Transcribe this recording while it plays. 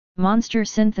Monster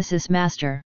Synthesis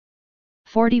Master.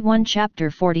 41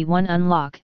 Chapter 41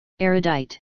 Unlock,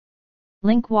 Erudite.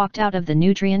 Link walked out of the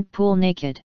nutrient pool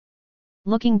naked.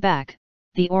 Looking back,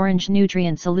 the orange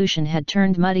nutrient solution had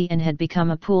turned muddy and had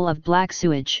become a pool of black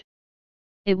sewage.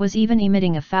 It was even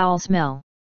emitting a foul smell.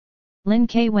 Lin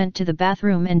Ke went to the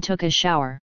bathroom and took a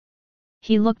shower.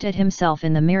 He looked at himself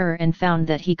in the mirror and found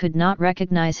that he could not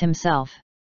recognize himself.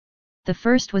 The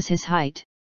first was his height.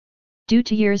 Due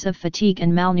to years of fatigue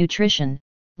and malnutrition,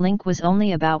 Link was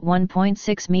only about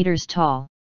 1.6 meters tall.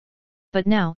 But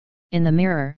now, in the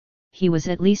mirror, he was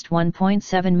at least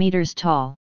 1.7 meters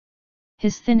tall.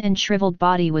 His thin and shriveled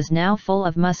body was now full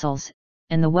of muscles,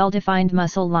 and the well-defined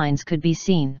muscle lines could be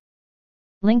seen.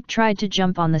 Link tried to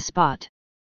jump on the spot.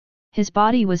 His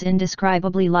body was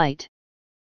indescribably light.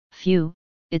 Phew,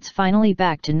 it's finally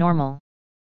back to normal.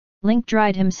 Link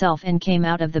dried himself and came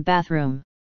out of the bathroom.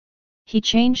 He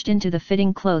changed into the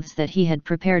fitting clothes that he had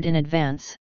prepared in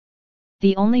advance.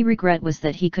 The only regret was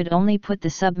that he could only put the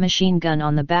submachine gun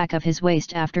on the back of his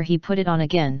waist after he put it on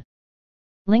again.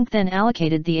 Link then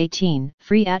allocated the 18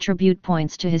 free attribute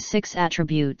points to his 6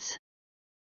 attributes.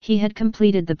 He had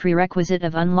completed the prerequisite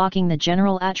of unlocking the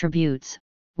general attributes,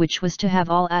 which was to have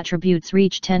all attributes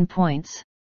reach 10 points.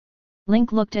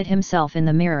 Link looked at himself in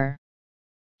the mirror.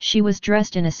 She was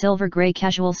dressed in a silver-gray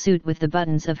casual suit with the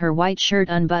buttons of her white shirt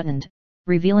unbuttoned,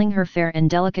 revealing her fair and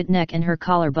delicate neck and her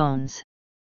collarbones.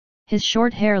 His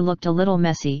short hair looked a little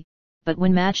messy, but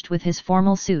when matched with his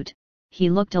formal suit,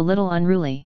 he looked a little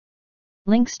unruly.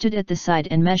 Link stood at the side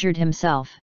and measured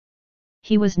himself.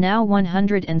 He was now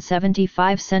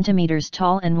 175 centimeters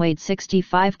tall and weighed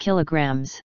 65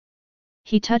 kilograms.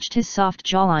 He touched his soft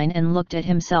jawline and looked at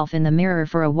himself in the mirror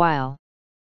for a while.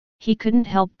 He couldn't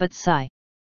help but sigh.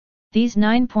 These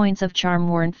 9 points of charm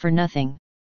weren't for nothing.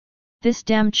 This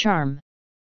damn charm.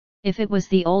 If it was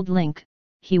the old Link,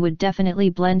 he would definitely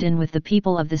blend in with the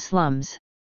people of the slums.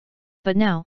 But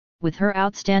now, with her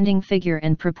outstanding figure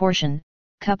and proportion,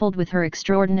 coupled with her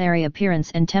extraordinary appearance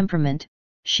and temperament,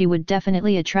 she would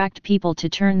definitely attract people to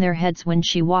turn their heads when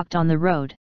she walked on the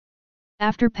road.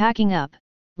 After packing up,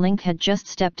 Link had just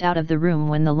stepped out of the room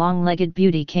when the long-legged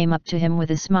beauty came up to him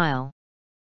with a smile.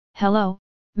 "Hello,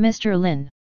 Mr. Lin.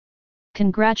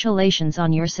 Congratulations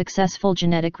on your successful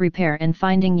genetic repair and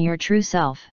finding your true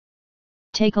self.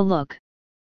 Take a look."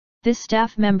 This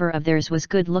staff member of theirs was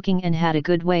good-looking and had a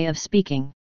good way of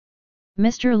speaking.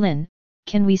 "Mr. Lin,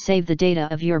 can we save the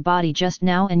data of your body just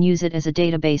now and use it as a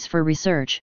database for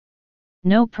research?"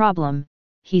 "No problem,"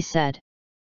 he said.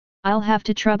 "I'll have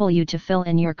to trouble you to fill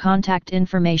in your contact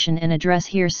information and address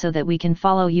here so that we can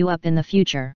follow you up in the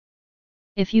future.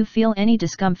 If you feel any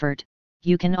discomfort,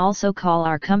 you can also call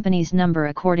our company's number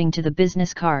according to the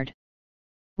business card.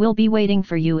 We'll be waiting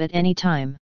for you at any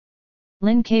time."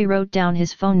 Lin Ke wrote down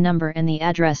his phone number and the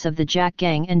address of the Jack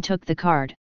Gang and took the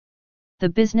card. The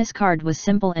business card was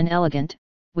simple and elegant,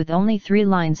 with only 3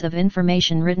 lines of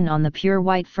information written on the pure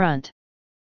white front.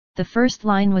 The first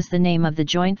line was the name of the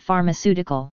joint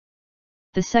pharmaceutical.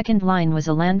 The second line was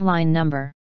a landline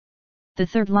number. The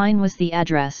third line was the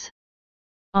address.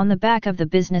 On the back of the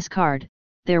business card,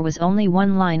 there was only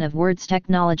 1 line of words: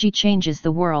 "Technology changes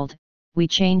the world, we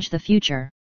change the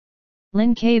future."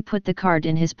 Lin Ke put the card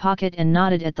in his pocket and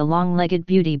nodded at the long-legged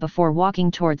beauty before walking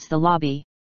towards the lobby.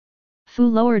 Fu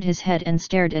lowered his head and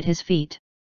stared at his feet.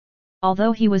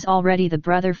 Although he was already the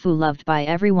brother Fu loved by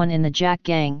everyone in the Jack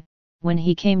Gang, when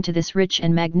he came to this rich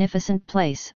and magnificent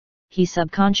place, he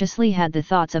subconsciously had the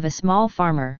thoughts of a small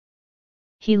farmer.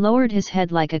 He lowered his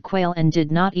head like a quail and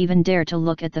did not even dare to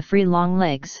look at the free long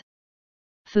legs.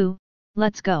 "Fu,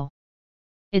 let's go.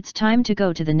 It's time to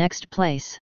go to the next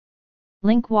place."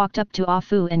 Link walked up to Ah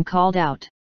Fu and called out.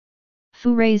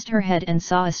 Fu raised her head and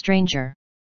saw a stranger.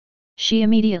 She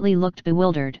immediately looked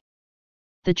bewildered.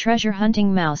 The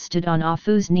treasure-hunting mouse stood on Ah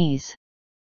Fu's knees.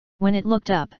 When it looked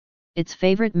up, its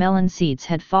favorite melon seeds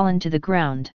had fallen to the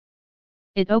ground.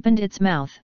 It opened its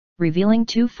mouth, revealing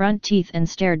 2 front teeth, and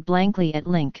stared blankly at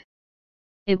Link.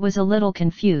 It was a little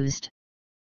confused.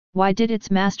 Why did its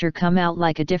master come out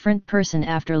like a different person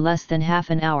after less than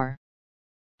half an hour?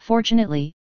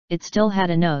 Fortunately, it still had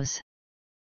a nose.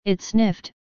 It sniffed,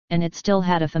 and it still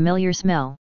had a familiar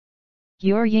smell.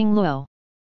 "You're Ying Luo."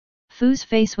 Fu's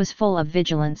face was full of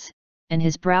vigilance, and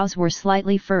his brows were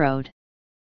slightly furrowed.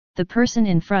 The person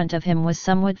in front of him was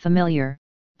somewhat familiar,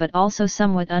 but also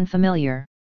somewhat unfamiliar.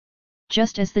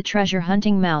 Just as the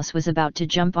treasure-hunting mouse was about to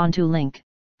jump onto Link,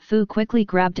 Fu quickly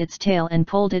grabbed its tail and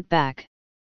pulled it back.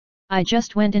 "I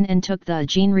just went in and took the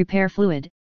gene repair fluid,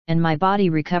 and my body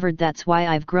recovered. That's why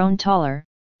I've grown taller,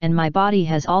 and my body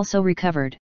has also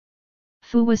recovered."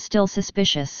 Fu was still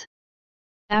suspicious.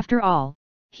 After all,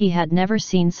 he had never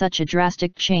seen such a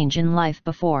drastic change in life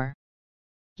before.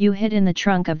 You hid in the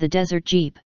trunk of the desert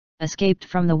jeep, escaped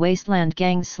from the wasteland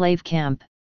gang's slave camp,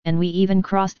 and we even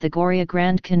crossed the Goria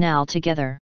Grand Canal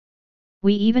together.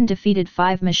 We even defeated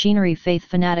 5 machinery faith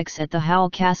fanatics at the Howl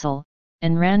Castle,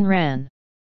 and ran.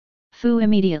 Fu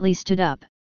immediately stood up,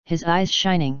 his eyes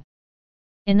shining.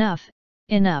 Enough.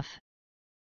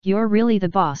 You're really the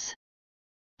boss.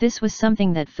 This was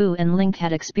something that Fu and Link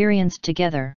had experienced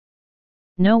together.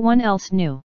 No one else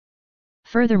knew.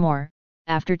 Furthermore,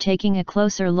 after taking a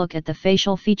closer look at the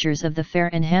facial features of the fair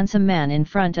and handsome man in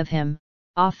front of him,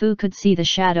 Fu could see the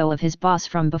shadow of his boss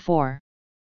from before.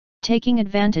 Taking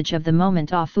advantage of the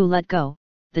moment Fu let go,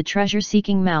 the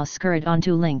treasure-seeking mouse scurried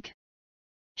onto Link.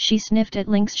 She sniffed at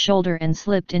Link's shoulder and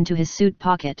slipped into his suit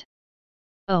pocket.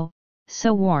 Oh,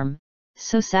 so warm,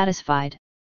 so satisfied.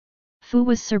 Fu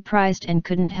was surprised and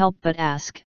couldn't help but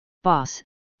ask, "Boss,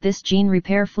 this gene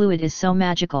repair fluid is so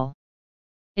magical.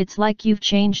 It's like you've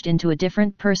changed into a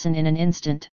different person in an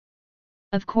instant."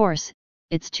 "Of course,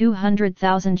 it's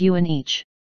 200,000 yuan each."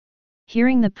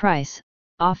 Hearing the price,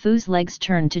 Fu's legs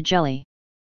turned to jelly.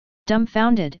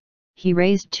 Dumbfounded, he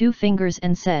raised 2 fingers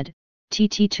and said,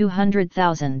 "TT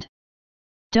 200,000.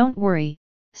 "Don't worry,"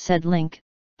 said Link,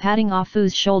 patting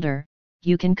Fu's shoulder,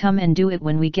 "you can come and do it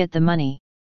when we get the money."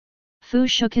 Fu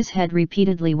shook his head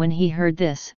repeatedly when he heard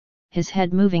this, his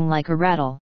head moving like a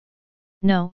rattle.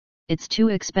 "No, it's too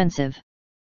expensive.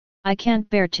 I can't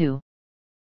bear to."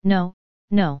 No.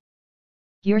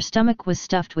 Your stomach was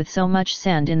stuffed with so much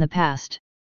sand in the past.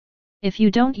 If you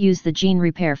don't use the gene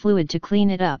repair fluid to clean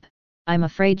it up, I'm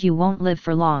afraid you won't live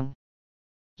for long.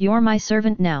 You're my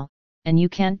servant now, and you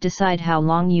can't decide how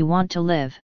long you want to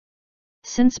live."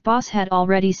 Since boss had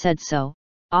already said so,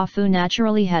 Fu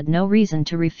naturally had no reason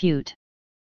to refute.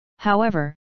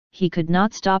 However, he could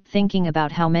not stop thinking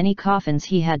about how many coffins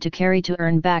he had to carry to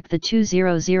earn back the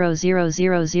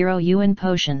 200,000 yuan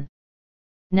potion.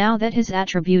 Now that his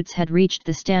attributes had reached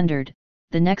the standard,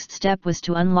 the next step was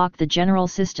to unlock the general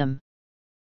system.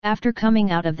 After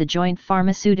coming out of the joint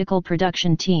pharmaceutical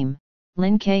production team,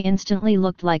 Lin Ke instantly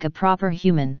looked like a proper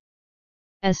human.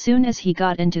 As soon as he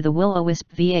got into the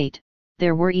Will-O-Wisp V8,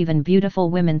 there were even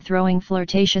beautiful women throwing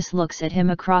flirtatious looks at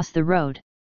him across the road.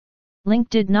 Link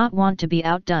did not want to be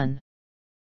outdone.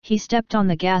 He stepped on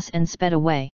the gas and sped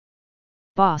away.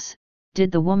 "Boss,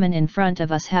 did the woman in front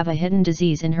of us have a hidden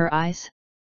disease in her eyes?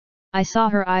 I saw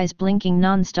her eyes blinking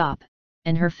non-stop,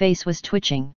 and her face was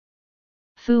twitching."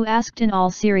 Fu asked in all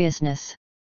seriousness.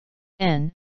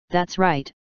 That's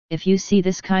right, if you see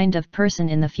this kind of person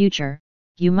in the future,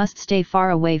 you must stay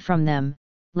far away from them,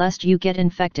 lest you get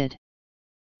infected.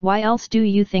 Why else do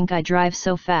you think I drive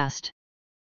so fast?"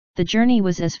 The journey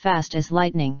was as fast as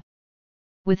lightning.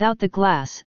 Without the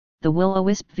glass, the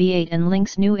Will-O-Wisp V8 and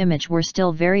Link's new image were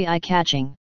still very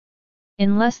eye-catching.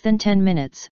 In less than 10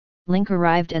 minutes, Link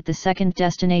arrived at the second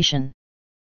destination.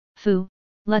 "Fu,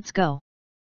 let's go."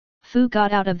 Fu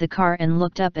got out of the car and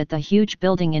looked up at the huge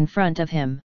building in front of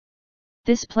him.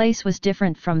 This place was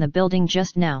different from the building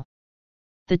just now.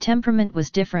 The temperament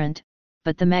was different,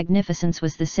 but the magnificence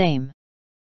was the same.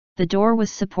 The door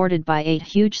was supported by 8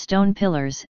 huge stone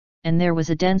pillars, and there was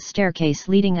a dense staircase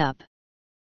leading up.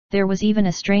 There was even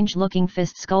a strange-looking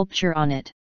fist sculpture on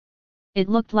it. It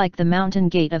looked like the mountain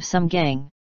gate of some gang.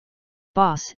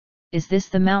 "Boss, is this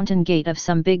the mountain gate of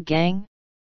some big gang?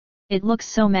 It looks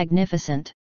so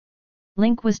magnificent."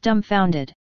 Link was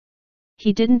dumbfounded.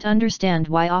 He didn't understand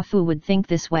why Fu would think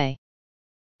this way.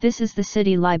 "This is the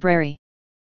city library."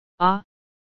 "Ah?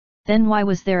 Then why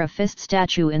was there a fist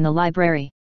statue in the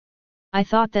library? I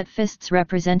thought that fists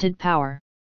represented power."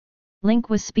 Link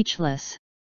was speechless.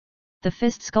 "The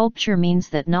fist sculpture means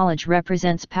that knowledge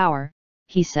represents power,"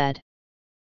 he said.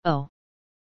 Oh.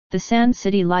 The Sand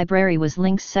City Library was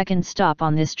Link's second stop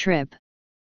on this trip.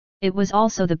 It was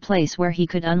also the place where he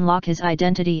could unlock his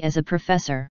identity as a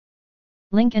professor.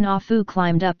 Link and Fu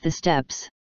climbed up the steps.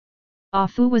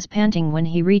 Fu was panting when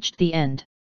he reached the end.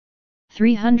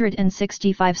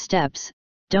 365 steps,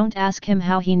 don't ask him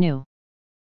how he knew.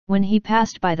 When he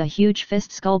passed by the huge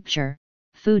fist sculpture,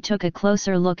 Fu took a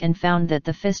closer look and found that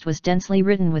the fist was densely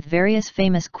written with various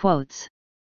famous quotes.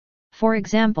 For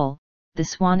example, The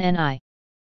Swan and I.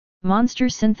 Monster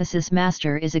Synthesis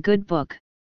Master is a good book.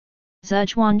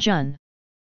 Zhuge Wanjun.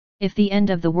 If the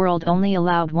end of the world only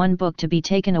allowed one book to be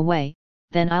taken away,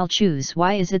 then I'll choose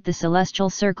Why Is It the Celestial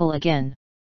Circle again?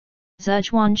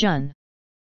 Zhuge Wanjun.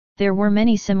 There were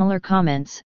many similar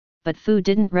comments, but Fu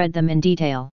didn't read them in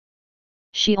detail.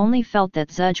 She only felt that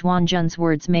Zhuge Wanjun's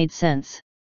words made sense.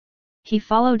 He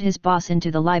followed his boss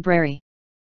into the library.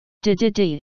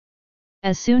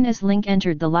 As soon as Link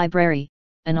entered the library,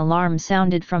 an alarm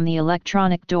sounded from the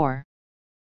electronic door.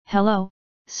 "Hello,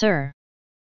 sir.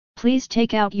 Please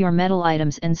take out your metal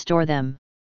items and store them.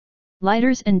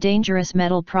 Lighters and dangerous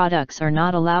metal products are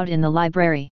not allowed in the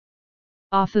library.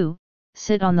 Afu,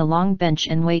 sit on the long bench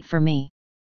and wait for me.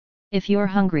 If you're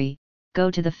hungry, go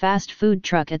to the fast food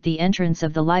truck at the entrance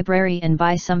of the library and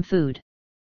buy some food.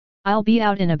 I'll be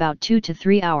out in about 2 to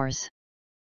 3 hours."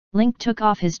 Link took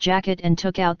off his jacket and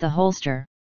took out the holster.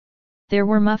 There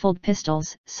were muffled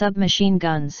pistols, submachine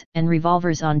guns, and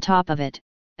revolvers on top of it,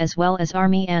 as well as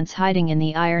army ants hiding in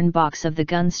the iron box of the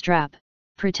gun strap,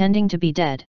 pretending to be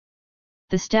dead.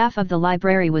 The staff of the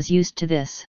library was used to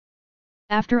this.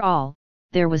 After all,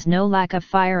 there was no lack of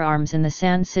firearms in the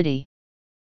Sand City.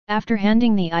 After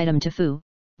handing the item to Fu,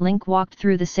 Link walked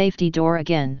through the safety door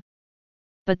again.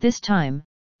 But this time,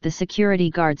 the security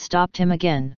guard stopped him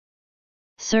again.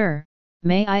 "Sir,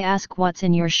 may I ask what's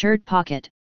in your shirt pocket?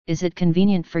 Is it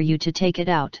convenient for you to take it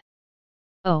out?"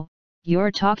 "Oh,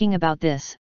 you're talking about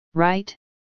this, right?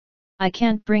 I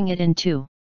can't bring it in too."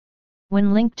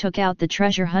 When Link took out the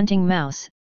treasure-hunting mouse,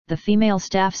 the female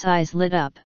staff's eyes lit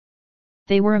up.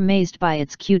 They were amazed by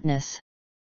its cuteness.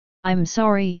 "I'm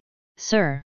sorry,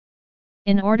 sir.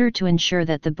 In order to ensure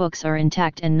that the books are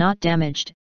intact and not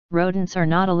damaged, rodents are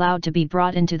not allowed to be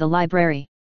brought into the library.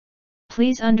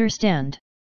 Please understand."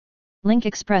 Link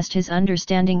expressed his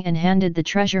understanding and handed the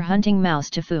treasure-hunting mouse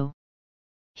to Fu.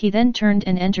 He then turned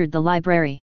and entered the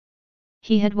library.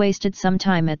 He had wasted some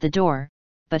time at the door,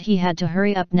 but he had to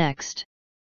hurry up next.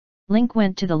 Link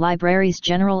went to the library's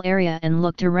general area and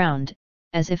looked around,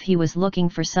 as if he was looking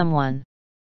for someone.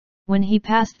 When he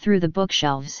passed through the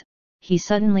bookshelves, he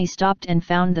suddenly stopped and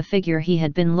found the figure he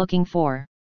had been looking for.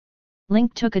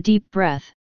 Link took a deep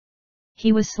breath.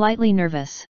 He was slightly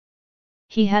nervous.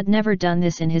 He had never done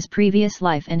this in his previous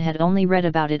life and had only read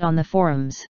about it on the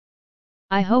forums.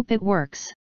 "I hope it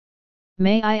works.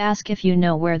 May I ask if you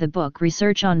know where the book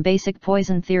Research on Basic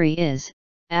Poison Theory is?"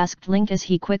 asked Link as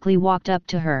he quickly walked up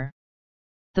to her.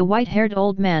 The white-haired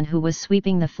old man who was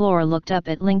sweeping the floor looked up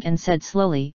at Link and said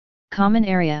slowly, "Common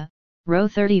area, row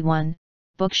 31,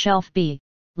 bookshelf B,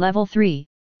 level 3,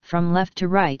 from left to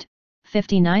right,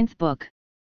 59th book."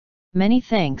 "Many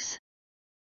thanks."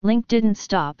 Link didn't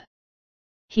stop.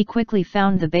 He quickly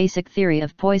found the basic theory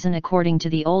of poison according to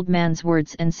the old man's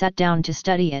words and sat down to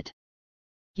study it.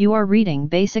 "You are reading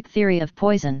Basic Theory of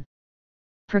Poison.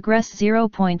 Progress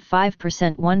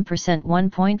 0.5%, 1%,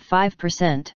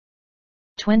 1.5%.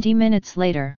 20 minutes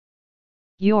later.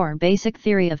 Your Basic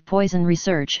Theory of Poison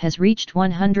research has reached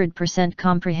 100%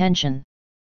 comprehension.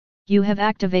 You have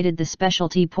activated the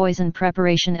specialty Poison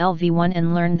Preparation LV1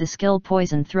 and learned the skill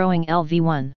Poison Throwing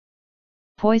LV1.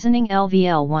 Poisoning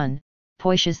LVL1,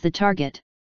 poishes the target.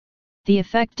 The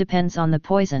effect depends on the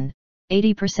poison,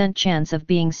 80% chance of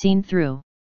being seen through.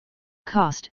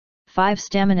 Cost, 5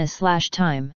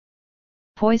 stamina/time.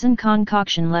 Poison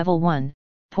concoction level 1,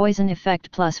 poison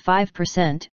effect plus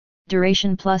 5%,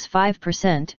 duration plus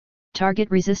 5%,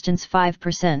 target resistance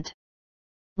 5%.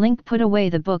 Link put away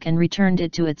the book and returned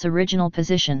it to its original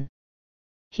position.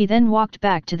 He then walked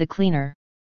back to the cleaner.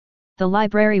 The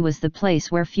library was the place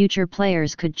where future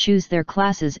players could choose their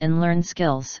classes and learn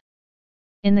skills.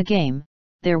 In the game,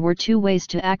 there were 2 ways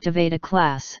to activate a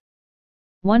class.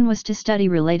 One was to study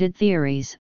related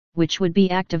theories, which would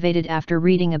be activated after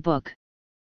reading a book.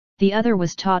 The other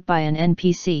was taught by an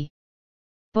NPC.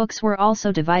 Books were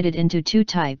also divided into 2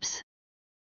 types.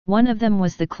 One of them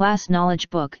was the class knowledge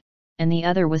book, and the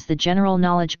other was the general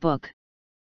knowledge book.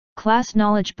 Class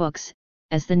knowledge books,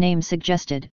 as the name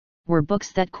suggested, were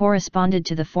books that corresponded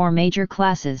to the 4 major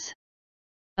classes.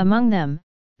 Among them,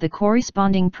 the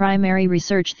corresponding primary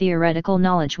research theoretical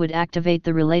knowledge would activate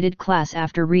the related class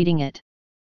after reading it.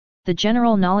 The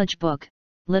general knowledge book,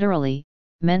 literally,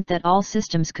 meant that all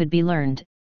systems could be learned,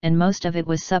 and most of it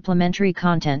was supplementary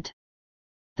content.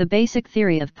 The basic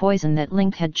theory of poison that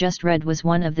Link had just read was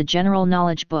one of the general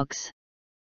knowledge books.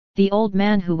 The old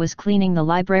man who was cleaning the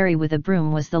library with a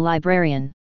broom was the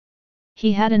librarian.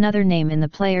 He had another name in the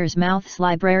player's mouth's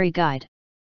library guide.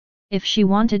 If she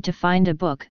wanted to find a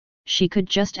book, she could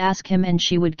just ask him and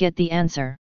she would get the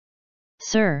answer.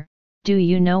 "Sir, do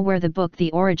you know where the book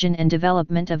The Origin and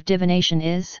Development of Divination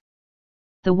is?"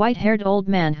 The white-haired old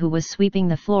man who was sweeping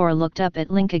the floor looked up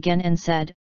at Link again and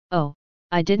said, "Oh,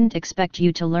 I didn't expect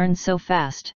you to learn so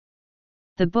fast.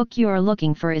 The book you are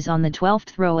looking for is on the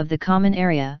 12th row of the common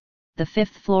area, the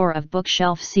 5th floor of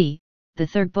bookshelf C, the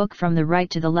 3rd book from the right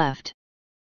to the left."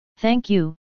 "Thank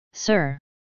you, sir."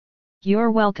 "You're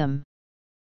welcome.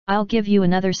 I'll give you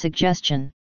another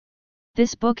suggestion.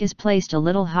 This book is placed a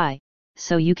little high,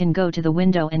 so you can go to the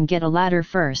window and get a ladder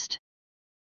first."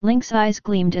 Link's eyes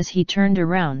gleamed as he turned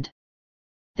around.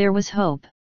 There was hope.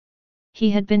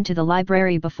 He had been to the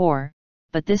library before,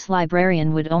 but this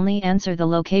librarian would only answer the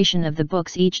location of the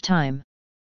books each time.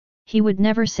 He would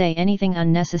never say anything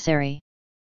unnecessary.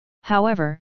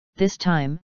 However, this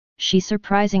time, she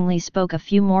surprisingly spoke a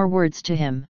few more words to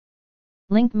him.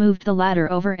 Link moved the ladder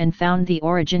over and found the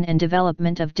origin and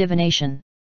development of divination.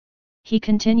 He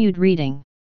continued reading.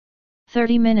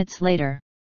 30 minutes later.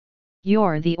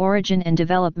 The origin and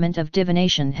development of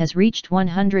divination has reached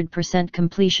 100%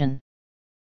 completion.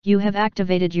 You have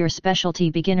activated your specialty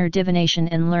Beginner Divination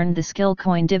and learned the skill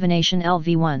Coin Divination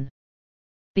LV1.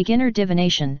 Beginner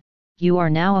Divination, you are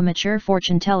now a mature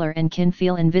fortune teller and can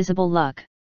feel invisible luck.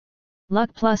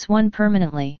 Luck +1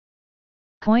 permanently.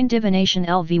 Coin Divination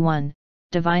LV1,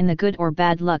 divine the good or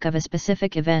bad luck of a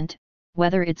specific event,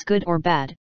 whether it's good or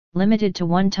bad, limited to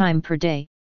 1 time per day,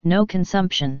 no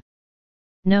consumption.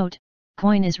 Note,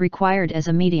 coin is required as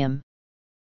a medium.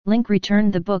 Link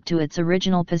returned the book to its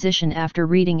original position after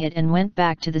reading it and went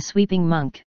back to the sweeping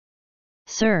monk.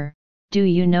 "Sir, do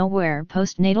you know where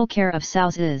postnatal care of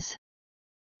sows is?"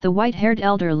 The white-haired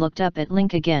elder looked up at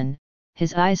Link again,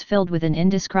 his eyes filled with an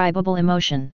indescribable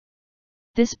emotion.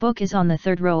 "This book is on the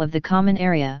 3rd row of the common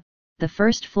area, the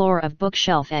 1st floor of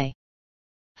bookshelf A.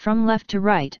 From left to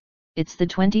right, it's the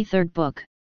 23rd book."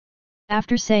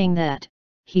 After saying that,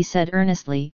 he said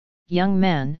earnestly, "Young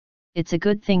man, it's a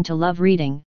good thing to love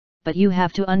reading, but you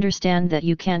have to understand that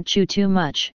you can't chew too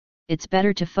much. It's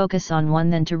better to focus on one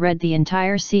than to read the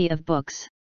entire sea of books.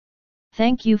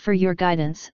 Thank you for your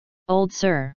guidance, old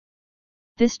sir.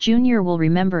 This junior will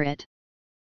remember it."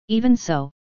 Even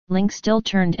so, Link still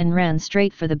turned and ran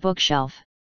straight for the bookshelf.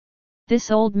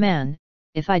 "This old man,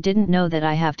 if I didn't know that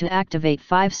I have to activate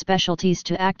 5 specialties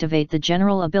to activate the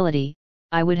general ability,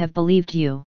 I would have believed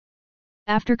you."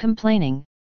 After complaining,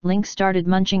 Link started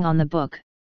munching on the book.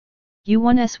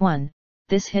 U1S1,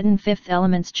 this hidden 5th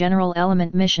element's general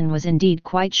element mission was indeed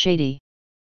quite shady.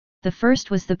 The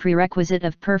first was the prerequisite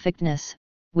of perfectness,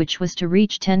 which was to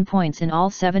reach 10 points in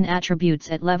all 7 attributes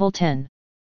at level 10.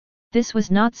 This was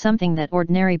not something that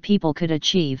ordinary people could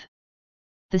achieve.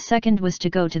 The second was to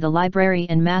go to the library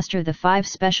and master the 5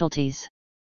 specialties.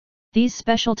 These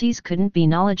specialties couldn't be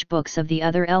knowledge books of the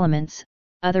other elements,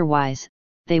 otherwise,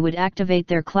 they would activate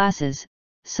their classes,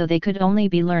 so they could only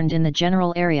be learned in the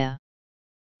general area.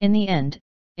 In the end,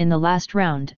 in the last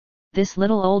round, this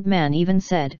little old man even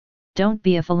said, "Don't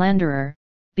be a philanderer,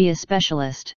 be a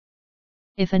specialist."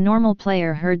 If a normal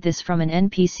player heard this from an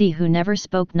NPC who never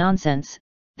spoke nonsense,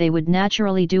 they would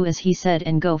naturally do as he said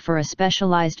and go for a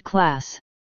specialized class.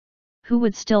 Who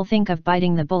would still think of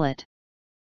biting the bullet?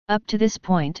 Up to this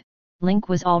point, Link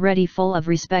was already full of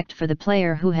respect for the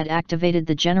player who had activated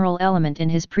the general element in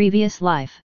his previous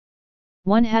life.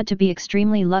 One had to be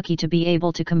extremely lucky to be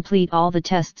able to complete all the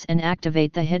tests and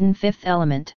activate the hidden 5th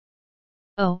element.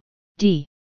 Oh,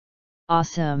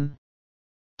 awesome!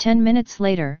 10 minutes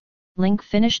later, Link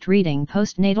finished reading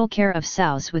Postnatal Care of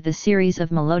Sows with a series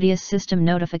of melodious system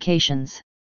notifications.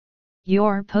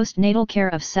 Your postnatal care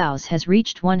of sows has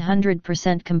reached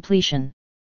 100% completion.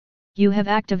 You have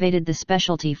activated the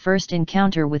specialty First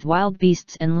Encounter with Wild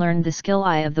Beasts and learned the skill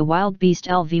Eye of the Wild Beast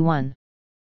LV1.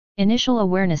 Initial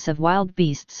awareness of wild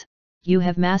beasts, you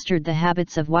have mastered the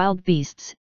habits of wild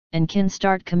beasts, and can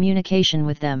start communication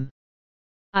with them.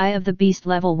 Eye of the Beast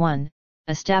Level 1,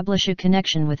 establish a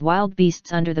connection with wild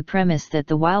beasts under the premise that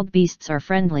the wild beasts are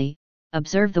friendly,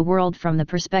 observe the world from the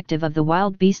perspective of the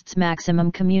wild beast's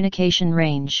maximum communication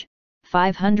range,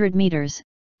 500 meters,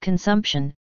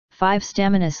 consumption, 5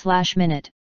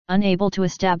 stamina/minute, unable to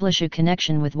establish a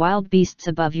connection with wild beasts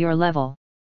above your level.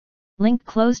 Link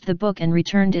closed the book and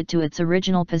returned it to its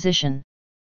original position.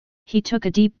 He took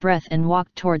a deep breath and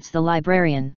walked towards the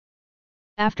librarian.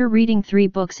 After reading 3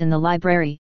 books in the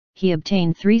library, he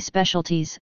obtained 3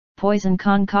 specialties: Poison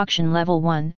Concoction Level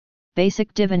 1,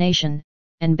 Basic Divination,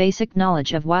 and Basic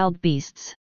Knowledge of Wild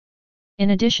Beasts.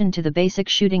 In addition to the Basic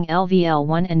Shooting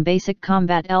LVL1 and Basic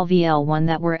Combat LVL1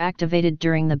 that were activated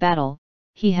during the battle,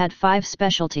 he had 5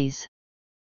 specialties.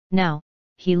 Now,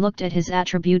 he looked at his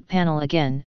attribute panel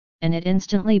again, and it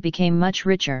instantly became much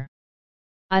richer.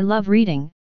 "I love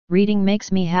reading, reading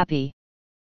makes me happy."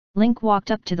 Link walked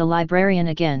up to the librarian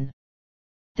again.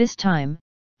 This time,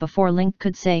 before Link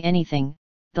could say anything,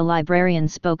 the librarian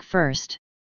spoke first.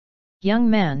 "Young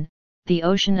man, the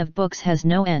ocean of books has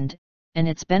no end, and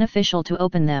it's beneficial to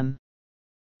open them.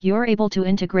 You're able to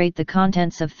integrate the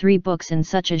contents of 3 books in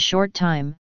such a short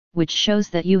time, which shows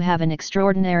that you have an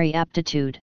extraordinary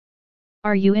aptitude.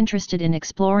 Are you interested in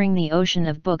exploring the ocean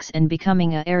of books and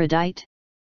becoming a erudite?"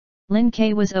 Lin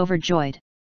Ke was overjoyed.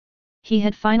 He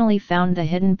had finally found the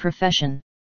hidden profession.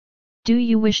 Do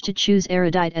you wish to choose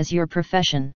erudite as your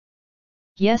profession?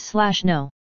 Yes/no.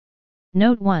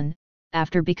 Note 1.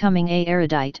 After becoming a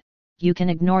erudite, you can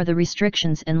ignore the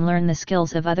restrictions and learn the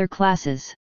skills of other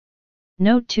classes.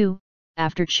 Note 2.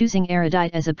 After choosing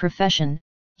erudite as a profession,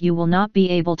 you will not be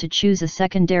able to choose a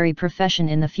secondary profession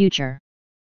in the future.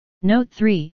 Note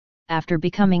 3. After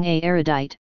becoming a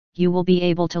erudite, you will be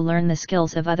able to learn the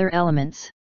skills of other elements.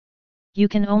 You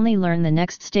can only learn the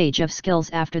next stage of skills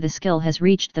after the skill has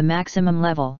reached the maximum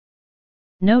level.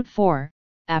 Note 4.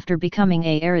 After becoming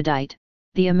a erudite,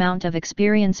 the amount of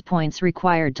experience points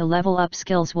required to level up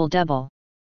skills will double.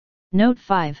 Note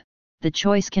 5. The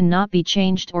choice cannot be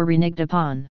changed or reneged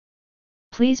upon.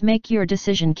 Please make your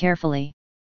decision carefully.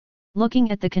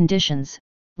 Looking at the conditions,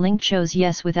 Link chose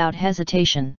yes without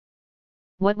hesitation.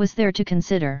 What was there to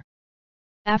consider?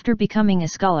 After becoming a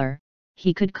scholar,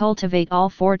 he could cultivate all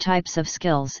 4 types of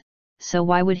skills, so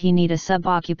why would he need a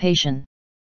sub-occupation?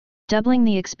 Doubling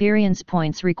the experience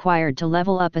points required to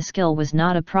level up a skill was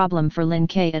not a problem for Lin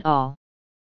Ke at all.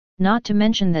 Not to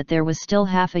mention that there was still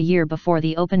half a year before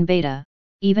the open beta.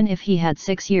 Even if he had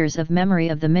 6 years of memory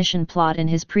of the mission plot in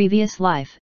his previous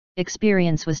life,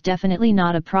 experience was definitely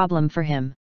not a problem for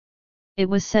him. It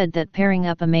was said that pairing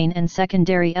up a main and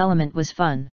secondary element was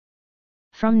fun.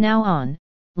 From now on,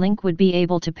 Link would be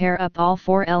able to pair up all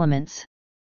 4 elements.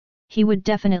 He would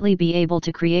definitely be able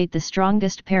to create the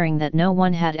strongest pairing that no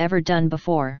one had ever done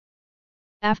before.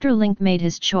 After Link made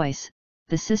his choice,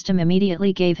 the system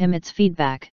immediately gave him its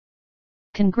feedback.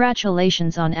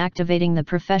 Congratulations on activating the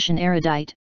profession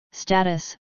erudite,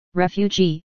 status,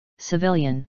 refugee,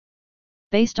 civilian.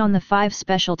 Based on the 5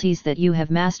 specialties that you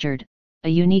have mastered, a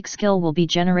unique skill will be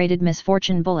generated.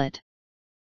 Misfortune bullet.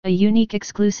 A unique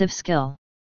exclusive skill.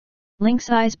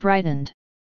 Link's eyes brightened.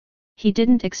 He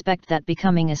didn't expect that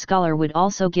becoming a scholar would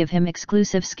also give him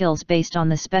exclusive skills based on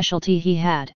the specialty he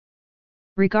had.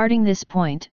 Regarding this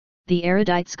point, the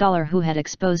erudite scholar who had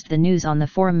exposed the news on the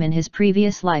forum in his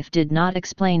previous life did not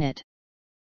explain it.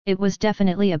 It was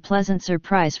definitely a pleasant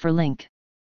surprise for Link.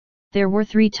 There were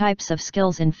 3 types of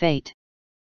skills in Fate.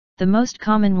 The most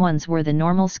common ones were the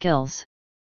normal skills.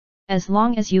 As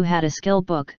long as you had a skill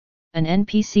book, an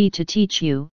NPC to teach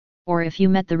you, or if you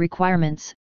met the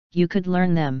requirements, you could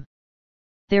learn them.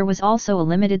 There was also a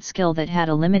limited skill that had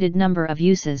a limited number of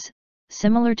uses,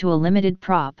 similar to a limited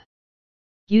prop.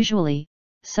 Usually,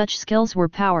 such skills were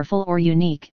powerful or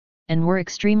unique, and were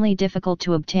extremely difficult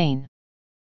to obtain.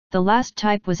 The last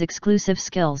type was exclusive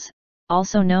skills,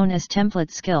 also known as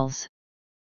template skills.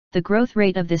 The growth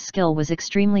rate of this skill was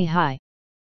extremely high.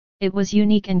 It was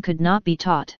unique and could not be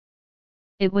taught.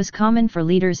 It was common for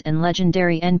leaders and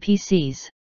legendary NPCs.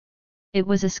 It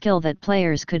was a skill that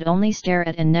players could only stare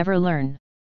at and never learn.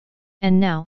 And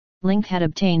now, Link had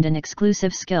obtained an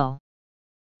exclusive skill.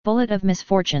 Bullet of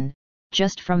Misfortune.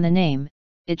 Just from the name,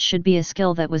 it should be a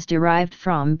skill that was derived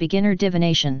from beginner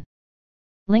divination.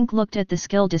 Link looked at the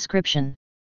skill description.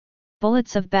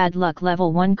 Bullets of Bad Luck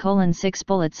level 1:6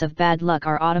 bullets of bad luck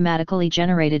are automatically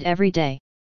generated every day.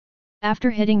 After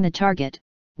hitting the target,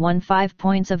 5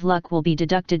 points of luck will be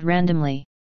deducted randomly.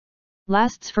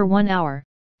 Lasts for 1 hour,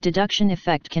 deduction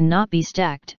effect cannot be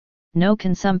stacked, no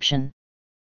consumption.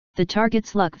 The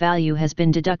target's luck value has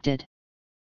been deducted.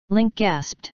 Link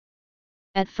gasped.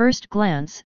 At first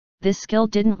glance, this skill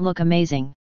didn't look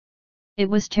amazing. It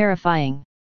was terrifying.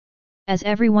 As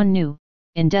everyone knew,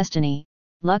 in Destiny,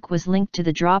 luck was linked to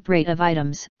the drop rate of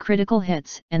items, critical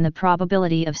hits, and the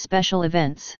probability of special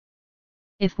events.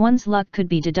 If one's luck could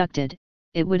be deducted,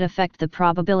 it would affect the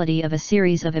probability of a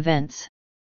series of events.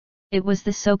 It was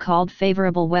the so-called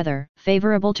favorable weather,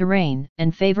 favorable terrain,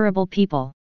 and favorable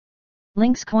people.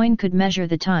 Link's coin could measure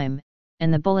the time,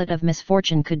 and the bullet of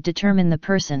misfortune could determine the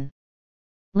person.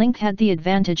 Link had the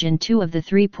advantage in 2 of the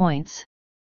 3 points.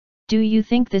 Do you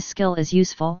think this skill is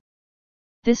useful?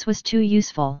 This was too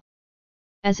useful.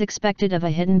 As expected of a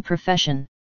hidden profession.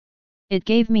 It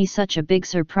gave me such a big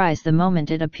surprise the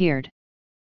moment it appeared.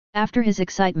 After his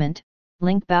excitement,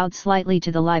 Link bowed slightly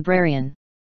to the librarian.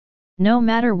 No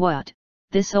matter what,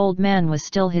 this old man was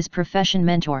still his profession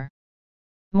mentor.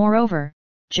 Moreover,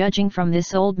 judging from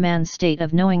this old man's state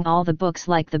of knowing all the books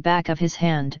like the back of his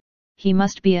hand, he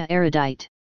must be a erudite.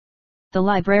 The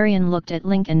librarian looked at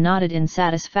Link and nodded in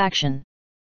satisfaction.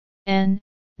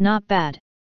 Not bad.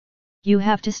 You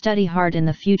have to study hard in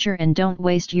the future and don't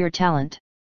waste your talent.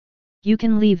 You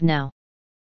can leave now.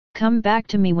 Come back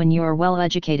to me when you're well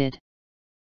educated.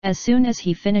 As soon as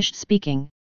he finished speaking,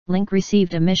 Link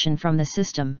received a mission from the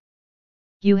system.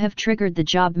 You have triggered the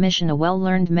job mission A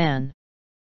Well-Learned Man.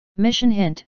 Mission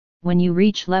hint, when you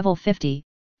reach level 50,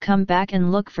 come back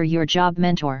and look for your job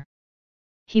mentor.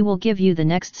 He will give you the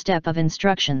next step of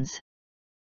instructions.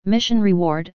 Mission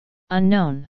reward,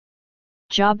 unknown.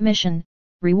 Job mission,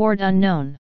 reward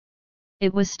unknown.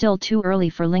 It was still too early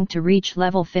for Link to reach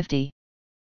level 50.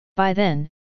 By then,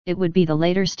 it would be the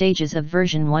later stages of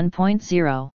version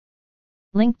 1.0.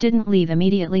 Link didn't leave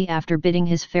immediately after bidding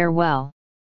his farewell.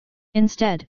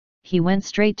 Instead, he went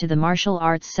straight to the martial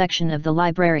arts section of the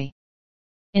library.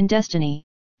 In Destiny,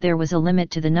 there was a limit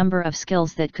to the number of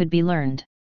skills that could be learned.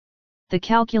 The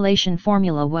calculation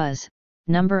formula was,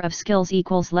 number of skills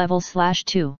equals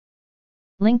level/2.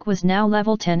 Link was now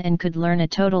level 10 and could learn a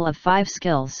total of 5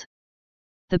 skills.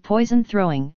 The poison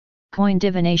throwing, coin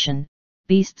divination,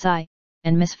 beast's eye,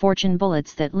 and misfortune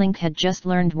bullets that Link had just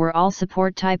learned were all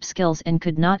support type skills and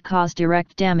could not cause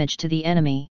direct damage to the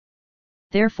enemy.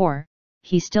 Therefore,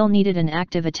 he still needed an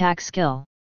active attack skill.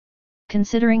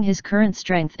 Considering his current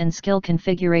strength and skill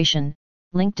configuration,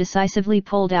 Link decisively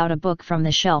pulled out a book from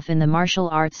the shelf in the martial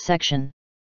arts section.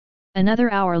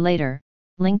 Another hour later,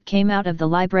 Link came out of the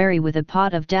library with a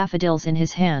pot of daffodils in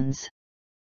his hands.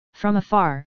 From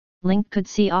afar, Link could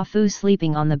see Afu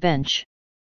sleeping on the bench.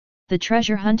 The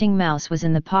treasure-hunting mouse was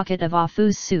in the pocket of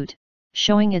Afu's suit,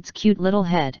 showing its cute little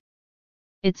head.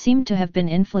 It seemed to have been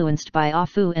influenced by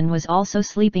Afu and was also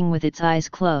sleeping with its eyes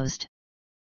closed.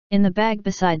 In the bag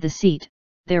beside the seat,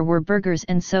 there were burgers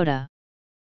and soda.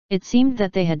 It seemed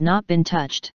that they had not been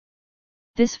touched.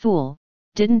 This fool,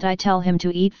 didn't I tell him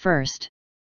to eat first?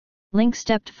 Link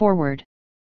stepped forward.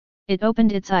 It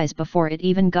opened its eyes before it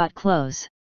even got close.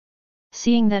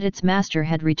 Seeing that its master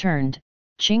had returned,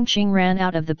 Ching Ching ran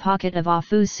out of the pocket of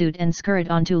Afu's suit and scurried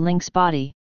onto Link's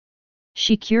body.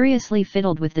 She curiously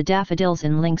fiddled with the daffodils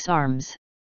in Link's arms.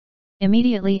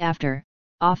 Immediately after,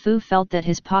 Afu felt that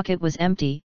his pocket was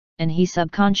empty, and he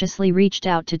subconsciously reached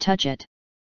out to touch it.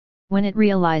 When it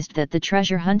realized that the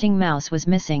treasure-hunting mouse was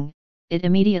missing, it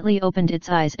immediately opened its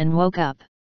eyes and woke up.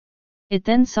 It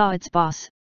then saw its boss,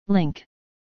 Link.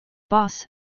 "Boss,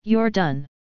 you're done."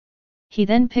 He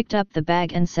then picked up the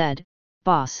bag and said,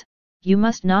 "Boss, you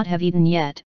must not have eaten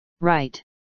yet, right?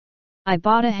 I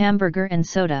bought a hamburger and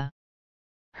soda.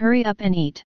 Hurry up and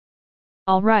eat."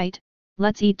 "All right,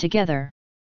 let's eat together."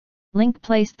 Link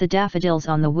placed the daffodils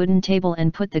on the wooden table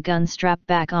and put the gun strap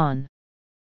back on.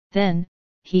 Then,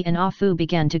 he and Afu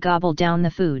began to gobble down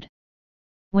the food.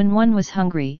 When one was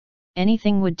hungry,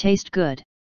 anything would taste good.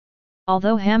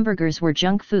 Although hamburgers were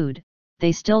junk food,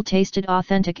 they still tasted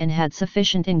authentic and had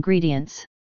sufficient ingredients.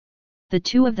 The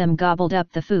two of them gobbled up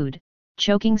the food,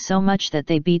 choking so much that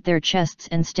they beat their chests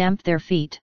and stamped their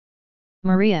feet.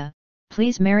 "Maria,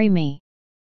 please marry me."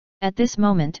 At this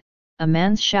moment, a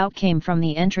man's shout came from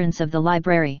the entrance of the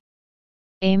library.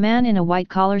 A man in a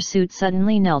white-collar suit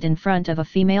suddenly knelt in front of a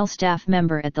female staff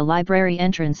member at the library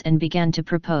entrance and began to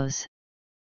propose.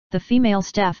 The female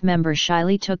staff member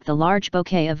shyly took the large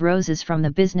bouquet of roses from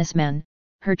the businessman,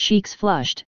 her cheeks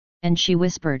flushed, and she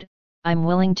whispered, "I'm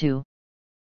willing to."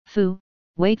 "Fu,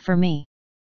 wait for me."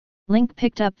 Link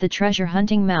picked up the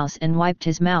treasure-hunting mouse and wiped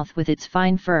his mouth with its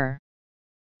fine fur.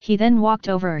 He then walked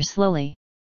over her slowly.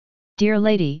 "Dear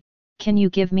lady, can you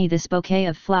give me this bouquet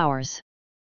of flowers?"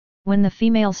 When the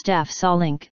female staff saw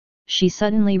Link, she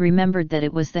suddenly remembered that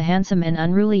it was the handsome and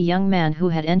unruly young man who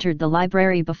had entered the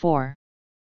library before.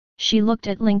 She looked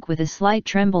at Link with a slight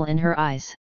tremble in her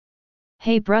eyes.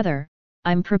 "Hey brother,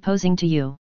 I'm proposing to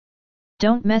you.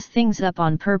 Don't mess things up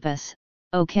on purpose,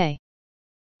 okay?"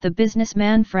 The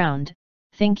businessman frowned,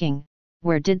 thinking,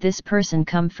 where did this person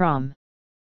come from?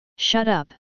 "Shut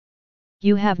up.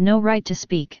 You have no right to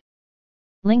speak."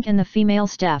 Link and the female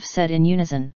staff said in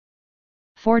unison.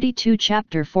 42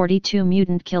 Chapter 42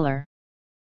 Mutant Killer.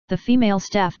 The female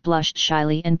staff blushed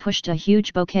shyly and pushed a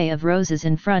huge bouquet of roses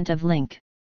in front of Link.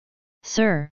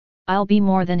 "Sir, I'll be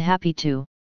more than happy to."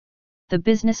 The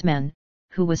businessman,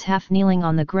 who was half kneeling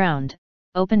on the ground,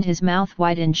 opened his mouth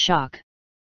wide in shock.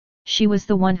 She was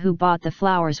the one who bought the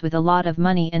flowers with a lot of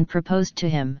money and proposed to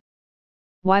him.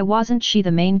 Why wasn't she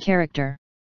the main character?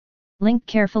 Link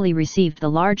carefully received the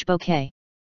large bouquet.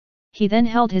 He then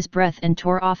held his breath and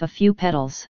tore off a few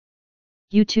petals.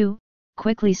 "You two,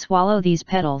 quickly swallow these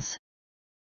petals."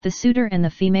 The suitor and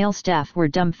the female staff were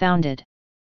dumbfounded.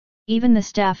 Even the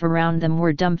staff around them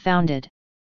were dumbfounded.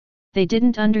 They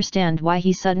didn't understand why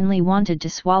he suddenly wanted to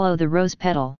swallow the rose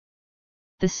petal.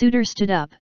 The suitor stood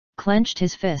up, clenched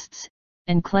his fists,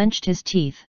 and clenched his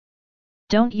teeth.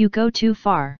 "Don't you go too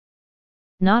far.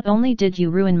 Not only did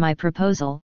you ruin my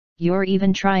proposal, you're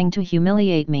even trying to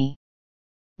humiliate me."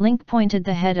 Link pointed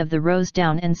the head of the rose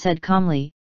down and said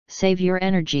calmly, "Save your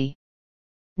energy.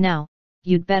 Now,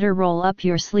 you'd better roll up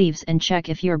your sleeves and check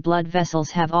if your blood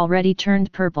vessels have already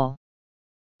turned purple.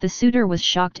 The suitor was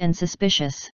shocked and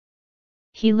suspicious.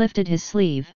 He lifted his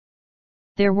sleeve.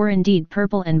 There were indeed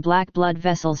purple and black blood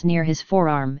vessels near his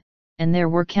forearm, and there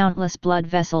were countless blood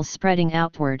vessels spreading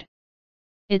outward.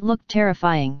 It looked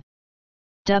terrifying.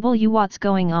 What's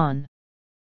going on?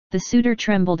 The suitor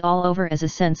trembled all over as a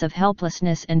sense of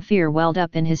helplessness and fear welled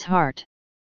up in his heart.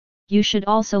 You should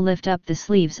also lift up the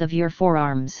sleeves of your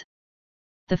forearms.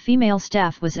 The female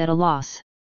staff was at a loss.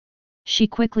 She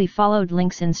quickly followed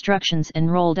Link's instructions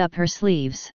and rolled up her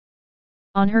sleeves.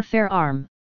 On her fair arm,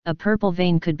 a purple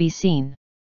vein could be seen.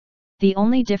 The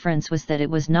only difference was that it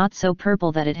was not so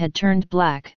purple that it had turned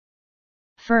black.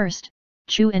 First,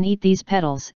 chew and eat these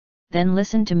petals, then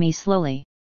listen to me slowly.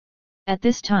 At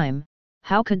this time,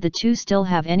 how could the two still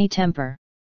have any temper?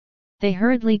 They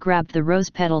hurriedly grabbed the rose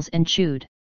petals and chewed.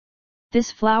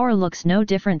 This flower looks no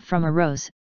different from a rose,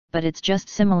 but it's just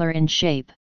similar in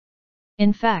shape.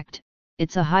 In fact,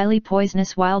 it's a highly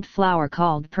poisonous wild flower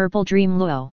called purple dream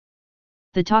luo.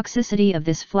 The toxicity of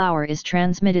this flower is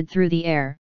transmitted through the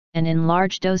air, and in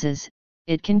large doses,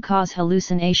 it can cause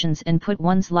hallucinations and put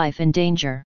one's life in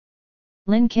danger.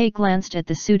 Lin Ke glanced at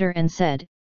the suitor and said,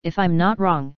 "If I'm not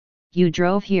wrong, you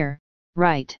drove here,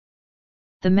 right?"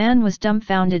 The man was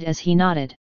dumbfounded as he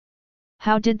nodded.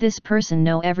 How did this person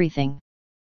know everything?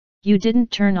 You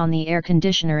didn't turn on the air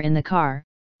conditioner in the car,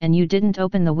 and you didn't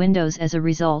open the windows. As a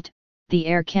result, the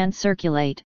air can't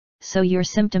circulate, so your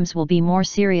symptoms will be more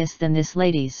serious than this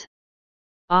lady's.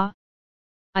 Ah!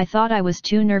 I thought I was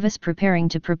too nervous preparing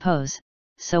to propose,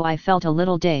 so I felt a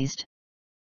little dazed.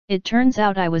 It turns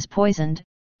out I was poisoned,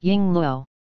 Ying Luo.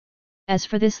 As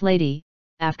for this lady,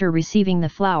 after receiving the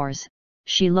flowers,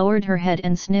 she lowered her head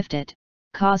and sniffed it,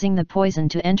 causing the poison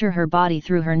to enter her body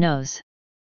through her nose.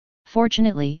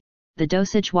 Fortunately, the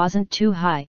dosage wasn't too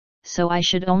high, so I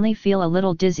should only feel a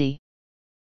little dizzy.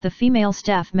 The female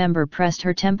staff member pressed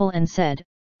her temple and said,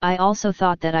 "I also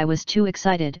thought that I was too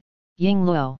excited, Ying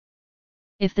Luo.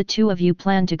 If the two of you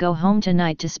plan to go home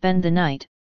tonight to spend the night,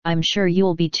 I'm sure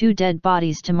you'll be two dead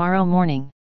bodies tomorrow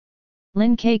morning."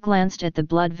 Lin Ke glanced at the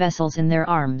blood vessels in their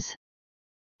arms.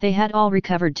 They had all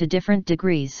recovered to different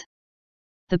degrees.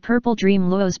 The purple dream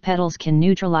luo's petals can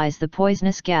neutralize the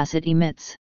poisonous gas it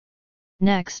emits.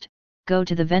 Next, go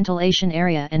to the ventilation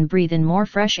area and breathe in more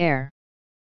fresh air.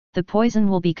 The poison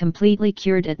will be completely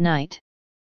cured at night.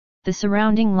 The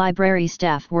surrounding library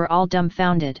staff were all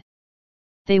dumbfounded.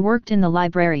 They worked in the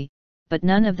library, but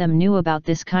none of them knew about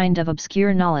this kind of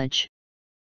obscure knowledge.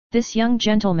 This young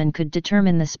gentleman could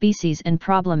determine the species and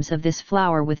problems of this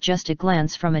flower with just a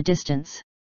glance from a distance.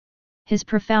 His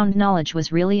profound knowledge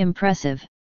was really impressive.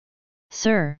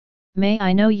 "Sir, may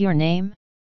I know your name?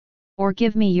 Or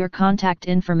give me your contact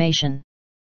information.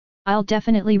 I'll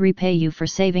definitely repay you for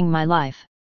saving my life."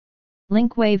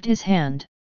 Link waved his hand.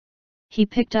 He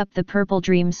picked up the purple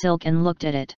dream silk and looked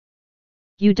at it.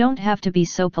 "You don't have to be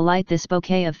so polite. This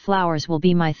bouquet of flowers will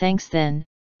be my thanks then.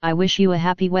 I wish you a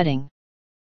happy wedding."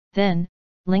 Then,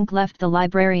 Link left the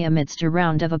library amidst a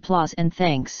round of applause and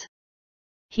thanks.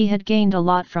 He had gained a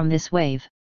lot from this wave.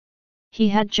 He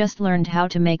had just learned how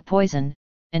to make poison,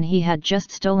 and he had just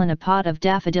stolen a pot of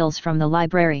daffodils from the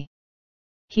library.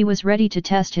 He was ready to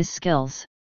test his skills.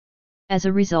 As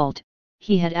a result,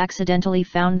 he had accidentally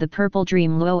found the purple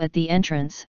dream luo at the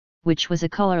entrance, which was a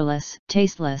colorless,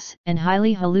 tasteless, and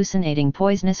highly hallucinating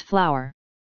poisonous flower.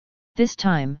 This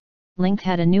time, Link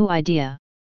had a new idea.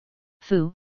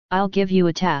 "Fu, I'll give you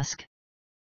a task."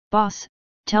 "Boss,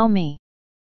 tell me."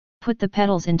 "Put the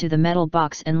petals into the metal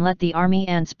box and let the army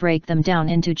ants break them down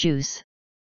into juice.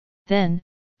 Then,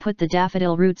 put the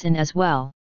daffodil roots in as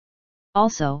well.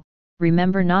 Also,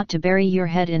 remember not to bury your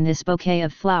head in this bouquet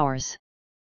of flowers."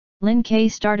 Lin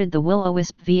Ke started the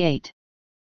Will-O-Wisp V8.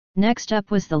 Next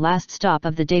up was the last stop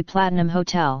of the day, Platinum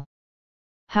Hotel.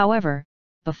 However,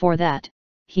 before that,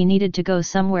 he needed to go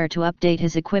somewhere to update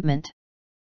his equipment.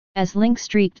 As Link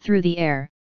streaked through the air,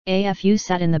 Afu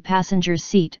sat in the passenger's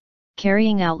seat,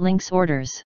 carrying out Link's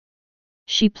orders.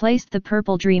 She placed the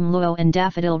purple dream luo and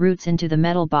daffodil roots into the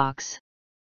metal box.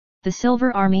 The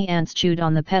silver army ants chewed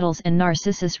on the petals and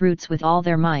narcissus roots with all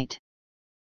their might.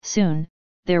 Soon,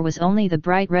 there was only the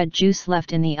bright red juice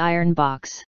left in the iron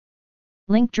box.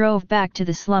 Link drove back to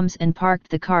the slums and parked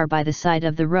the car by the side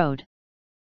of the road.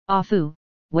 "Afu,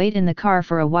 wait in the car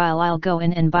for a while, I'll go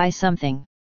in and buy something."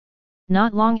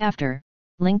 Not long after,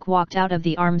 Link walked out of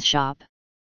the arms shop.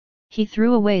 He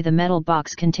threw away the metal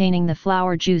box containing the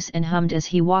flower juice and hummed as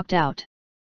he walked out.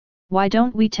 "Why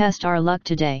don't we test our luck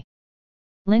today?"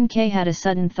 Lin Ke had a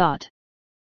sudden thought.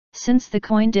 Since the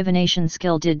coin divination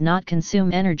skill did not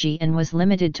consume energy and was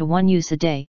limited to one use a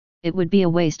day, it would be a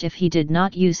waste if he did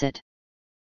not use it.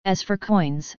 As for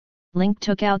coins, Link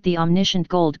took out the omniscient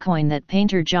gold coin that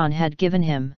Painter John had given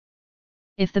him.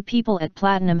 If the people at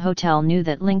Platinum Hotel knew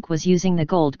that Link was using the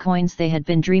gold coins they had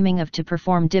been dreaming of to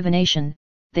perform divination,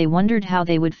 they wondered how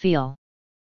they would feel.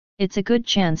 It's a good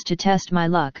chance to test my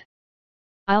luck.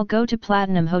 I'll go to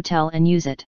Platinum Hotel and use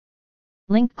it.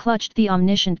 Link clutched the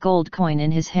omniscient gold coin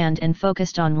in his hand and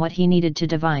focused on what he needed to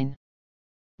divine.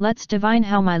 Let's divine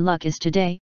how my luck is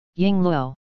today, Ying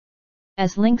Luo.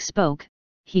 As Link spoke,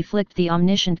 he flicked the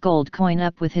omniscient gold coin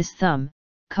up with his thumb,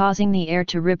 causing the air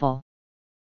to ripple.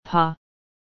 Pa!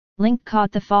 Link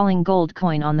caught the falling gold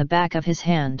coin on the back of his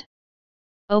hand.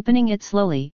 Opening it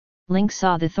slowly, Link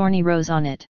saw the thorny rose on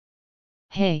it.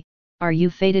 Hey, are you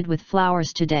fated with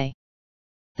flowers today?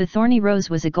 The thorny rose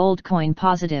was a gold coin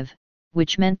positive,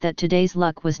 which meant that today's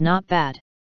luck was not bad.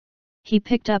 He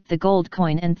picked up the gold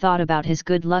coin and thought about his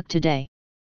good luck today.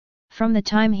 From the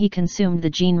time he consumed the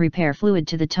gene repair fluid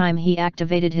to the time he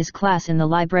activated his class in the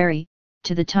library,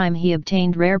 to the time he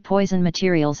obtained rare poison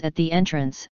materials at the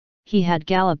entrance, he had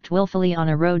galloped willfully on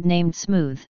a road named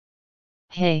Smooth.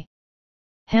 Hey!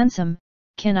 Handsome,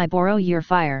 can I borrow your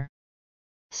fire?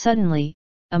 Suddenly,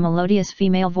 a melodious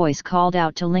female voice called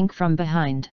out to Link from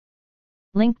behind.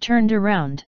 Link turned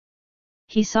around.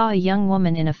 He saw a young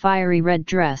woman in a fiery red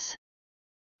dress.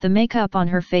 The makeup on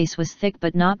her face was thick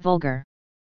but not vulgar.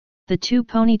 The two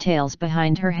ponytails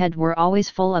behind her head were always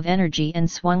full of energy and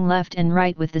swung left and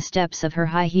right with the steps of her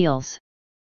high heels.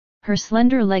 Her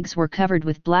slender legs were covered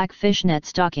with black fishnet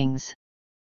stockings.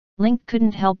 Link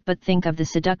couldn't help but think of the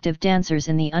seductive dancers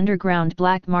in the underground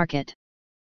black market.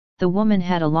 The woman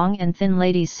had a long and thin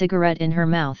lady's cigarette in her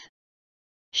mouth.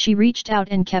 She reached out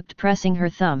and kept pressing her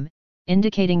thumb,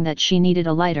 indicating that she needed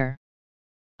a lighter.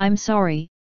 I'm sorry,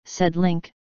 said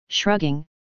Link, shrugging,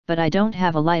 but I don't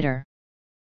have a lighter.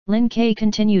 Lin Kai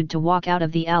continued to walk out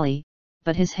of the alley,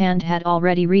 but his hand had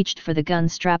already reached for the gun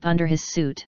strap under his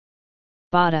suit.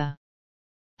 Bada!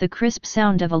 The crisp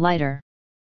sound of a lighter.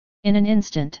 In an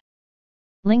instant,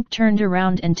 Link turned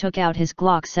around and took out his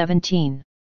Glock 17.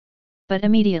 But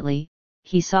immediately,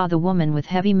 he saw the woman with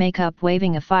heavy makeup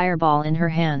waving a fireball in her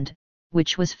hand,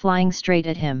 which was flying straight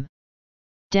at him.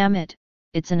 Damn it,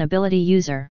 it's an ability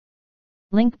user.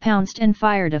 Link pounced and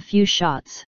fired a few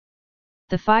shots.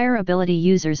 The fire ability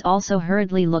users also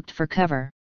hurriedly looked for cover.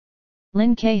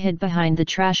 Lin Kai hid behind the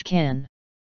trash can.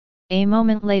 A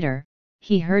moment later,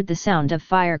 he heard the sound of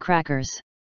firecrackers.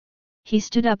 He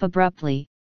stood up abruptly,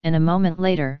 and a moment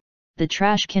later, the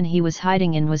trash can he was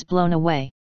hiding in was blown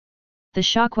away. The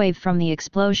shockwave from the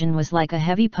explosion was like a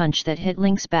heavy punch that hit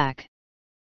Link's back.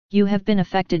 You have been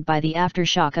affected by the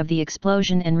aftershock of the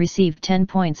explosion and received 10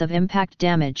 points of impact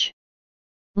damage.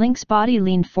 Link's body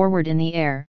leaned forward in the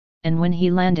air, and when he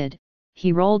landed,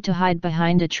 he rolled to hide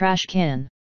behind a trash can.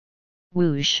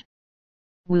 Whoosh!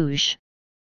 Whoosh!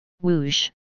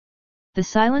 Whoosh! The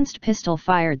silenced pistol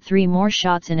fired 3 more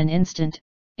shots in an instant,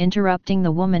 interrupting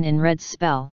the woman in red's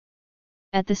spell.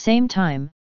 At the same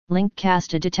time, Link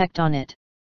cast a detect on it.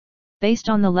 Based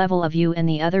on the level of you and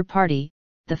the other party,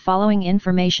 the following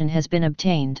information has been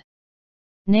obtained.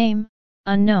 Name,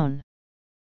 unknown.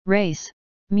 Race,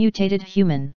 mutated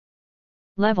human.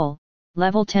 Level,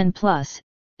 level 10+,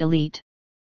 elite.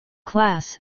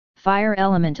 Class, fire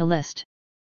elementalist.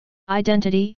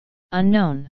 Identity,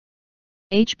 unknown.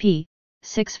 HP,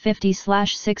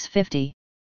 650/650.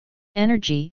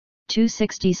 Energy,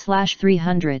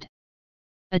 260/300.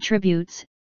 Attributes,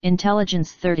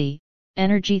 intelligence 30,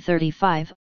 energy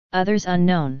 35, others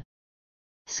unknown.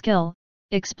 Skill,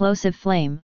 explosive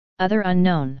flame, other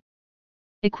unknown.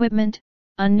 Equipment,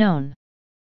 unknown.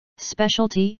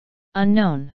 Specialty,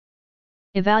 unknown.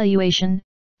 Evaluation,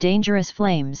 dangerous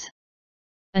flames.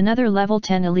 Another level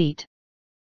 10 elite.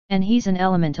 And he's an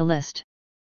elementalist.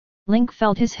 Link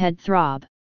felt his head throb.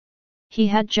 He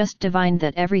had just divined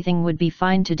that everything would be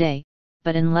fine today,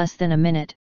 but in less than a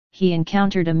minute, he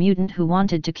encountered a mutant who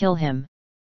wanted to kill him.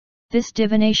 This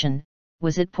divination,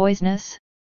 was it poisonous?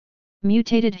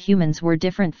 Mutated humans were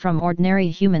different from ordinary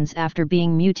humans after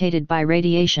being mutated by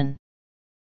radiation.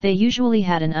 They usually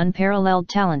had an unparalleled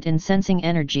talent in sensing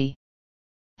energy.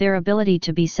 Their ability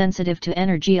to be sensitive to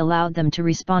energy allowed them to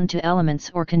respond to elements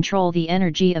or control the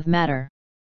energy of matter.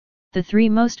 The 3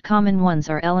 most common ones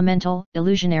are elemental,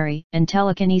 illusionary, and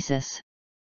telekinesis.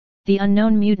 The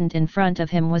unknown mutant in front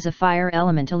of him was a fire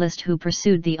elementalist who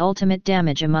pursued the ultimate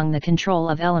damage among the control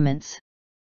of elements.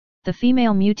 The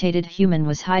female mutated human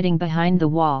was hiding behind the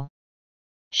wall.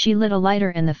 She lit a lighter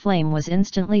and the flame was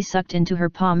instantly sucked into her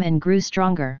palm and grew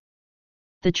stronger.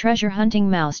 The treasure-hunting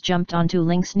mouse jumped onto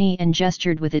Link's knee and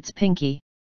gestured with its pinky.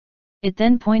 It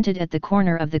then pointed at the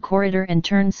corner of the corridor and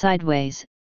turned sideways,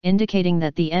 indicating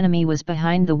that the enemy was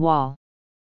behind the wall.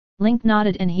 Link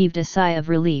nodded and heaved a sigh of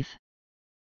relief.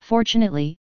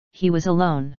 Fortunately, he was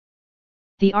alone.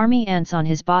 The army ants on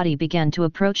his body began to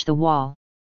approach the wall.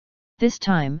 This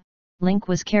time, Link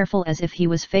was careful as if he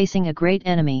was facing a great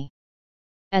enemy.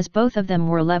 As both of them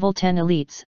were level 10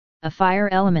 elites, a fire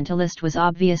elementalist was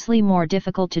obviously more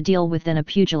difficult to deal with than a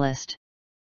pugilist.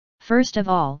 First of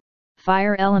all,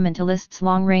 fire elementalists'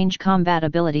 long-range combat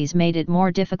abilities made it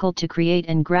more difficult to create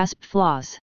and grasp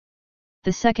flaws.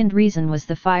 The second reason was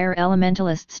the fire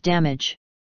elementalist's damage.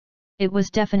 It was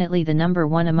definitely the number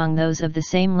one among those of the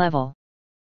same level.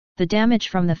 The damage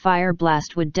from the fire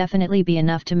blast would definitely be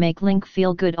enough to make Link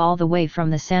feel good all the way from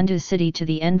the Sandu City to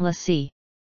the Endless Sea.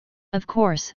 Of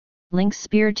course, Link's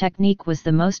spear technique was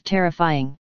the most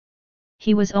terrifying.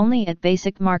 He was only at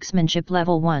basic marksmanship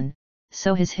level 1,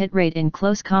 so his hit rate in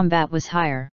close combat was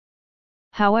higher.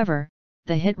 However,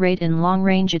 the hit rate in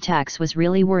long-range attacks was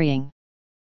really worrying.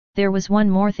 There was one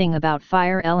more thing about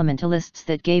fire elementalists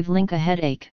that gave Link a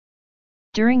headache.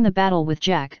 During the battle with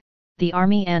Jack, the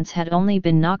army ants had only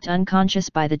been knocked unconscious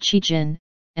by the Qi-Jin,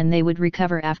 and they would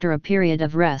recover after a period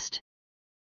of rest.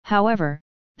 However,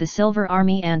 the Silver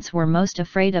Army ants were most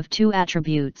afraid of two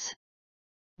attributes.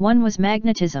 One was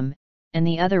magnetism, and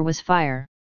the other was fire.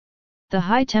 The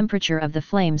high temperature of the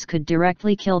flames could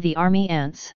directly kill the army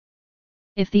ants.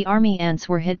 If the army ants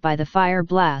were hit by the fire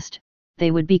blast,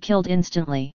 they would be killed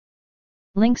instantly.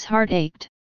 Link's heart ached.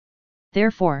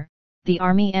 Therefore, the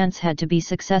army ants had to be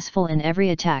successful in every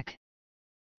attack.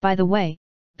 By the way,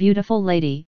 beautiful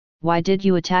lady, why did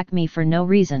you attack me for no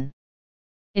reason?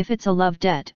 If it's a love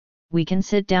debt, we can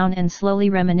sit down and slowly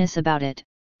reminisce about it,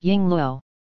 Ying Luo,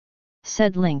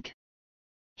 said Link.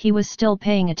 He was still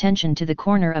paying attention to the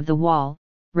corner of the wall,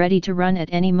 ready to run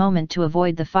at any moment to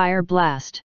avoid the fire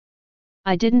blast.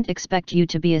 I didn't expect you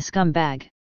to be a scumbag.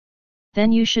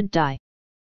 Then you should die.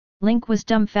 Link was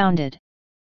dumbfounded.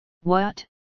 What?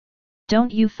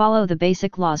 Don't you follow the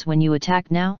basic laws when you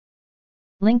attack now?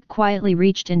 Link quietly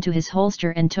reached into his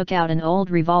holster and took out an old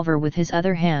revolver with his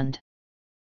other hand.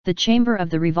 The chamber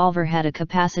of the revolver had a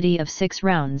capacity of 6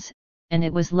 rounds, and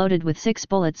it was loaded with 6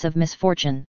 bullets of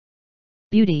misfortune.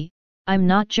 Beauty, I'm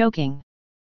not joking.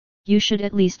 You should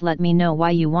at least let me know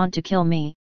why you want to kill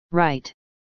me, right?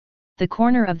 The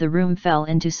corner of the room fell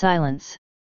into silence.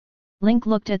 Link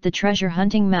looked at the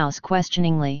treasure-hunting mouse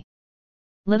questioningly.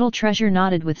 Little Treasure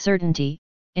nodded with certainty,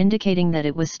 indicating that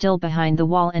it was still behind the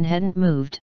wall and hadn't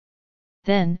moved.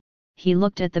 Then, he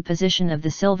looked at the position of the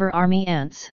Silver Army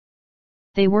ants.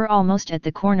 They were almost at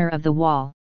the corner of the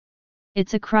wall.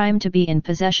 It's a crime to be in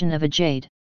possession of a jade.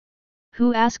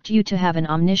 Who asked you to have an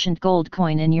omniscient gold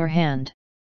coin in your hand?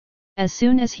 As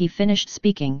soon as he finished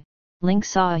speaking, Link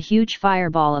saw a huge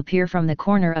fireball appear from the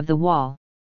corner of the wall.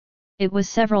 It was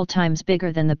several times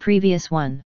bigger than the previous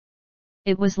one.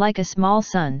 It was like a small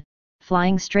sun,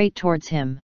 flying straight towards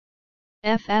him.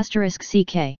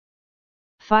 F***CK.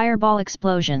 Fireball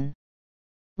explosion.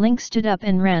 Link stood up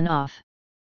and ran off.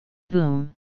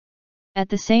 Boom. At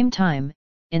the same time,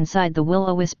 inside the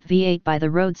will-o-wisp V8 by the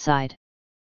roadside.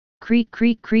 Creak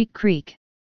creak creak creak.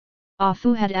 Ah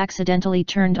Fu had accidentally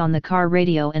turned on the car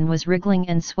radio and was wriggling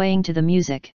and swaying to the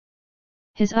music.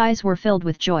 His eyes were filled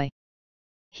with joy.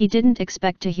 He didn't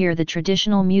expect to hear the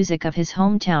traditional music of his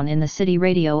hometown in the city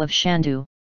radio of Shandu.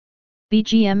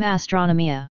 BGM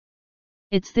Astronomia.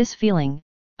 It's this feeling,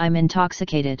 I'm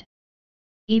intoxicated.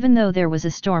 Even though there was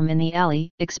a storm in the alley,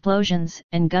 explosions,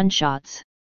 and gunshots.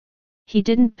 He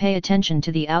didn't pay attention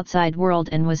to the outside world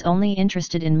and was only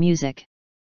interested in music.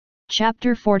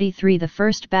 Chapter 43 The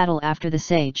First Battle After the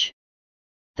Sage.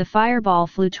 The fireball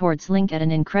flew towards Link at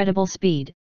an incredible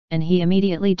speed, and he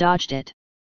immediately dodged it.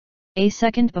 A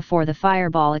second before the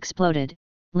fireball exploded,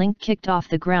 Link kicked off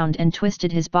the ground and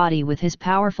twisted his body with his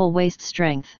powerful waist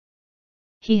strength.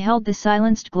 He held the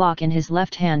silenced Glock in his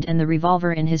left hand and the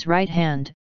revolver in his right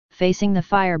hand, facing the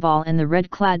fireball and the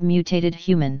red-clad mutated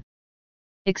human.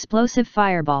 Explosive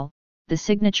Fireball, the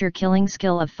signature killing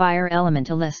skill of fire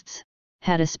elementalists,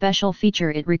 had a special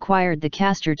feature. It required the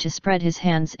caster to spread his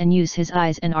hands and use his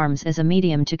eyes and arms as a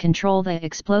medium to control the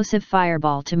explosive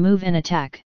fireball to move and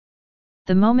attack.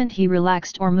 The moment he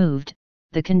relaxed or moved,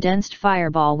 the condensed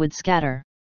fireball would scatter.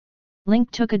 Link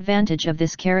took advantage of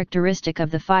this characteristic of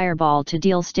the fireball to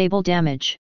deal stable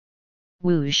damage.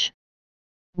 Whoosh!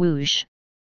 Whoosh!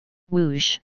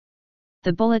 Whoosh!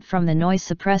 The bullet from the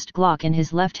noise-suppressed Glock in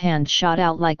his left hand shot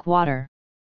out like water.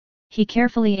 He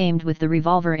carefully aimed with the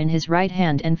revolver in his right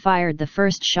hand and fired the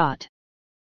first shot.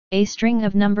 A string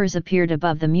of numbers appeared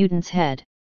above the mutant's head.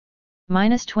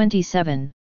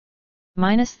 -27.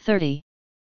 -30.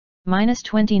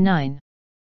 -29.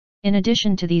 In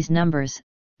addition to these numbers,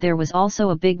 there was also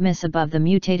a big miss above the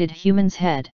mutated human's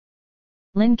head.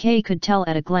 Lin Ke could tell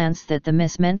at a glance that the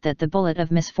miss meant that the bullet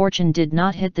of misfortune did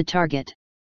not hit the target.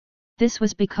 This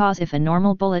was because if a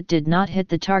normal bullet did not hit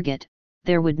the target,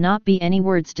 there would not be any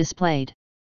words displayed.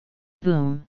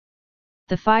 Boom!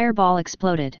 The fireball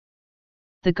exploded.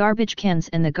 The garbage cans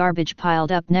and the garbage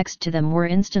piled up next to them were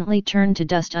instantly turned to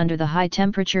dust under the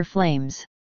high-temperature flames.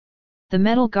 The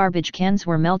metal garbage cans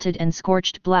were melted and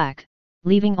scorched black,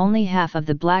 leaving only half of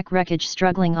the black wreckage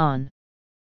struggling on.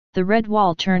 The red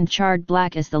wall turned charred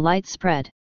black as the light spread.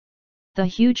 The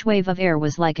huge wave of air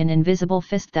was like an invisible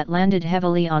fist that landed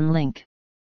heavily on Link.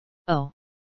 Oh!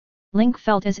 Link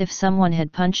felt as if someone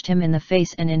had punched him in the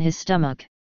face and in his stomach.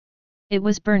 It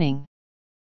was burning.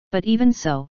 But even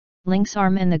so, Link's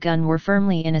arm and the gun were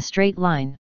firmly in a straight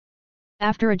line.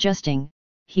 After adjusting,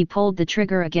 he pulled the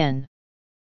trigger again.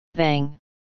 Bang!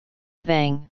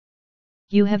 Bang!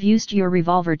 You have used your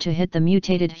revolver to hit the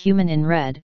mutated human in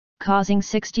red, causing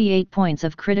 68 points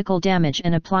of critical damage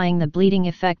and applying the bleeding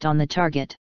effect on the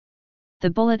target. The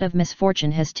bullet of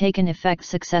misfortune has taken effect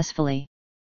successfully.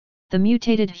 The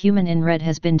mutated human in red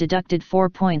has been deducted 4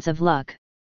 points of luck.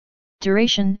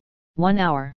 Duration, 1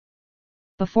 hour.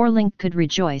 Before Link could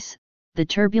rejoice, the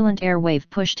turbulent air wave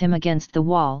pushed him against the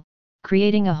wall,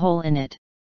 creating a hole in it.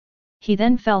 He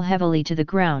then fell heavily to the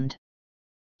ground.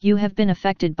 You have been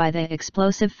affected by the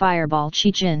explosive fireball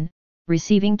Qi-Jin,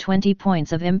 receiving 20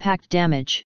 points of impact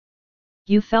damage.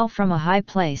 You fell from a high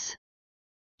place.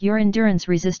 Your endurance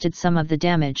resisted some of the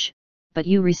damage, but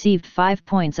you received 5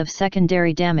 points of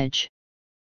secondary damage.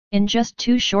 In just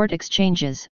 2 short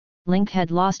exchanges, Link had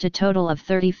lost a total of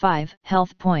 35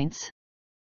 health points.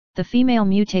 The female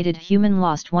mutated human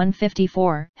lost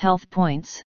 154 health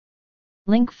points.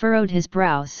 Link furrowed his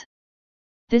brows.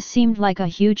 This seemed like a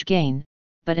huge gain,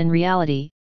 but in reality,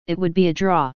 it would be a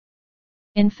draw.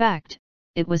 In fact,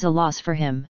 it was a loss for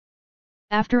him.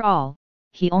 After all,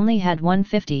 he only had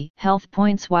 150 health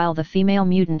points while the female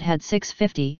mutant had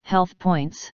 650 health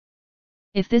points.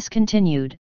 If this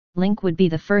continued, Link would be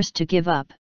the first to give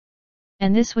up.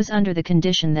 And this was under the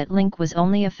condition that Link was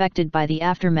only affected by the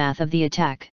aftermath of the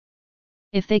attack.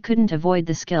 If they couldn't avoid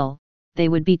the skill, they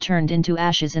would be turned into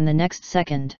ashes in the next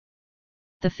second.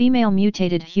 The female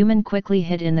mutated human quickly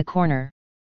hid in the corner.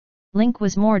 Link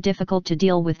was more difficult to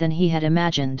deal with than he had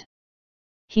imagined.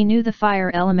 He knew the fire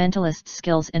elementalist's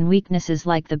skills and weaknesses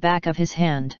like the back of his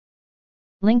hand.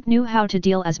 Link knew how to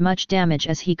deal as much damage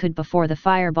as he could before the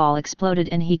fireball exploded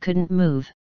and he couldn't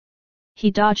move.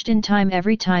 He dodged in time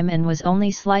every time and was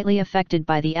only slightly affected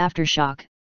by the aftershock,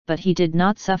 but he did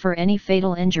not suffer any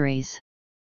fatal injuries.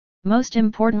 Most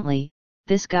importantly,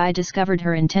 this guy discovered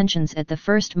her intentions at the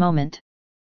first moment.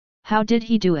 How did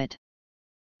he do it?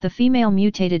 The female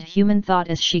mutated human thought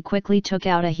as she quickly took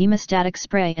out a hemostatic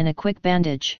spray and a quick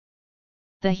bandage.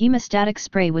 The hemostatic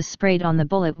spray was sprayed on the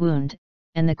bullet wound,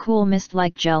 and the cool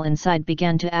mist-like gel inside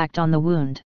began to act on the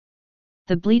wound.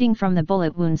 The bleeding from the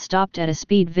bullet wound stopped at a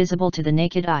speed visible to the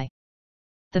naked eye.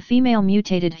 The female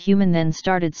mutated human then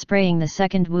started spraying the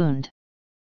second wound.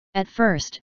 At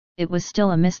first, it was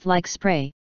still a mist-like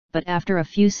spray, but after a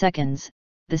few seconds,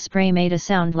 the spray made a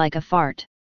sound like a fart.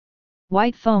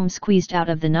 White foam squeezed out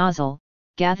of the nozzle,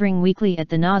 gathering weakly at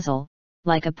the nozzle,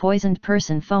 like a poisoned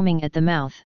person foaming at the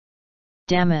mouth.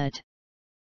 Damn it!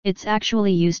 It's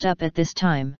actually used up at this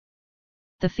time.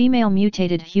 The female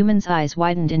mutated human's eyes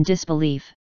widened in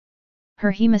disbelief.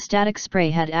 Her hemostatic spray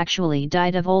had actually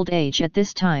died of old age at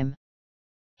this time.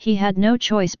 He had no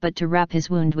choice but to wrap his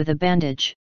wound with a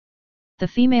bandage. The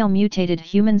female mutated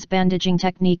human's bandaging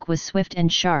technique was swift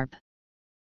and sharp.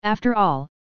 After all,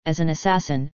 as an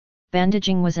assassin,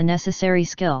 bandaging was a necessary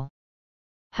skill.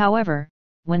 However,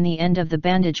 when the end of the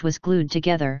bandage was glued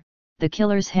together, the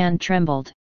killer's hand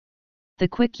trembled. The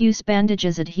quick-use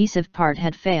bandage's adhesive part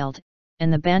had failed,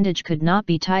 and the bandage could not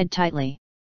be tied tightly.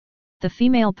 The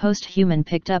female post-human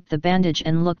picked up the bandage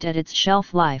and looked at its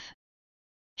shelf life.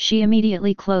 She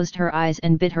immediately closed her eyes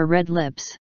and bit her red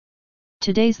lips.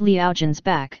 Today's Liao Jun's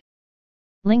back.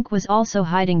 Link was also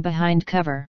hiding behind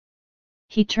cover.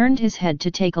 He turned his head to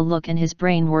take a look and his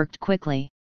brain worked quickly.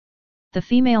 The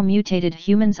female mutated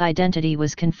human's identity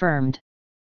was confirmed.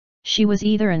 She was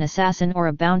either an assassin or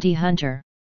a bounty hunter.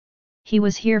 He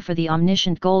was here for the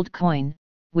omniscient gold coin,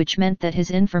 which meant that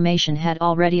his information had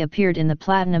already appeared in the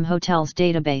Platinum Hotel's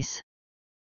database.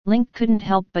 Link couldn't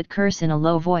help but curse in a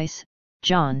low voice,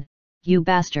 "John, you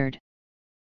bastard."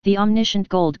 The omniscient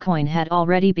gold coin had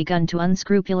already begun to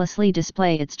unscrupulously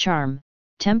display its charm,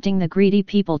 tempting the greedy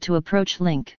people to approach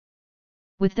Link.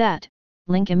 With that,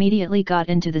 Link immediately got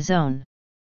into the zone.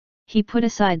 He put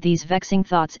aside these vexing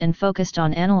thoughts and focused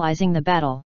on analyzing the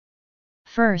battle.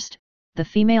 First, the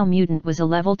female mutant was a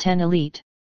level 10 elite.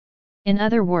 In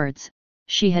other words,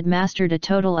 she had mastered a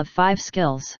total of 5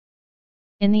 skills.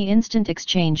 In the instant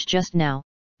exchange just now,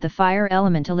 the fire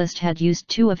elementalist had used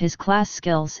 2 of his class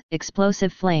skills,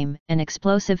 Explosive Flame and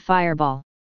Explosive Fireball.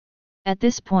 At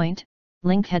this point,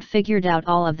 Link had figured out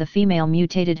all of the female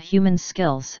mutated human's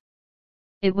skills.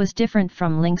 It was different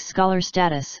from Link's scholar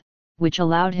status, which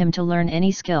allowed him to learn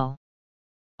any skill.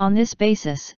 On this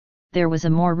basis, there was a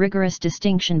more rigorous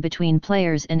distinction between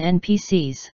players and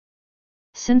NPCs.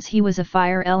 Since he was a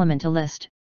fire elementalist,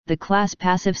 the class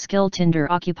passive skill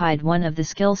Tinder occupied one of the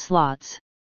skill slots.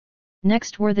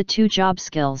 Next were the 2 job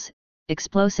skills,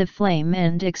 Explosive Flame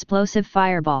and Explosive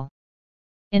Fireball.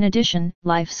 In addition,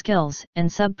 life skills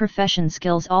and sub-profession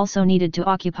skills also needed to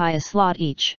occupy a slot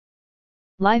each.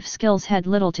 Life skills had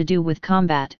little to do with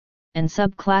combat, and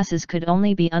subclasses could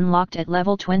only be unlocked at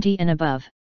level 20 and above.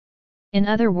 In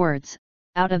other words,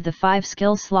 out of the 5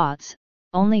 skill slots,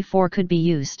 only 4 could be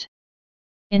used.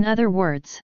 In other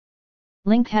words,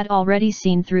 Link had already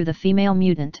seen through the female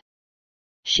mutant.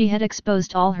 She had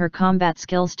exposed all her combat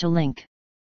skills to Link.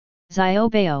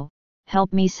 Xiaobao,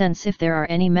 help me sense if there are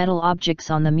any metal objects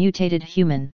on the mutated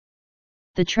human.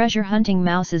 The treasure hunting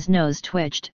mouse's nose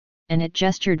twitched, and it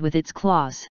gestured with its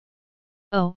claws.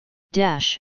 Oh,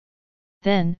 dash.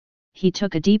 Then, he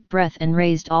took a deep breath and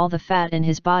raised all the fat in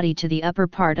his body to the upper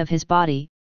part of his body,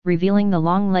 revealing the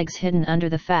long legs hidden under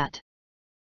the fat.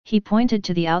 He pointed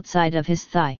to the outside of his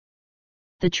thigh.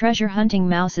 The treasure hunting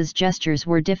mouse's gestures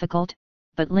were difficult,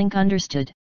 but Link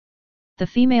understood. The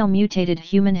female mutated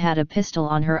human had a pistol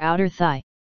on her outer thigh.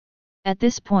 At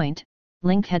this point,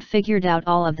 Link had figured out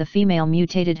all of the female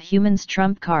mutated human's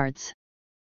trump cards.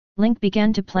 Link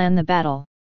began to plan the battle.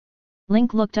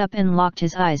 Link looked up and locked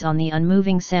his eyes on the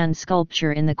unmoving sand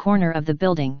sculpture in the corner of the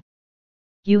building.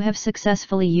 You have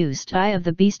successfully used Eye of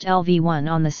the Beast LV1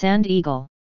 on the Sand Eagle.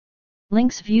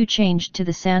 Link's view changed to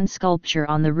the sand sculpture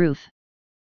on the roof.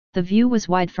 The view was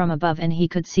wide from above and he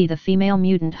could see the female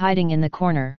mutant hiding in the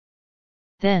corner.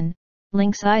 Then,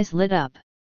 Link's eyes lit up.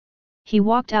 He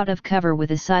walked out of cover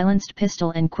with a silenced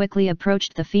pistol and quickly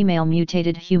approached the female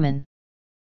mutated human.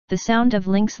 The sound of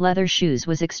Link's leather shoes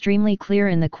was extremely clear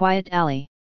in the quiet alley.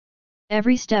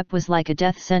 Every step was like a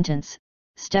death sentence,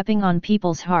 stepping on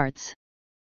people's hearts.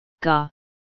 Gah!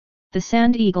 The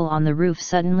sand eagle on the roof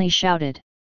suddenly shouted.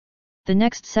 The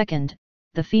next second,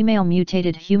 the female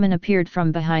mutated human appeared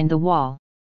from behind the wall.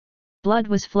 Blood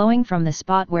was flowing from the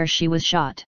spot where she was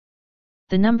shot.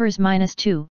 The numbers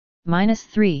 -2,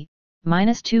 -3,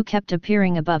 -2 kept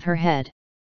appearing above her head.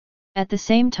 At the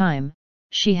same time,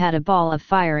 she had a ball of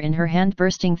fire in her hand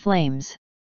bursting flames.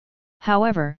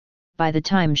 However, by the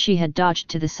time she had dodged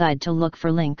to the side to look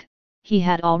for Link, he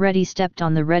had already stepped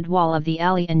on the red wall of the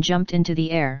alley and jumped into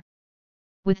the air.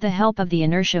 With the help of the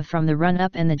inertia from the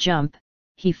run-up and the jump,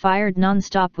 he fired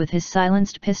non-stop with his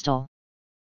silenced pistol.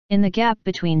 In the gap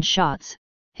between shots,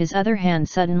 his other hand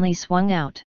suddenly swung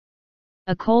out.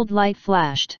 A cold light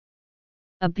flashed.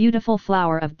 A beautiful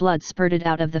flower of blood spurted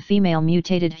out of the female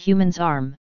mutated human's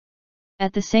arm.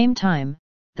 At the same time,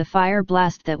 the fire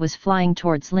blast that was flying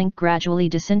towards Link gradually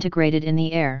disintegrated in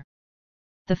the air.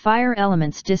 The fire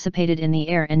elements dissipated in the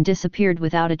air and disappeared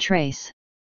without a trace.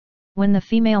 When the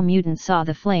female mutant saw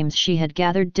the flames she had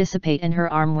gathered dissipate and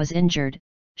her arm was injured,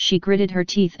 she gritted her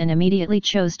teeth and immediately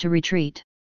chose to retreat.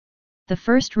 The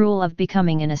first rule of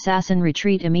becoming an assassin: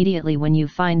 retreat immediately when you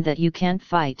find that you can't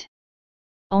fight.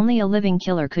 Only a living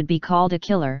killer could be called a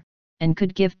killer, and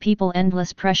could give people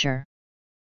endless pressure.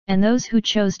 And those who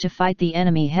chose to fight the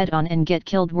enemy head-on and get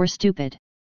killed were stupid.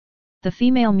 The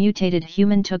female mutated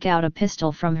human took out a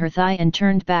pistol from her thigh and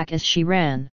turned back as she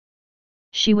ran.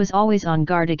 She was always on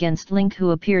guard against Link,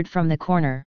 who appeared from the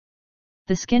corner.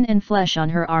 The skin and flesh on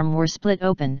her arm were split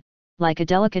open, like a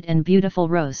delicate and beautiful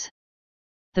rose.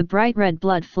 The bright red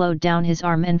blood flowed down his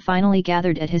arm and finally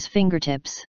gathered at his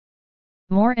fingertips.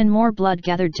 More and more blood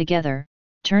gathered together,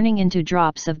 turning into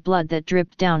drops of blood that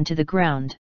dripped down to the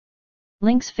ground.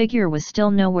 Link's figure was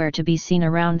still nowhere to be seen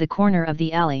around the corner of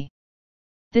the alley.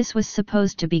 This was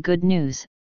supposed to be good news,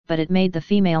 but it made the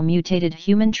female mutated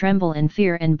human tremble in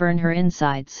fear and burn her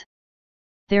insides.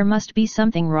 There must be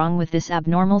something wrong with this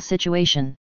abnormal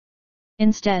situation.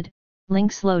 Instead,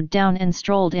 Link slowed down and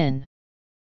strolled in.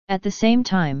 At the same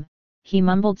time, he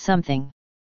mumbled something.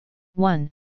 1,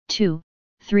 2,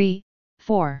 3,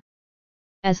 4.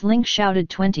 As Link shouted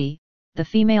 20, the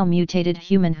female mutated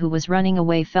human who was running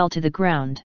away fell to the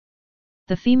ground.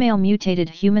 The female mutated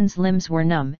human's limbs were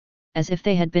numb, as if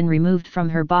they had been removed from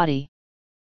her body.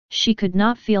 She could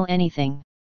not feel anything.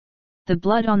 The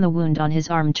blood on the wound on his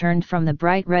arm turned from the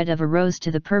bright red of a rose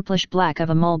to the purplish black of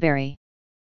a mulberry.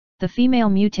 The female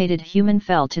mutated human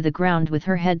fell to the ground with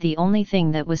her head the only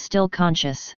thing that was still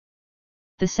conscious.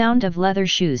 The sound of leather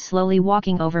shoes slowly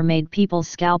walking over made people's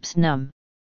scalps numb.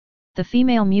 The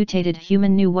female mutated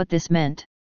human knew what this meant.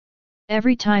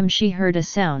 Every time she heard a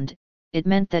sound, it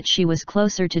meant that she was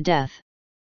closer to death.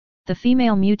 The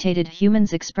female mutated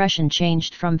human's expression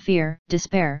changed from fear,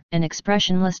 despair, and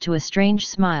expressionless to a strange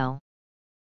smile.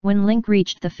 When Link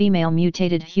reached the female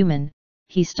mutated human,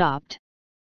 he stopped.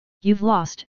 "You've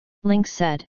lost," Link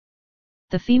said.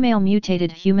 The female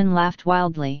mutated human laughed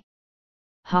wildly.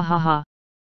 "Ha ha ha.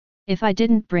 If I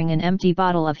didn't bring an empty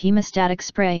bottle of hemostatic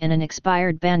spray and an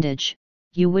expired bandage,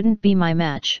 you wouldn't be my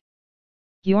match.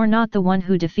 You're not the one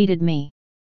who defeated me.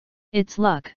 It's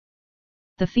luck."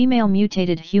 The female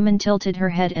mutated human tilted her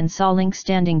head and saw Link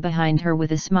standing behind her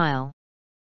with a smile.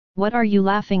 "What are you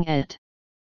laughing at?"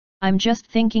 "I'm just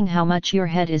thinking how much your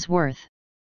head is worth."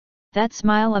 "That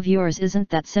smile of yours isn't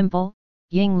that simple,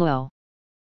 Ying Luo."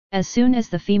 As soon as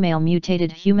the female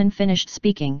mutated human finished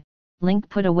speaking, Link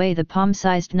put away the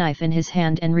palm-sized knife in his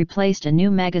hand and replaced a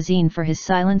new magazine for his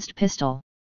silenced pistol.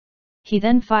 He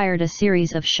then fired a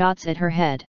series of shots at her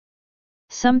head.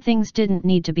 Some things didn't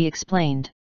need to be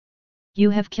explained.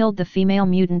 "You have killed the female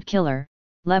mutant killer,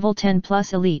 level 10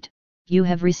 plus elite, you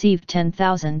have received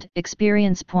 10,000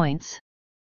 experience points."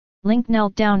 Link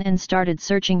knelt down and started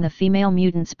searching the female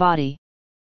mutant's body.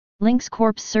 Link's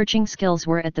corpse searching skills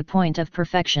were at the point of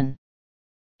perfection.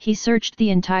 He searched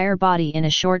the entire body in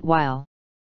a short while.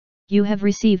 "You have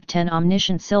received 10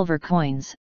 omniscient silver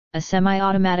coins, a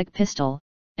semi-automatic pistol,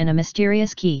 and a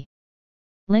mysterious key."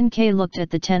 Lin Ke looked at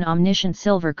the 10 omniscient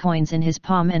silver coins in his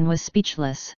palm and was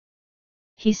speechless.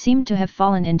 He seemed to have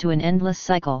fallen into an endless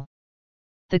cycle.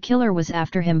 The killer was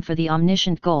after him for the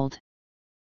omniscient gold.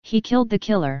 He killed the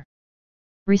killer.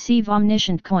 Receive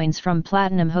omniscient coins from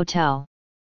Platinum Hotel.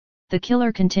 The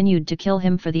killer continued to kill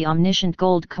him for the omniscient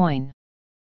gold coin.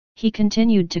 He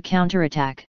continued to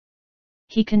counterattack.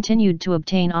 He continued to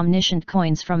obtain omniscient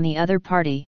coins from the other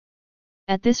party.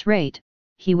 At this rate,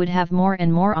 he would have more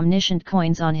and more omniscient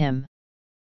coins on him.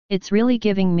 "It's really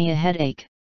giving me a headache."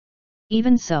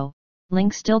 Even so,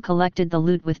 Link still collected the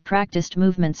loot with practiced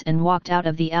movements and walked out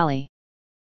of the alley.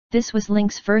 This was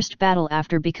Link's first battle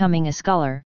after becoming a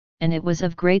scholar, and it was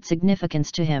of great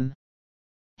significance to him.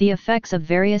 The effects of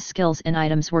various skills and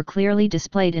items were clearly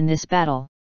displayed in this battle.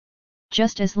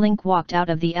 Just as Link walked out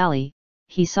of the alley,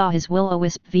 he saw his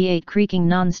will-o-wisp V8 creaking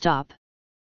non-stop.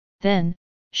 Then,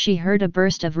 she heard a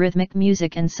burst of rhythmic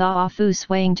music and saw Afu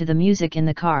swaying to the music in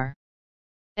the car.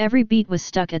 Every beat was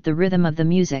stuck at the rhythm of the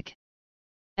music.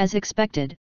 As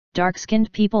expected, dark-skinned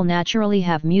people naturally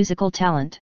have musical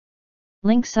talent.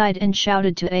 Link sighed and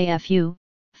shouted to Afu,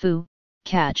 "Fu,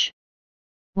 catch!"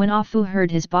 When Afu heard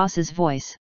his boss's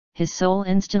voice, his soul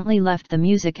instantly left the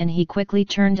music and he quickly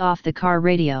turned off the car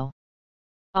radio.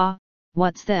 "Ah,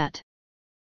 what's that?"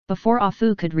 Before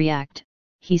Afu could react,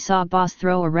 he saw Boss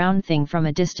throw a round thing from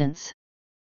a distance.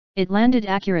 It landed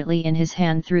accurately in his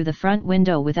hand through the front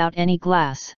window without any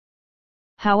glass.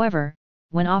 However,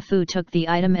 when Afu took the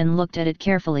item and looked at it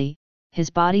carefully, his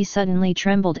body suddenly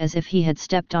trembled as if he had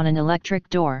stepped on an electric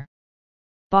door.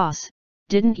 "Boss,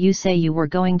 didn't you say you were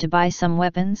going to buy some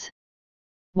weapons?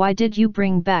 Why did you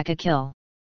bring back a kill?"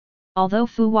 Although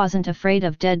Fu wasn't afraid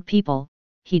of dead people,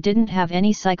 he didn't have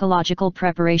any psychological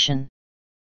preparation.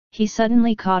 He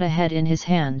suddenly caught a head in his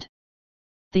hand.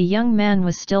 The young man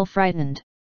was still frightened.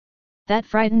 That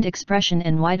frightened expression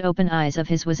and wide-open eyes of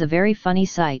his was a very funny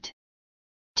sight.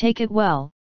 "Take it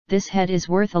well, this head is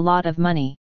worth a lot of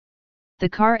money." The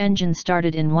car engine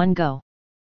started in one go.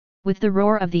 With the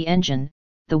roar of the engine,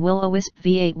 the will-o-wisp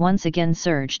V8 once again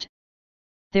surged.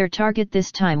 Their target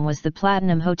this time was the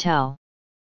Platinum Hotel.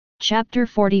 Chapter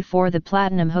 44: The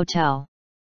Platinum Hotel.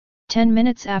 10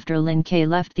 minutes after Lin Ke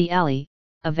left the alley,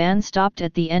 a van stopped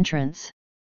at the entrance.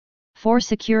 4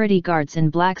 security guards in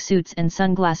black suits and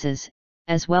sunglasses,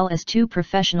 as well as 2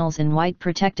 professionals in white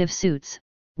protective suits,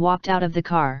 walked out of the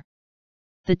car.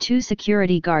 The 2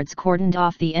 security guards cordoned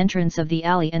off the entrance of the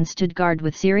alley and stood guard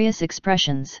with serious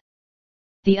expressions.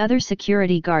 The other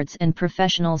security guards and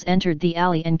professionals entered the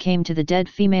alley and came to the dead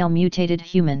female mutated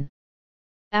human.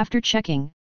 After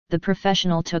checking, the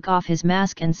professional took off his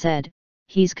mask and said,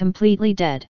 "He's completely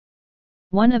dead."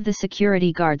 One of the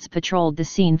security guards patrolled the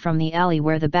scene from the alley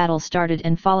where the battle started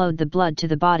and followed the blood to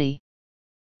the body.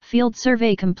 Field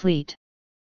survey complete.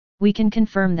 We can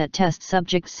confirm that test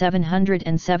subject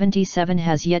 777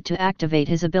 has yet to activate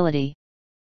his ability.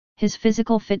 His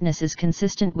physical fitness is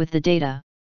consistent with the data.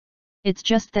 It's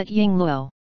just that Ying Luo.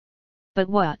 But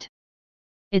what?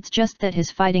 It's just that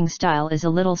his fighting style is a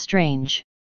little strange.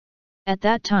 At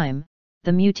that time,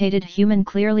 the mutated human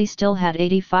clearly still had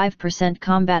 85%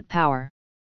 combat power.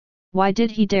 Why did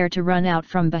he dare to run out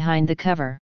from behind the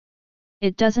cover?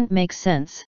 It doesn't make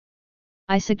sense.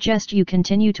 I suggest you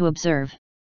continue to observe.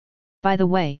 By the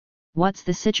way, what's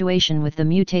the situation with the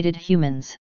mutated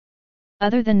humans?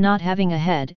 Other than not having a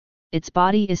head, its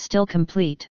body is still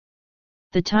complete.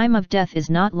 The time of death is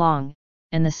not long,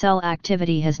 and the cell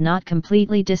activity has not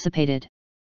completely dissipated.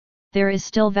 There is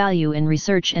still value in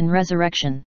research and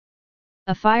resurrection.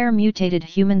 A fire-mutated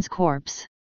human's corpse.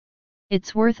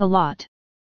 It's worth a lot.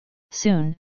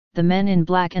 Soon, the men in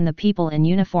black and the people in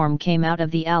uniform came out of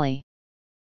the alley.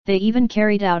 They even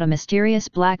carried out a mysterious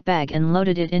black bag and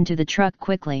loaded it into the truck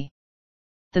quickly.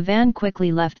 The van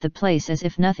quickly left the place as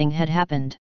if nothing had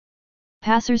happened.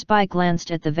 Passers-by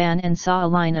glanced at the van and saw a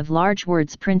line of large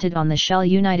words printed on the shell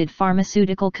United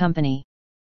Pharmaceutical Company.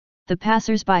 The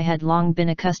passers-by had long been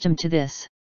accustomed to this.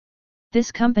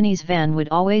 This company's van would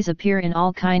always appear in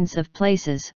all kinds of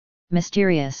places,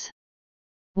 mysterious.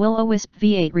 Will-O-Wisp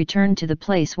V8 returned to the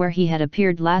place where he had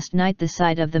appeared last night, the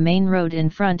side of the main road in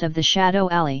front of the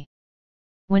Shadow Alley.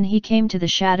 When he came to the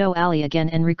Shadow Alley again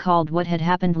and recalled what had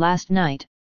happened last night,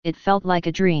 it felt like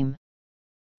a dream.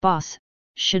 "Boss,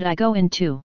 should I go in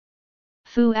too?"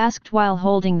 Fu asked while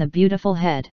holding the beautiful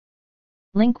head.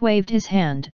 Link waved his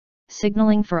hand,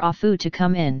 signaling for Ah Fu to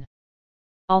come in.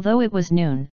 Although it was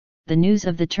noon, the news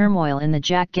of the turmoil in the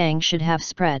Jack gang should have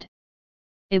spread.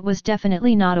 It was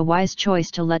definitely not a wise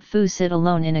choice to let Fu sit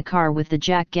alone in a car with the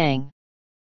Jack gang.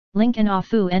 Link and Ah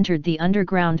Fu entered the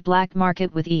underground black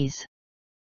market with ease.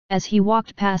 As he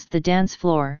walked past the dance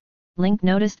floor, Link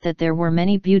noticed that there were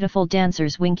many beautiful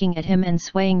dancers winking at him and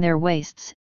swaying their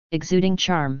waists, exuding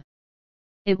charm.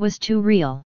 It was too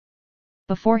real.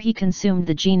 Before he consumed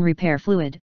the gene repair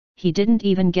fluid, he didn't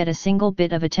even get a single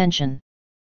bit of attention.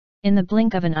 In the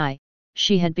blink of an eye,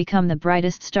 she had become the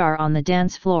brightest star on the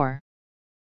dance floor.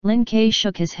 Lin Kai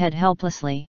shook his head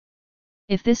helplessly.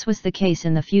 If this was the case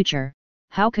in the future,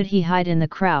 how could he hide in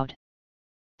the crowd?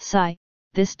 Sigh,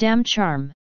 this damn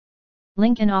charm.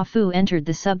 Link and Ah Fu entered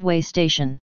the subway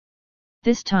station.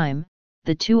 This time,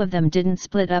 the two of them didn't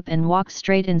split up and walk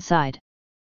straight inside.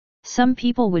 Some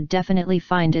people would definitely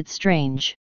find it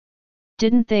strange.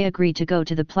 Didn't they agree to go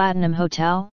to the Platinum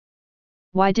Hotel?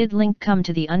 Why did Link come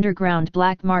to the underground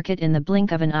black market in the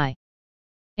blink of an eye?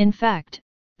 In fact,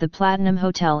 the Platinum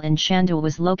Hotel in Shandu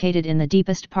was located in the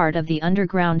deepest part of the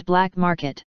underground black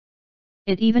market.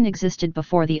 It even existed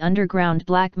before the underground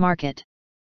black market.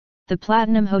 The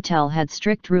Platinum Hotel had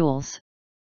strict rules.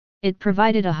 It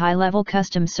provided a high-level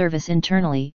custom service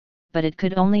internally, but it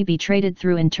could only be traded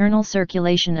through internal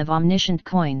circulation of omniscient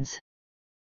coins.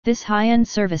 This high-end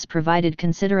service provided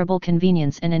considerable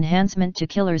convenience and enhancement to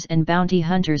killers and bounty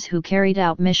hunters who carried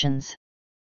out missions.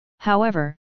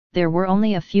 However, there were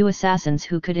only a few assassins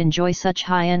who could enjoy such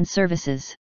high-end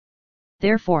services.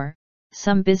 Therefore,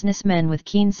 some businessmen with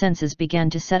keen senses began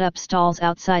to set up stalls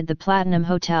outside the Platinum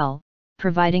Hotel,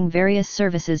 providing various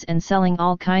services and selling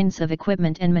all kinds of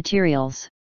equipment and materials.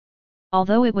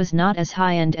 Although it was not as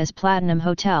high-end as Platinum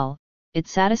Hotel, it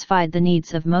satisfied the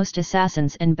needs of most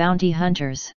assassins and bounty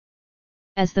hunters.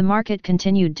 As the market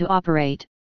continued to operate,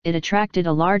 it attracted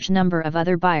a large number of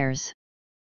other buyers.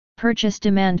 Purchase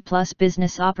demand plus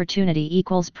business opportunity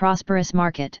equals prosperous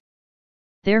market.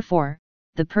 Therefore,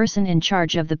 the person in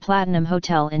charge of the Platinum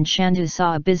Hotel in Shandu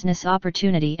saw a business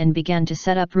opportunity and began to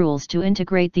set up rules to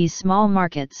integrate these small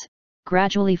markets,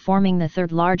 gradually forming the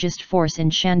third largest force in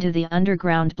Shandu, the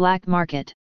underground black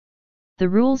market. The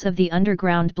rules of the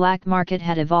underground black market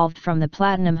had evolved from the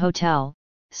Platinum Hotel,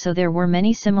 so there were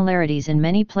many similarities in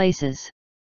many places.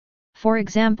 For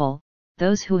example,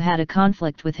 those who had a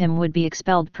conflict with him would be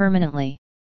expelled permanently.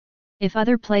 If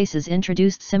other places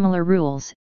introduced similar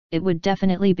rules, it would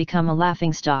definitely become a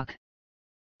laughingstock.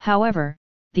 However,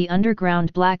 the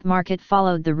underground black market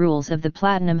followed the rules of the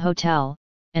Platinum Hotel,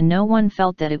 and no one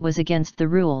felt that it was against the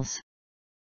rules.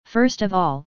 First of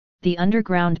all, the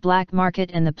underground black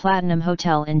market and the Platinum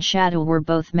Hotel in Shadow were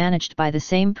both managed by the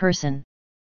same person.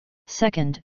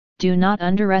 Second, do not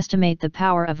underestimate the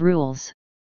power of rules.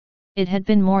 It had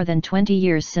been more than 20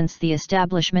 years since the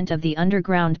establishment of the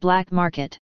underground black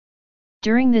market.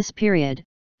 During this period,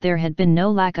 there had been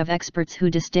no lack of experts who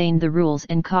disdained the rules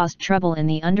and caused trouble in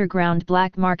the underground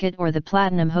black market or the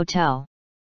Platinum Hotel.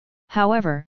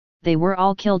 However, they were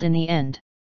all killed in the end.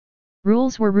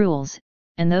 Rules were rules,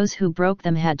 and those who broke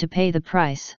them had to pay the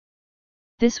price.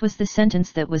 This was the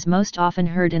sentence that was most often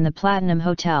heard in the Platinum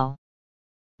Hotel.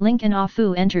 Link and Ah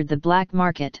Fu entered the black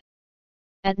market.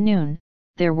 At noon,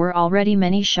 there were already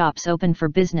many shops open for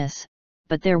business,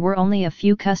 but there were only a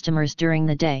few customers during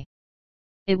the day.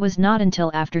 It was not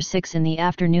until after 6 in the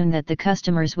afternoon that the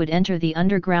customers would enter the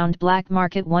underground black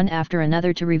market one after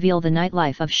another to reveal the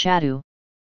nightlife of Shadu.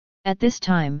 At this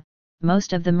time,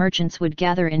 most of the merchants would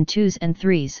gather in twos and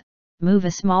threes, move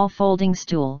a small folding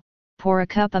stool, pour a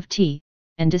cup of tea,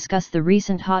 and discuss the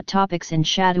recent hot topics in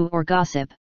Shadu or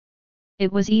gossip.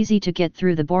 It was easy to get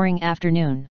through the boring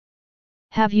afternoon.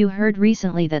 Have you heard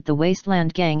recently that the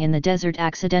wasteland gang in the desert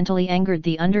accidentally angered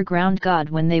the underground god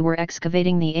when they were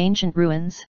excavating the ancient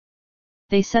ruins?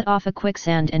 They set off a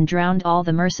quicksand and drowned all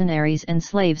the mercenaries and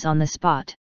slaves on the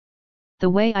spot. The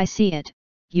way I see it,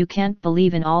 you can't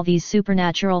believe in all these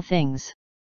supernatural things.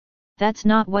 That's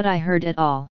not what I heard at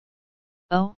all.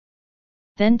 Oh?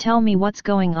 Then tell me what's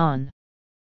going on.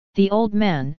 The old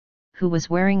man, who was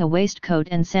wearing a waistcoat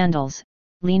and sandals,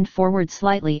 leaned forward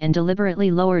slightly and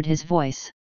deliberately lowered his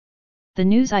voice. The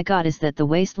news I got is that the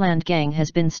Wasteland Gang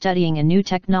has been studying a new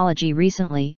technology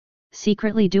recently,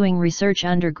 secretly doing research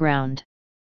underground.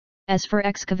 As for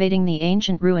excavating the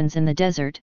ancient ruins in the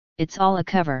desert, it's all a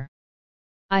cover.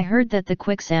 I heard that the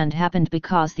quicksand happened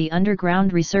because the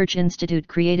Underground Research Institute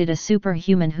created a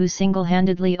superhuman who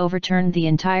single-handedly overturned the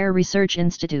entire research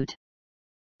institute.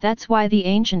 That's why the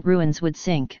ancient ruins would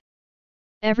sink.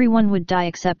 Everyone would die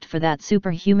except for that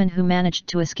superhuman who managed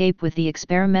to escape with the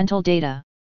experimental data.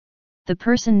 The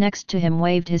person next to him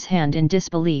waved his hand in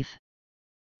disbelief.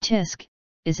 Tisk,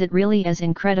 is it really as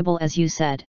incredible as you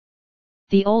said?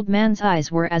 The old man's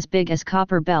eyes were as big as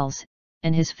copper bells,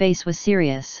 and his face was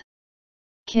serious.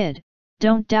 Kid,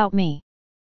 don't doubt me.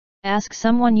 Ask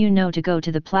someone you know to go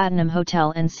to the Platinum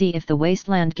Hotel and see if the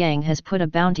Wasteland Gang has put a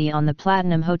bounty on the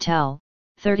Platinum Hotel,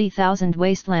 30,000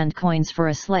 Wasteland coins for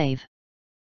a slave.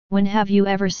 When have you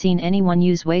ever seen anyone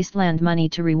use wasteland money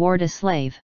to reward a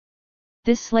slave?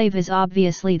 This slave is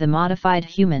obviously the modified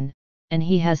human, and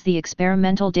he has the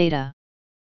experimental data.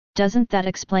 Doesn't that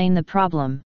explain the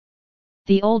problem?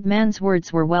 The old man's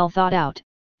words were well thought out,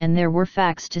 and there were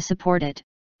facts to support it,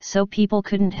 so people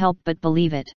couldn't help but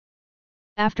believe it.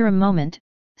 After a moment,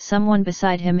 someone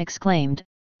beside him exclaimed,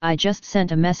 I just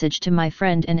sent a message to my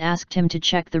friend and asked him to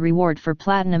check the reward for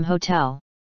Platinum Hotel.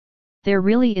 There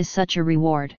really is such a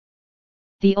reward.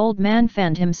 The old man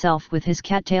fanned himself with his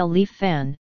cattail leaf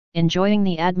fan, enjoying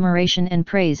the admiration and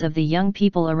praise of the young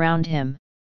people around him.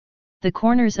 The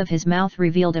corners of his mouth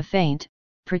revealed a faint,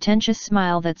 pretentious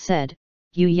smile that said,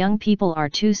 You young people are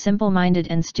too simple-minded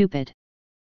and stupid.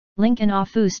 Link and Ah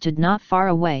Fu stood not far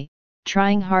away,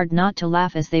 trying hard not to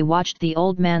laugh as they watched the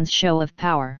old man's show of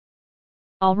power.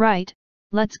 All right,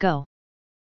 let's go.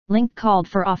 Link called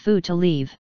for Ah Fu to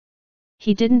leave.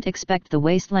 He didn't expect the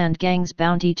Wasteland Gang's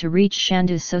bounty to reach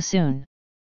Shandu so soon.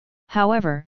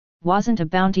 However, wasn't a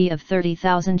bounty of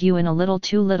 30,000 yuan a little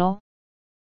too little?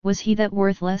 Was he that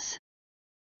worthless?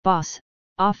 Boss,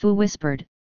 Ah Fu whispered,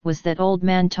 was that old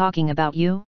man talking about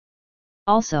you?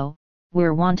 Also,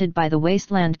 we're wanted by the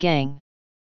Wasteland Gang.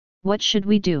 What should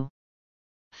we do?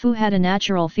 Fu had a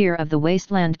natural fear of the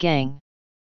Wasteland Gang.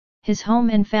 His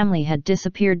home and family had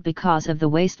disappeared because of the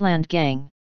Wasteland Gang.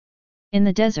 In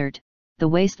the desert, the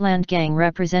Wasteland Gang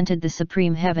represented the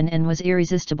supreme heaven and was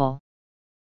irresistible.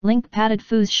 Link patted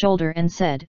Fu's shoulder and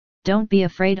said, Don't be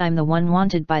afraid, I'm the one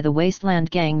wanted by the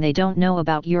Wasteland Gang. They don't know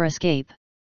about your escape.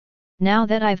 Now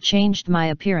that I've changed my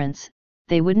appearance,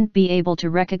 they wouldn't be able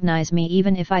to recognize me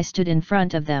even if I stood in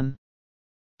front of them.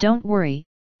 Don't worry,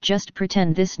 just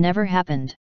pretend this never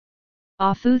happened.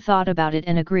 Ah Fu thought about it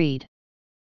and agreed.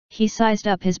 He sized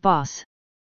up his boss.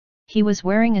 He was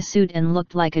wearing a suit and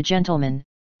looked like a gentleman,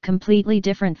 completely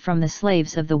different from the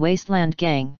slaves of the Wasteland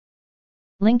Gang.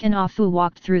 Link and Ah Fu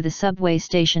walked through the subway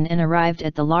station and arrived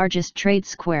at the largest trade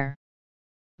square.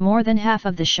 More than half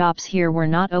of the shops here were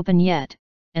not open yet,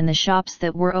 and the shops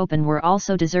that were open were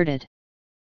also deserted.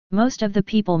 Most of the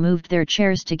people moved their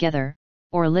chairs together,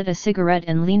 or lit a cigarette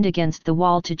and leaned against the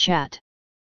wall to chat.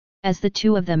 As the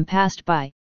two of them passed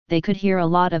by, they could hear a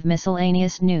lot of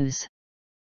miscellaneous news.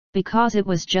 Because it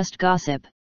was just gossip,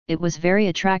 it was very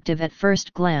attractive at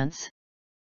first glance.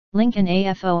 Link and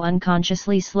AFO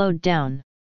unconsciously slowed down.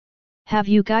 Have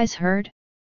you guys heard?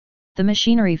 The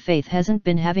machinery faith hasn't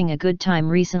been having a good time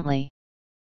recently.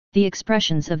 The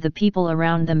expressions of the people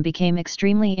around them became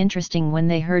extremely interesting when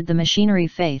they heard the machinery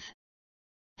faith.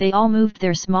 They all moved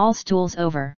their small stools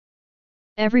over.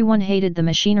 Everyone hated the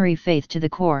machinery faith to the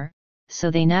core,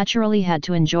 so they naturally had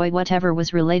to enjoy whatever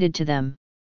was related to them.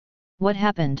 What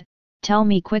happened? Tell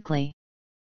me quickly.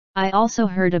 I also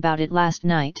heard about it last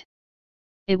night.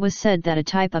 It was said that a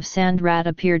type of sand rat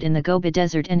appeared in the Gobi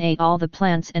Desert and ate all the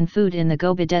plants and food in the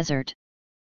Gobi Desert.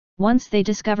 Once they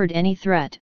discovered any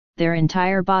threat, their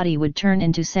entire body would turn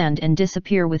into sand and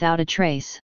disappear without a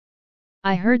trace.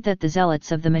 I heard that the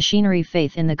zealots of the machinery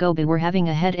faith in the Gobi were having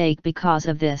a headache because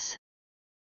of this.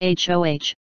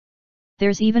 HOH.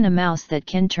 There's even a mouse that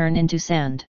can turn into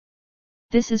sand.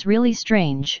 This is really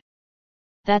strange.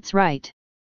 That's right.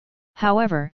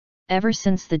 However, ever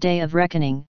since the day of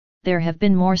reckoning, there have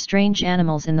been more strange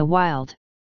animals in the wild.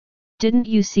 Didn't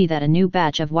you see that a new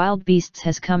batch of wild beasts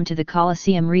has come to the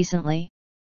Colosseum recently?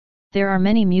 There are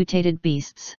many mutated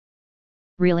beasts.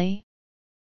 Really?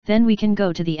 Then we can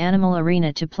go to the animal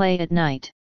arena to play at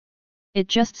night. It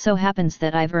just so happens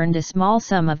that I've earned a small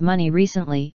sum of money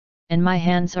recently, and my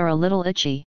hands are a little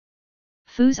itchy.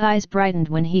 Fu's eyes brightened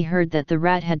when he heard that the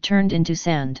rat had turned into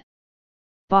sand.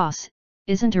 Boss,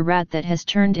 isn't a rat that has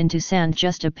turned into sand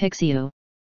just a pixie?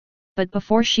 But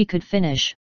before she could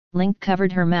finish, Link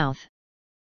covered her mouth.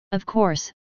 Of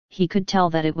course, he could tell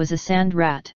that it was a sand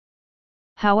rat.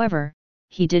 However,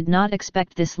 he did not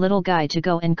expect this little guy to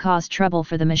go and cause trouble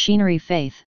for the machinery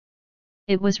faith.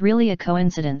 It was really a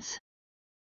coincidence.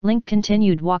 Link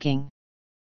continued walking.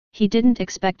 He didn't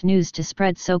expect news to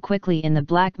spread so quickly in the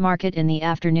black market in the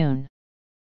afternoon.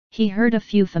 He heard a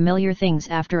few familiar things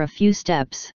after a few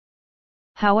steps.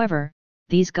 However,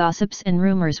 these gossips and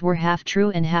rumors were half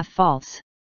true and half false.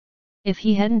 If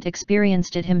he hadn't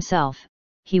experienced it himself,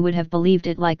 he would have believed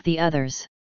it like the others.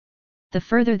 The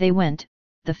further they went,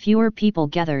 the fewer people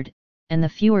gathered, and the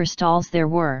fewer stalls there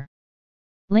were.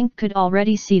 Link could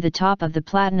already see the top of the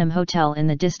Platinum Hotel in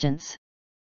the distance.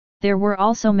 There were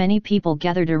also many people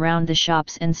gathered around the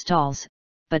shops and stalls,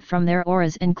 but from their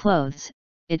auras and clothes,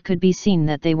 it could be seen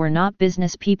that they were not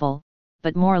business people,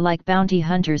 but more like bounty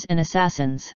hunters and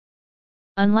assassins.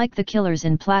 Unlike the killers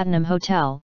in Platinum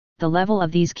Hotel, the level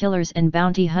of these killers and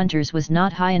bounty hunters was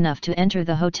not high enough to enter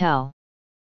the hotel.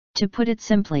 To put it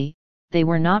simply, they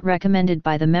were not recommended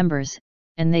by the members,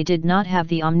 and they did not have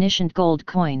the omniscient gold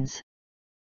coins.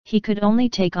 He could only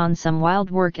take on some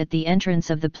wild work at the entrance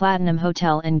of the Platinum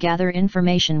Hotel and gather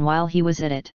information while he was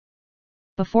at it.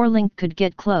 Before Link could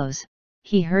get close,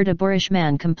 he heard a boorish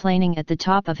man complaining at the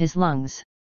top of his lungs.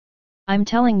 I'm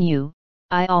telling you,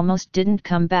 I almost didn't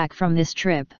come back from this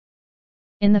trip.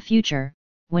 In the future,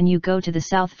 when you go to the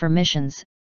south for missions,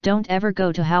 don't ever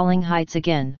go to Howling Heights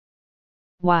again.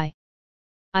 Why?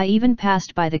 I even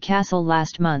passed by the castle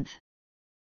last month.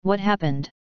 What happened?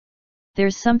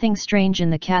 There's something strange in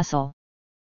the castle.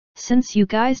 Since you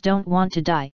guys don't want to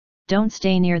die, don't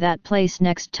stay near that place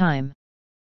next time.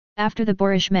 After the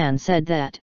boorish man said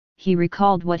that, he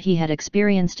recalled what he had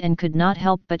experienced and could not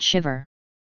help but shiver.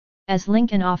 As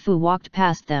Link and Afu walked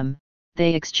past them,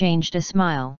 they exchanged a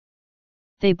smile.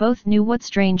 They both knew what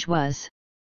strange was.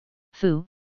 Fu,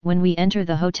 when we enter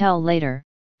the hotel later,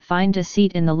 find a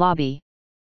seat in the lobby.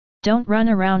 Don't run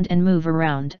around and move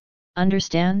around,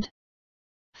 understand?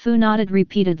 Fu nodded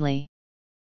repeatedly.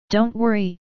 Don't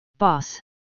worry, boss.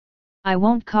 I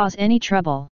won't cause any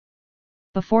trouble.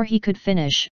 Before he could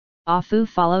finish, Afu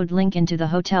followed Link into the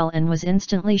hotel and was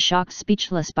instantly shocked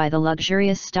speechless by the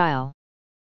luxurious style.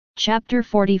 Chapter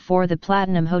 44 The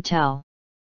Platinum Hotel.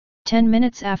 10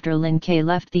 minutes after Lin Ke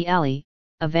left the alley,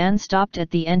 a van stopped at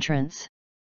the entrance.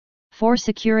 4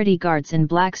 security guards in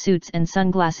black suits and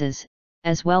sunglasses,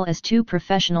 as well as 2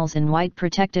 professionals in white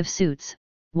protective suits,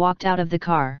 walked out of the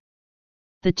car.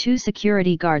 The 2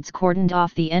 security guards cordoned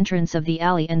off the entrance of the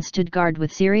alley and stood guard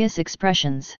with serious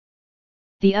expressions.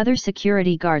 The other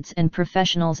security guards and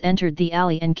professionals entered the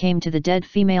alley and came to the dead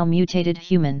female mutated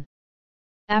human.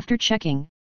 After checking,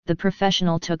 the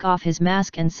professional took off his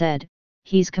mask and said,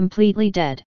 "He's completely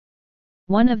dead."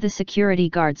 One of the security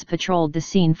guards patrolled the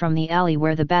scene from the alley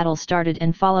where the battle started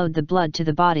and followed the blood to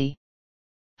the body.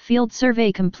 Field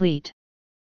survey complete.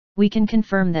 We can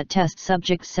confirm that test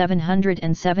subject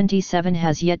 777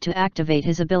 has yet to activate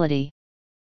his ability.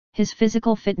 His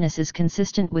physical fitness is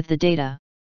consistent with the data.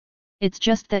 It's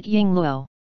just that Ying Luo.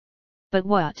 But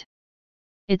what?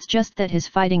 It's just that his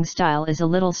fighting style is a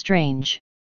little strange.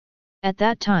 At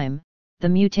that time, the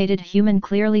mutated human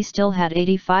clearly still had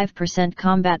 85%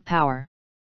 combat power.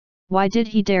 Why did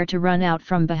he dare to run out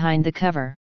from behind the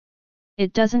cover?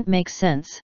 It doesn't make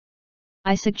sense.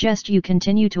 I suggest you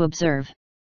continue to observe.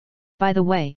 By the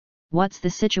way, what's the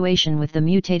situation with the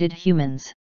mutated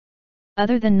humans?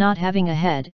 Other than not having a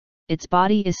head, its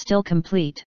body is still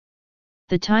complete.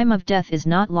 The time of death is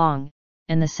not long,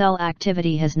 and the cell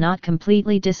activity has not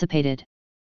completely dissipated.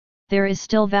 There is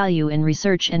still value in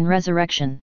research and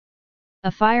resurrection.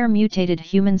 A fire-mutated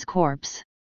human's corpse.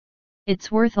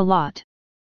 It's worth a lot.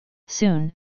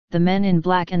 Soon, the men in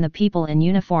black and the people in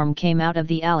uniform came out of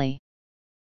the alley.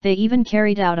 They even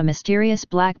carried out a mysterious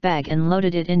black bag and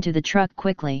loaded it into the truck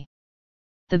quickly.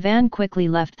 The van quickly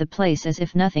left the place as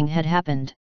if nothing had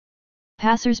happened.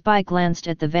 Passers-by glanced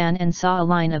at the van and saw a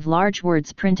line of large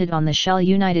words printed on the shell: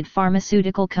 United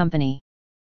Pharmaceutical Company.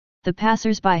 The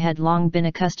passers-by had long been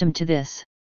accustomed to this.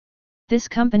 This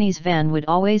company's van would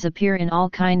always appear in all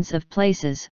kinds of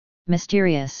places,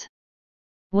 mysterious.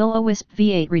 Will-o-wisp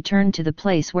V8 returned to the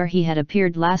place where he had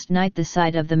appeared last night, the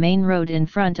side of the main road in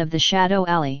front of the shadow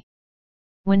alley.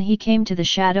 When he came to the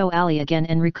shadow alley again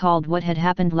and recalled what had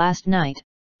happened last night,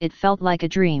 it felt like a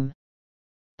dream.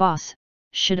 "Boss,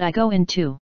 should I go in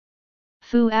too?"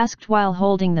 Fu asked while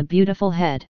holding the beautiful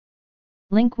head.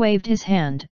 Link waved his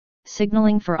hand,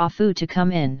 signaling for Fu to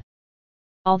come in.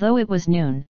 Although it was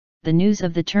noon, the news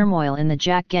of the turmoil in the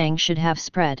Jack gang should have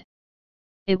spread.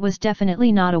 It was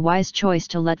definitely not a wise choice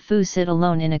to let Fu sit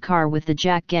alone in a car with the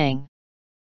Jack gang.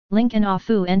 Link and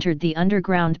Fu entered the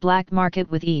underground black market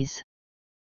with ease.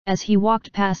 As he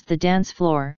walked past the dance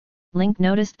floor, Link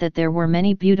noticed that there were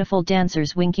many beautiful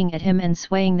dancers winking at him and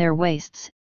swaying their waists,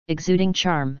 exuding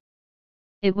charm.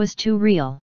 It was too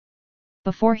real.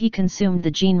 Before he consumed the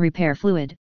gene repair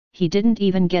fluid, he didn't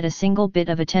even get a single bit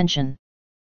of attention.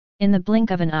 In the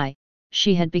blink of an eye,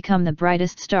 she had become the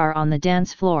brightest star on the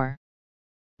dance floor.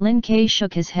 Lin Ke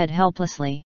shook his head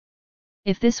helplessly.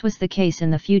 If this was the case in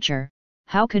the future,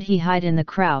 how could he hide in the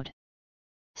crowd?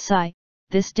 Sigh,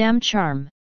 this damn charm.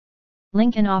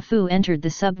 Link and Fu entered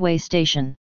the subway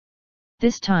station.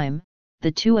 This time,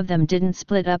 the two of them didn't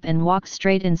split up and walk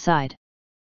straight inside.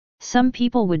 Some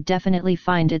people would definitely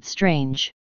find it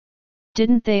strange.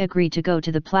 Didn't they agree to go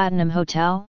to the Platinum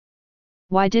Hotel?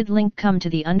 Why did Link come to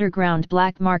the underground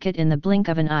black market in the blink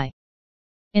of an eye?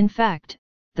 In fact,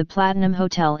 the Platinum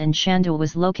Hotel in Shandu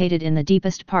was located in the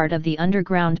deepest part of the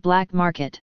underground black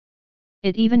market.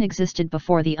 It even existed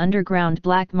before the underground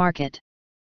black market.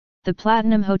 The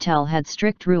Platinum Hotel had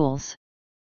strict rules.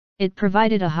 It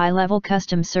provided a high-level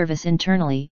custom service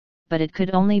internally, but it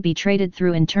could only be traded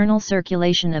through internal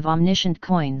circulation of omniscient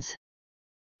coins.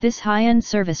 This high-end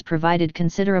service provided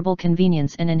considerable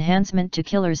convenience and enhancement to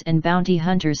killers and bounty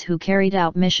hunters who carried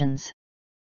out missions.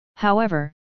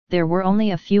 However, there were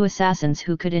only a few assassins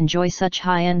who could enjoy such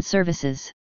high-end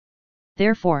services.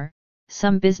 Therefore,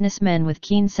 some businessmen with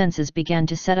keen senses began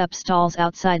to set up stalls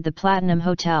outside the Platinum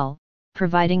Hotel,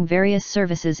 providing various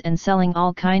services and selling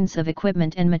all kinds of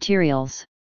equipment and materials.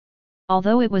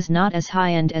 Although it was not as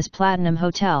high-end as Platinum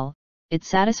Hotel, it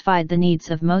satisfied the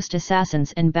needs of most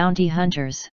assassins and bounty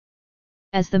hunters.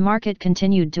 As the market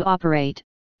continued to operate,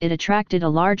 it attracted a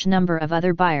large number of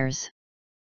other buyers.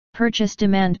 Purchase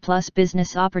demand plus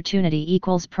business opportunity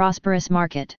equals prosperous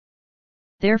market.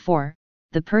 Therefore,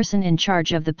 the person in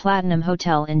charge of the Platinum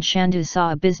Hotel in Shandu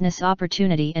saw a business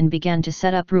opportunity and began to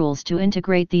set up rules to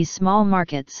integrate these small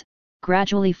markets,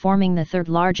 gradually forming the third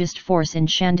largest force in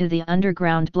Shandu, the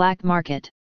underground black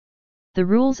market. The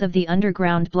rules of the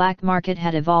underground black market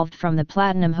had evolved from the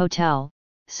Platinum Hotel,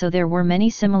 so there were many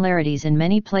similarities in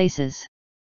many places.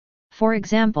 For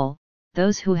example,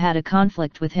 those who had a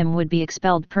conflict with him would be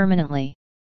expelled permanently.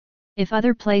 If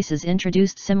other places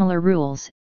introduced similar rules,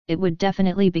 it would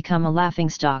definitely become a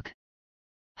laughingstock.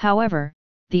 However,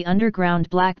 the underground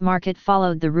black market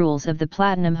followed the rules of the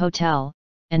Platinum Hotel,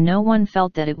 and no one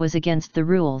felt that it was against the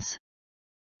rules.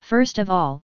 First of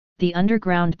all, the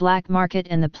underground black market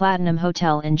and the Platinum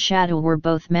Hotel in Shandu were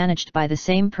both managed by the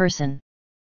same person.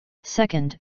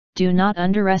 Second, do not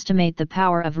underestimate the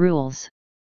power of rules.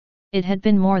 It had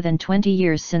been more than 20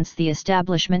 years since the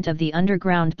establishment of the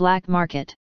underground black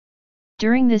market.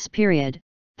 During this period,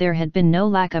 there had been no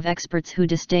lack of experts who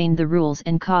disdained the rules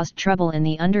and caused trouble in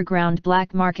the underground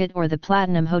black market or the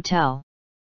Platinum Hotel.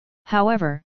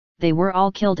 However, they were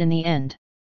all killed in the end.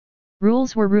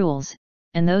 Rules were rules,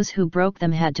 and those who broke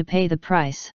them had to pay the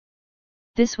price.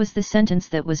 This was the sentence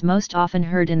that was most often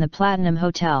heard in the Platinum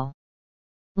Hotel.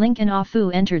 Link and Fu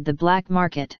entered the black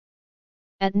market.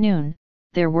 At noon,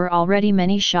 there were already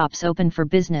many shops open for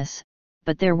business,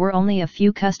 but there were only a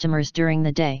few customers during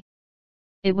the day.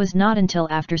 It was not until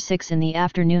after 6 in the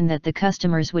afternoon that the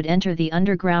customers would enter the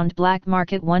underground black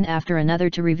market one after another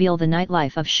to reveal the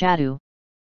nightlife of Shandu.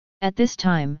 At this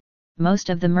time, most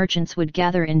of the merchants would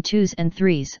gather in twos and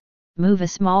threes, move a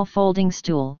small folding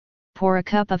stool, pour a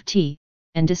cup of tea,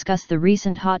 and discuss the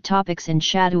recent hot topics in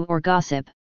Shandu or gossip.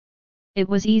 It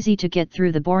was easy to get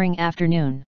through the boring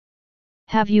afternoon.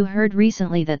 Have you heard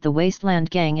recently that the Wasteland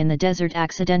gang in the desert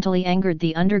accidentally angered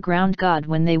the underground god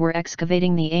when they were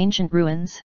excavating the ancient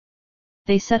ruins?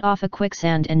 They set off a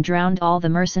quicksand and drowned all the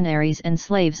mercenaries and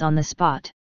slaves on the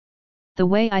spot. The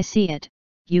way I see it,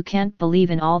 you can't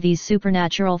believe in all these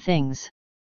supernatural things.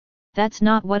 That's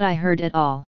not what I heard at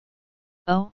all.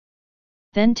 Oh?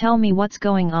 Then tell me what's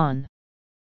going on.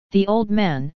 The old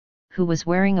man, who was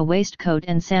wearing a waistcoat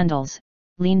and sandals,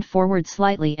 leaned forward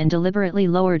slightly and deliberately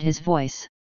lowered his voice.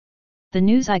 The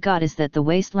news I got is that the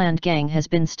Wasteland Gang has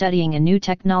been studying a new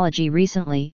technology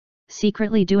recently,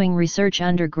 secretly doing research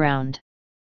underground.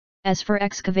 As for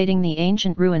excavating the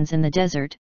ancient ruins in the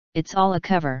desert, it's all a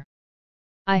cover.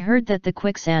 I heard that the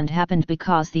quicksand happened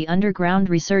because the Underground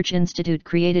Research Institute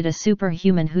created a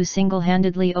superhuman who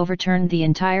single-handedly overturned the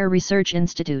entire research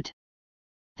institute.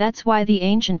 That's why the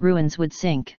ancient ruins would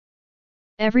sink.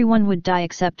 Everyone would die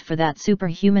except for that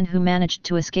superhuman who managed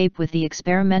to escape with the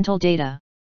experimental data.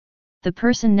 The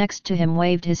person next to him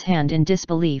waved his hand in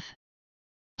disbelief.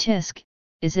 Tisk,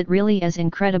 is it really as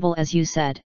incredible as you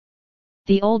said?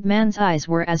 The old man's eyes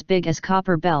were as big as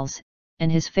copper bells,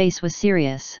 and his face was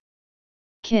serious.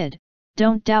 Kid,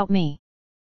 don't doubt me.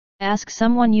 Ask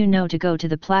someone you know to go to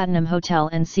the Platinum Hotel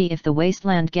and see if the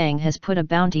Wasteland Gang has put a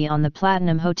bounty on the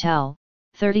Platinum Hotel,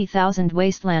 30,000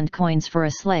 Wasteland coins for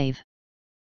a slave.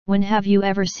 When have you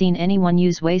ever seen anyone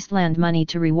use Wasteland money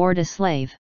to reward a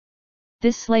slave?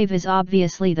 This slave is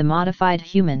obviously the modified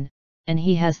human, and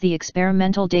he has the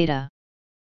experimental data.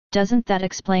 Doesn't that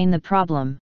explain the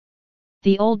problem?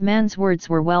 The old man's words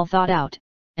were well thought out,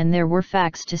 and there were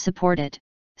facts to support it,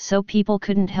 so people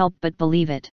couldn't help but believe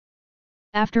it.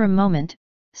 After a moment,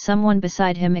 someone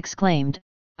beside him exclaimed,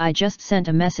 I just sent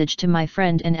a message to my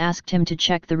friend and asked him to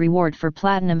check the reward for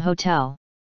Platinum Hotel.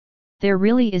 There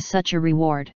really is such a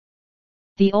reward.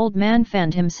 The old man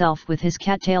fanned himself with his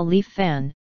cattail leaf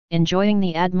fan, enjoying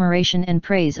the admiration and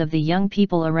praise of the young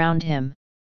people around him.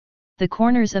 The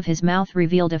corners of his mouth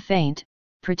revealed a faint,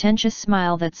 pretentious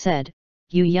smile that said,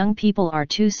 You young people are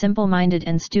too simple-minded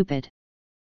and stupid.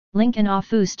 Link and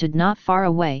Afu stood not far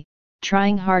away,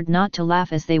 trying hard not to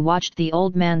laugh as they watched the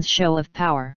old man's show of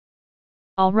power.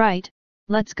 All right,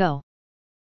 let's go.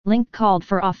 Link called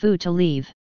for Afu to leave.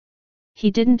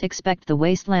 He didn't expect the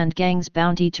Wasteland Gang's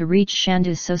bounty to reach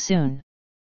Shandu so soon.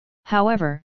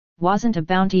 However, wasn't a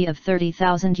bounty of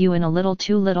 30,000 yuan a little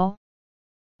too little?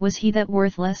 Was he that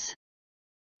worthless?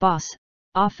 Boss,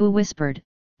 Afu whispered,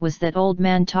 was that old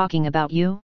man talking about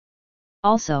you?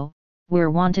 Also, we're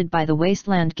wanted by the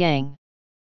Wasteland Gang.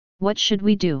 What should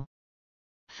we do?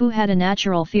 Fu had a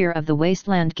natural fear of the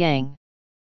Wasteland Gang.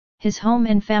 His home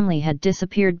and family had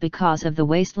disappeared because of the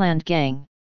Wasteland Gang.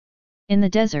 In the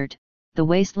desert, the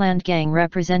Wasteland Gang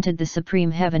represented the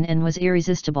supreme heaven and was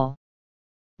irresistible.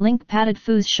 Link patted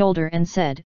Fu's shoulder and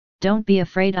said, Don't be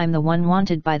afraid, I'm the one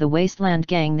wanted by the Wasteland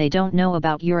Gang. They don't know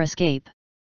about your escape.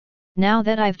 Now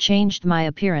that I've changed my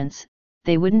appearance,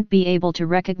 they wouldn't be able to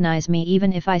recognize me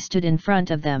even if I stood in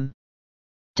front of them.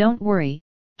 Don't worry,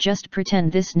 just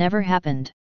pretend this never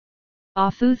happened.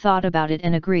 Afu thought about it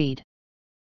and agreed.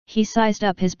 He sized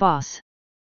up his boss.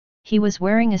 He was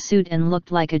wearing a suit and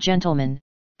looked like a gentleman,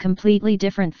 completely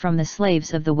different from the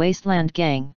slaves of the Wasteland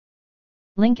Gang.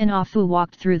 Link and Afu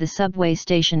walked through the subway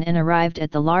station and arrived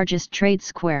at the largest trade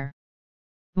square.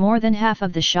 More than half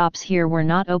of the shops here were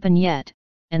not open yet,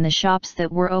 and the shops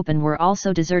that were open were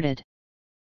also deserted.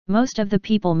 Most of the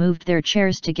people moved their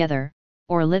chairs together,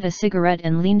 or lit a cigarette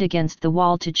and leaned against the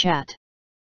wall to chat.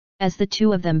 As the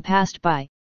two of them passed by,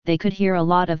 they could hear a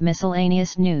lot of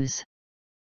miscellaneous news.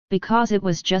 Because it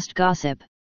was just gossip,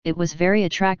 it was very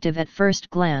attractive at first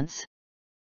glance.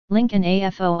 Link and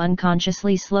AFO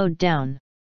unconsciously slowed down.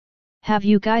 Have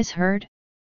you guys heard?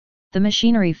 The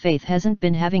machinery faith hasn't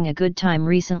been having a good time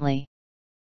recently.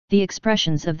 The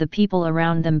expressions of the people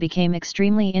around them became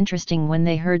extremely interesting when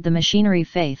they heard the machinery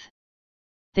faith.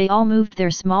 They all moved their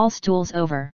small stools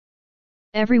over.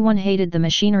 Everyone hated the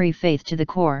machinery faith to the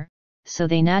core, so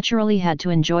they naturally had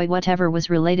to enjoy whatever was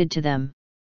related to them.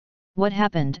 What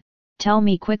happened? Tell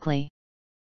me quickly.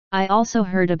 I also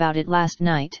heard about it last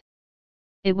night.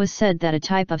 It was said that a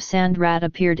type of sand rat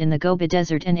appeared in the Gobi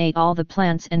Desert and ate all the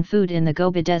plants and food in the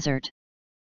Gobi Desert.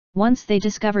 Once they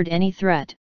discovered any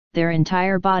threat, their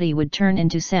entire body would turn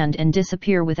into sand and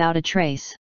disappear without a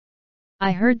trace.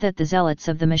 I heard that the zealots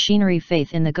of the machinery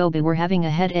faith in the Gobi were having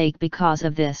a headache because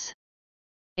of this.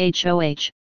 HOH.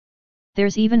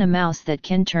 There's even a mouse that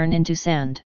can turn into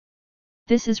sand.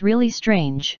 This is really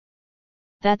strange.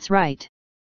 That's right.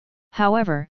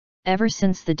 However, ever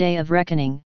since the Day of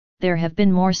Reckoning, there have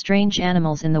been more strange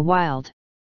animals in the wild.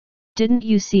 Didn't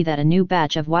you see that a new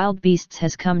batch of wild beasts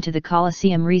has come to the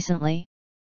Colosseum recently?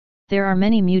 There are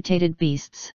many mutated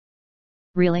beasts.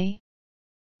 Really?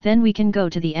 Then we can go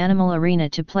to the animal arena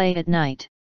to play at night.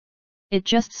 It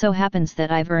just so happens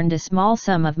that I've earned a small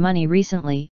sum of money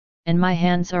recently, and my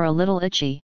hands are a little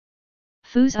itchy.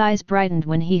 Fu's eyes brightened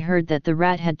when he heard that the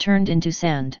rat had turned into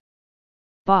sand.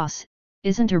 Boss,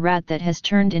 isn't a rat that has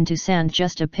turned into sand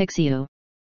just a pixie?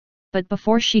 But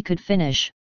before she could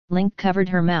finish, Link covered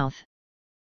her mouth.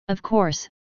 Of course,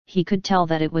 he could tell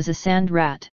that it was a sand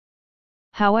rat.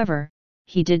 However,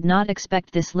 he did not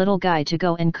expect this little guy to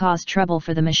go and cause trouble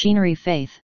for the machinery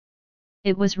faith.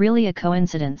 It was really a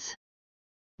coincidence.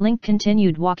 Link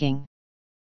continued walking.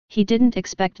 He didn't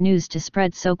expect news to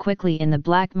spread so quickly in the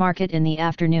black market in the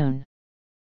afternoon.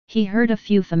 He heard a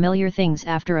few familiar things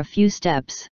after a few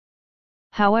steps.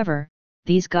 However,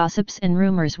 these gossips and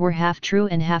rumors were half true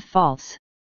and half false.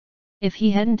 If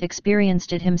he hadn't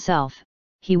experienced it himself,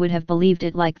 he would have believed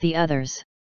it like the others.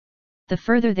 The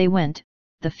further they went,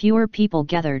 the fewer people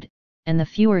gathered, and the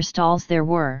fewer stalls there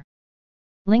were.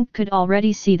 Link could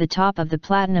already see the top of the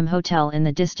Platinum Hotel in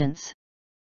the distance.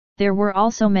 There were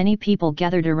also many people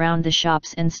gathered around the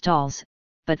shops and stalls,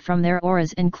 but from their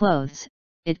auras and clothes,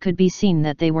 it could be seen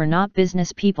that they were not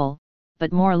business people,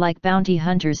 but more like bounty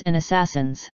hunters and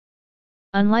assassins.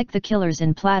 Unlike the killers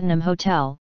in Platinum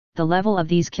Hotel, the level of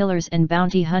these killers and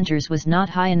bounty hunters was not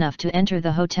high enough to enter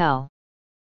the hotel.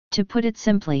 To put it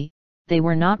simply, they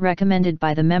were not recommended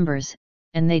by the members,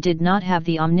 and they did not have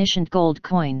the omniscient gold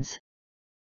coins.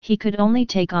 He could only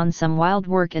take on some wild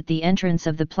work at the entrance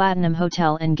of the Platinum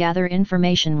Hotel and gather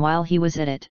information while he was at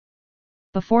it.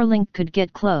 Before Link could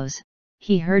get close,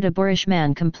 he heard a boorish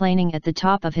man complaining at the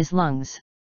top of his lungs.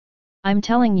 "I'm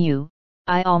telling you,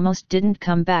 I almost didn't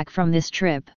come back from this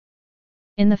trip.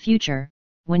 In the future,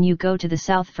 when you go to the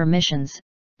south for missions,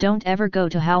 don't ever go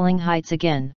to Howling Heights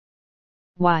again."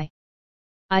 "Why?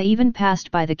 I even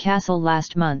passed by the castle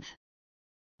last month."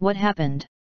 "What happened?"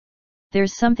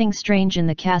 "There's something strange in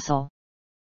the castle.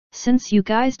 Since you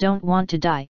guys don't want to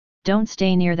die, don't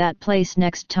stay near that place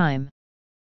next time."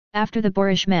 After the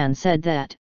boorish man said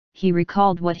that, he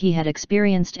recalled what he had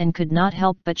experienced and could not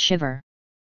help but shiver.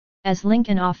 As Link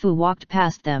and Afu walked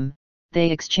past them, they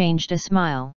exchanged a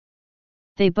smile.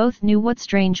 They both knew what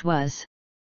strange was.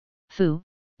 "Fu,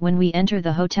 when we enter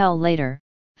the hotel later,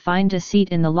 find a seat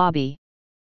in the lobby.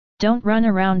 Don't run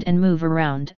around and move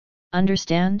around,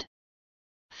 understand?"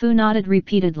 Fu nodded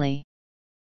repeatedly.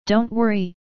 "Don't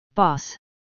worry, boss.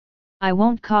 I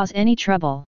won't cause any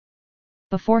trouble."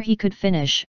 Before he could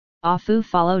finish, Afu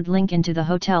followed Link into the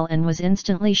hotel and was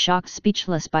instantly shocked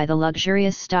speechless by the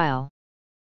luxurious style.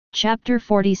 Chapter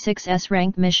 46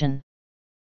 S-Rank Mission.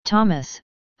 "Thomas,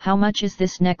 how much is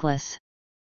this necklace?"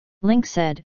 Link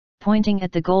said, pointing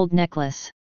at the gold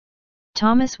necklace.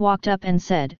 Thomas walked up and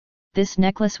said, "This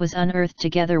necklace was unearthed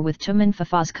together with Tumen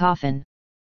Fafa's coffin.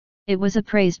 It was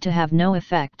appraised to have no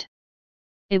effect.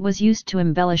 It was used to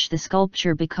embellish the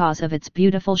sculpture because of its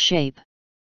beautiful shape.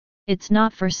 It's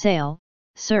not for sale,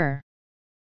 sir."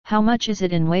 "How much is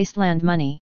it in wasteland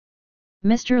money?"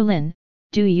 "Mr. Lin,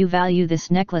 do you value this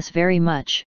necklace very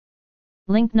much?"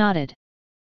 Link nodded.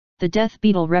 "The death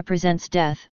beetle represents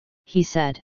death," he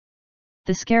said.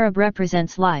 "The scarab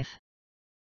represents life.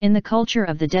 In the culture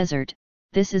of the desert,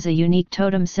 this is a unique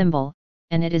totem symbol,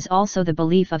 and it is also the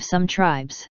belief of some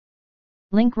tribes."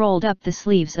 Link rolled up the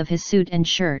sleeves of his suit and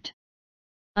shirt.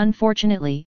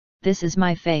 "Unfortunately, this is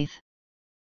my faith."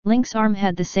 Link's arm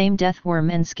had the same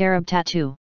deathworm and scarab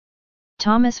tattoo.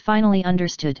 Thomas finally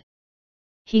understood.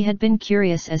 He had been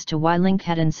curious as to why Link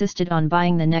had insisted on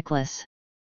buying the necklace.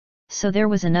 So there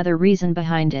was another reason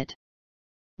behind it.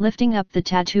 Lifting up the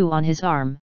tattoo on his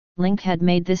arm, Link had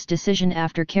made this decision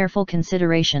after careful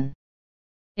consideration.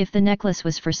 If the necklace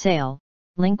was for sale,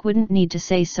 Link wouldn't need to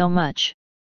say so much.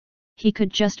 He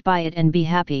could just buy it and be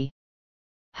happy.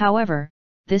 However,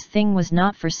 this thing was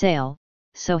not for sale,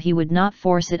 so he would not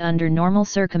force it under normal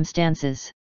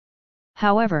circumstances.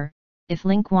 However, if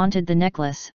Link wanted the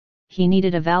necklace, he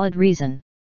needed a valid reason.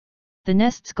 The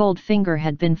nest's gold finger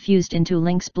had been fused into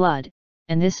Link's blood,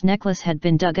 and this necklace had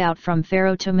been dug out from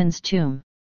Pharaoh Tumen's tomb.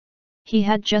 He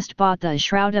had just bought the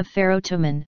shroud of Pharaoh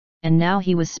Tumen, and now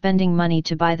he was spending money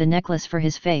to buy the necklace for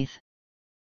his faith.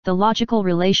 The logical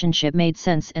relationship made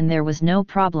sense and there was no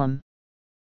problem.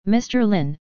 "Mr.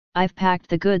 Lin, I've packed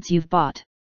the goods you've bought."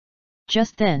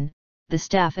 Just then, the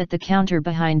staff at the counter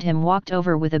behind him walked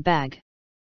over with a bag.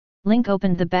 Link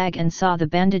opened the bag and saw the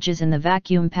bandages in the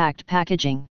vacuum-packed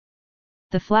packaging.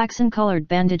 The flaxen-colored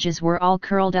bandages were all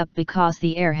curled up because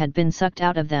the air had been sucked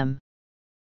out of them.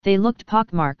 They looked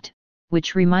pockmarked,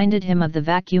 which reminded him of the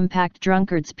vacuum-packed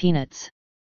drunkard's peanuts.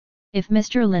 "If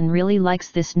Mr. Lin really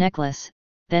likes this necklace,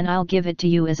 then I'll give it to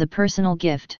you as a personal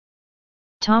gift."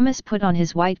 Thomas put on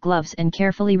his white gloves and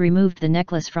carefully removed the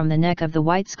necklace from the neck of the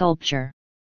white sculpture.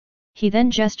 He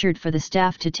then gestured for the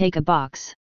staff to take a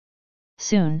box.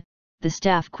 Soon, the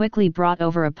staff quickly brought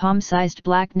over a palm-sized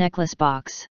black necklace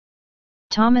box.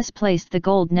 Thomas placed the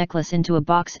gold necklace into a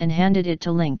box and handed it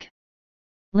to Link.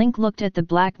 Link looked at the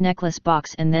black necklace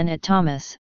box and then at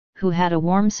Thomas, who had a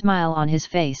warm smile on his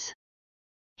face.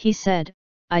 He said,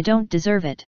 "I don't deserve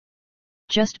it.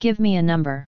 Just give me a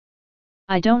number.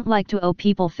 I don't like to owe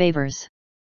people favors."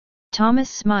 Thomas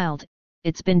smiled.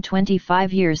 "It's been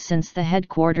 25 years since the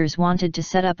headquarters wanted to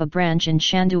set up a branch in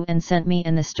Shandu and sent me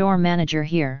and the store manager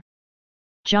here.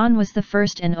 John was the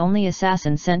first and only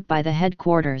assassin sent by the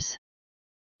headquarters.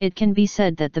 It can be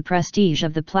said that the prestige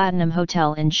of the Platinum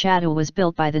Hotel in Shandu was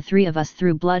built by the three of us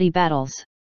through bloody battles.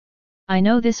 I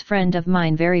know this friend of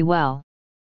mine very well.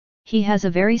 He has a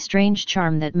very strange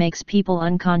charm that makes people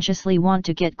unconsciously want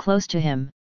to get close to him.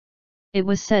 It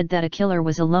was said that a killer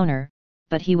was a loner,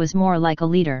 but he was more like a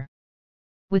leader.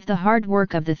 With the hard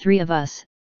work of the three of us,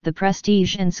 the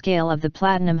prestige and scale of the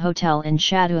Platinum Hotel in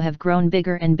Shandu have grown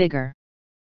bigger and bigger.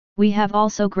 We have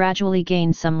also gradually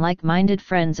gained some like-minded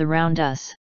friends around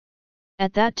us.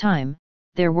 At that time,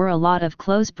 there were a lot of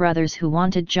close brothers who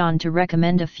wanted John to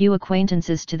recommend a few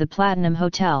acquaintances to the Platinum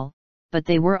Hotel, but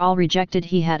they were all rejected.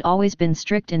 He had always been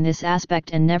strict in this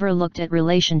aspect and never looked at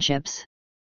relationships.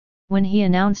 When he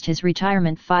announced his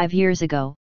retirement 5 years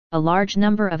ago, a large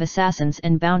number of assassins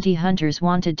and bounty hunters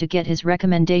wanted to get his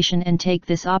recommendation and take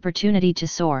this opportunity to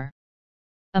soar.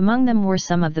 Among them were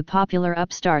some of the popular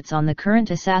upstarts on the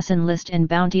current assassin list and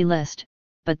bounty list,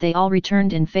 but they all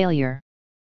returned in failure.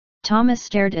 Thomas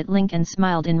stared at Link and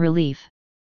smiled in relief.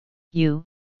 "You,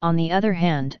 on the other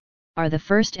hand, are the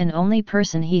first and only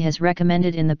person he has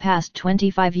recommended in the past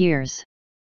 25 years.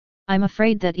 I'm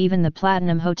afraid that even the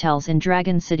Platinum Hotels in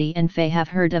Dragon City and Fei have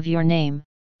heard of your name,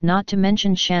 not to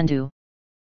mention Shandu."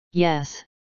 "Yes."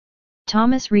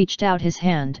 Thomas reached out his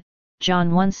hand.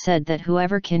 "John once said that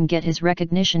whoever can get his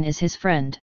recognition is his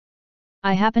friend.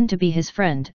 I happen to be his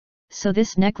friend, so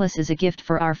this necklace is a gift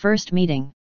for our first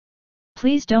meeting.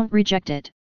 Please don't reject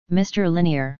it, Mr.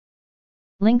 Linear."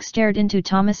 Link stared into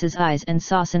Thomas's eyes and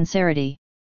saw sincerity.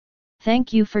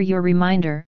 "Thank you for your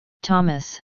reminder,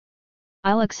 Thomas.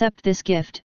 I'll accept this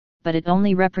gift, but it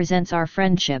only represents our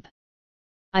friendship.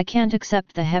 I can't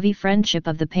accept the heavy friendship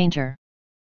of the painter."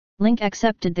 Link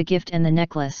accepted the gift and the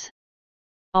necklace.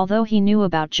 Although he knew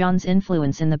about John's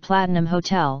influence in the Platinum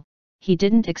Hotel, he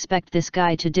didn't expect this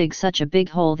guy to dig such a big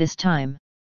hole this time.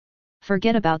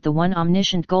 Forget about the one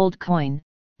omniscient gold coin,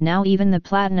 now even the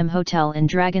Platinum Hotel in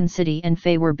Dragon City and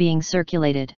Fei were being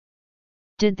circulated.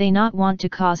 Did they not want to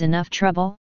cause enough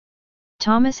trouble?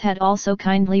 Thomas had also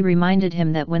kindly reminded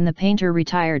him that when the painter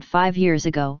retired 5 years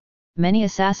ago, many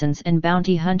assassins and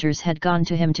bounty hunters had gone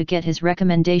to him to get his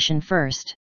recommendation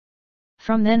first.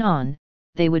 From then on,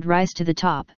 they would rise to the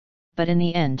top, but in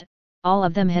the end, all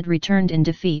of them had returned in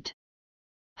defeat.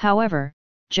 However,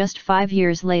 just 5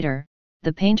 years later,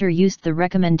 the painter used the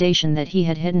recommendation that he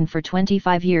had hidden for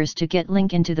 25 years to get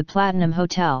Link into the Platinum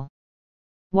Hotel.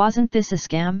 Wasn't this a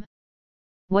scam?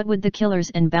 What would the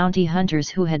killers and bounty hunters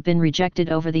who had been rejected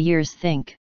over the years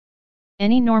think?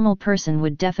 Any normal person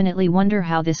would definitely wonder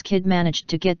how this kid managed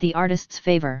to get the artist's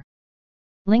favor.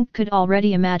 Link could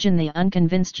already imagine the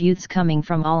unconvinced youths coming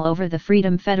from all over the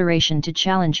Freedom Federation to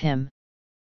challenge him.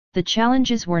 The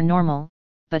challenges were normal,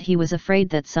 but he was afraid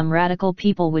that some radical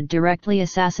people would directly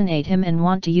assassinate him and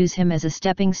want to use him as a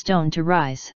stepping stone to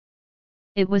rise.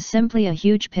 It was simply a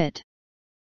huge pit.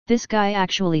 This guy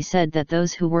actually said that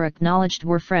those who were acknowledged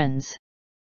were friends.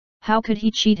 How could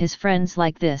he cheat his friends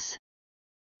like this?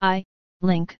 I,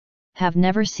 Link, have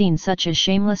never seen such a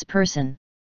shameless person.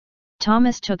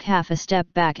 Thomas took half a step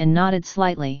back and nodded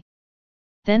slightly.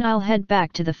 Then I'll head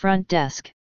back to the front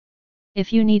desk.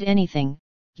 If you need anything,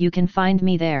 you can find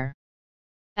me there.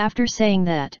 After saying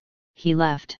that, he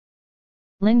left.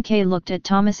 Lin K looked at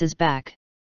Thomas's back.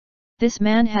 This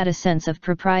man had a sense of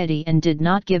propriety and did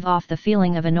not give off the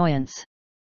feeling of annoyance.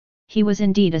 He was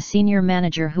indeed a senior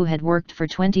manager who had worked for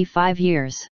 25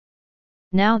 years.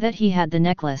 Now that he had the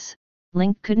necklace,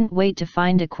 Link couldn't wait to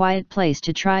find a quiet place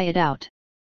to try it out.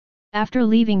 After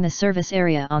leaving the service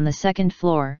area on the second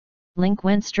floor, Link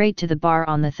went straight to the bar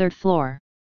on the third floor.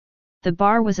 The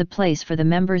bar was a place for the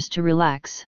members to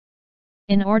relax.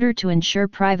 In order to ensure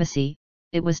privacy,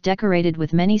 it was decorated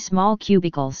with many small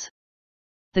cubicles.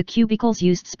 The cubicles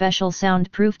used special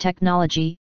soundproof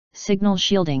technology, signal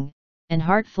shielding, and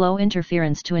heart flow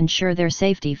interference to ensure their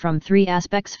safety from 3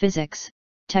 aspects: physics,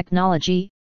 technology,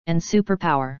 and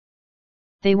superpower.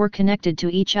 They were connected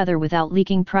to each other without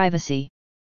leaking privacy.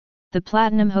 The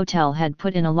Platinum Hotel had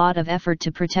put in a lot of effort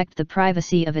to protect the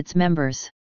privacy of its members.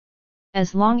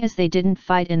 As long as they didn't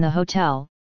fight in the hotel,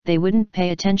 they wouldn't pay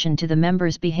attention to the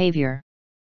members' behavior.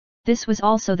 This was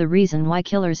also the reason why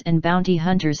killers and bounty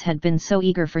hunters had been so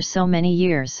eager for so many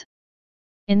years.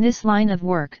 In this line of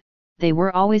work, they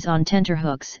were always on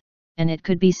tenterhooks, and it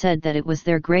could be said that it was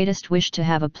their greatest wish to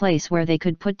have a place where they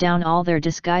could put down all their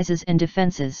disguises and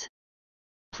defenses.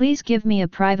 "Please give me a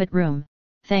private room,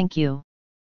 thank you."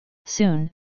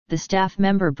 Soon, the staff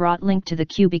member brought Link to the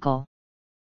cubicle.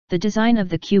 The design of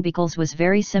the cubicles was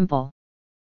very simple.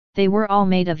 They were all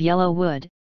made of yellow wood,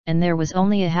 and there was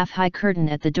only a half-high curtain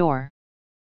at the door.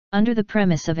 Under the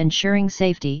premise of ensuring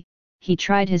safety, he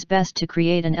tried his best to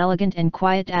create an elegant and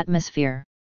quiet atmosphere.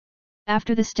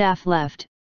 After the staff left,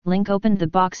 Link opened the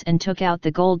box and took out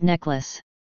the gold necklace.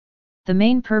 The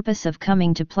main purpose of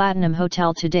coming to Platinum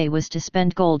Hotel today was to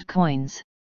spend gold coins.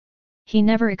 He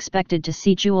never expected to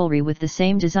see jewelry with the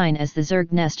same design as the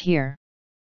Zhuge nest here.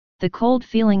 The cold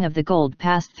feeling of the gold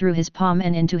passed through his palm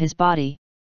and into his body.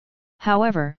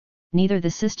 However, neither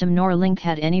the system nor Link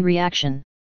had any reaction.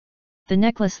 The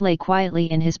necklace lay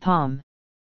quietly in his palm.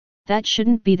 That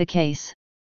shouldn't be the case.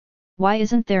 Why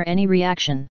isn't there any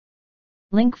reaction?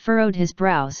 Link furrowed his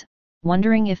brows,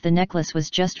 wondering if the necklace was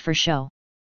just for show.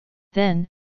 Then,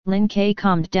 Lin Ke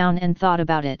calmed down and thought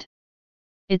about it.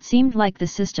 It seemed like the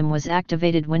system was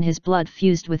activated when his blood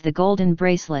fused with the golden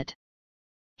bracelet.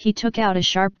 He took out a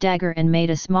sharp dagger and made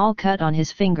a small cut on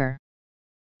his finger.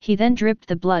 He then dripped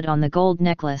the blood on the gold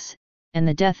necklace, and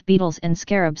the death beetles and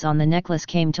scarabs on the necklace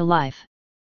came to life.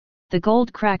 The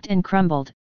gold cracked and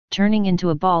crumbled, turning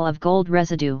into a ball of gold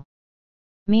residue.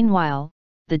 Meanwhile,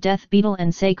 the death beetle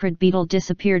and sacred beetle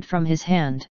disappeared from his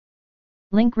hand.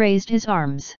 Link raised his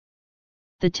arms.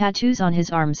 The tattoos on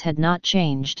his arms had not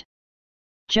changed.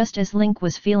 Just as Link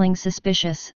was feeling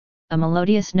suspicious, a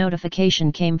melodious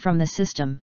notification came from the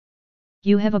system.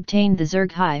 "You have obtained the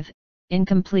Zhuge hive,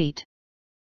 incomplete.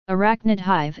 Arachnid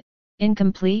hive,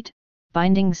 incomplete,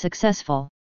 binding successful.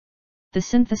 The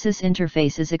synthesis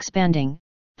interface is expanding,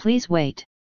 please wait."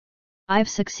 "I've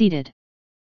succeeded."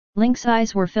 Link's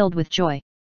eyes were filled with joy.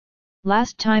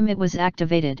 Last time it was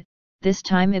activated, this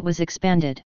time it was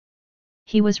expanded.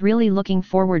 He was really looking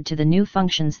forward to the new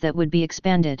functions that would be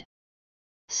expanded.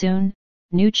 Soon,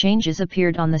 new changes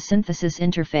appeared on the synthesis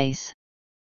interface.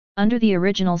 Under the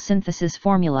original synthesis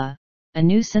formula, a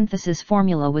new synthesis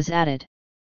formula was added.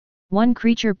 1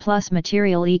 creature plus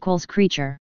material equals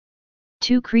creature.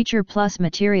 2 creature plus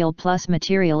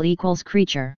material equals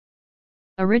creature.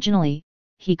 Originally,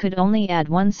 he could only add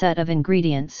one set of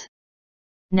ingredients.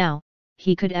 Now,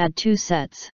 he could add 2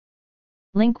 sets.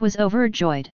 Link was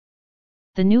overjoyed.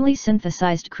 The newly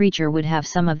synthesized creature would have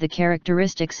some of the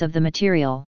characteristics of the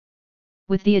material.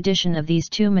 With the addition of these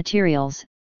 2 materials,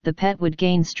 the pet would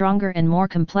gain stronger and more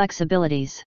complex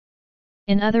abilities.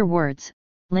 In other words,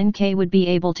 Lin Ke would be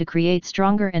able to create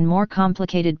stronger and more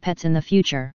complicated pets in the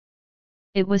future.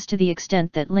 It was to the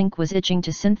extent that Link was itching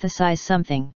to synthesize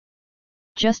something.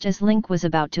 Just as Link was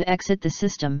about to exit the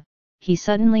system, he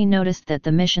suddenly noticed that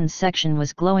the missions section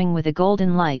was glowing with a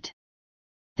golden light.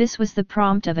 This was the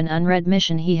prompt of an unread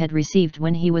mission he had received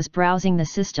when he was browsing the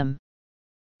system.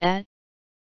 A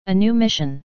new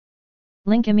mission.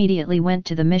 Link immediately went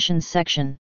to the missions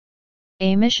section.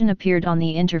 A mission appeared on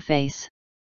the interface.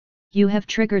 "You have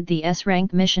triggered the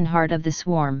S-rank mission Heart of the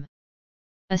Swarm.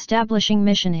 Establishing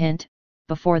mission hint,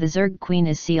 before the Zhuge Queen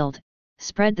is sealed,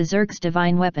 spread the Zhuge's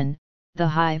divine weapon, the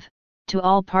Hive, to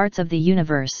all parts of the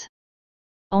universe.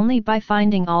 Only by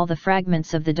finding all the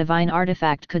fragments of the divine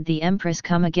artifact could the Empress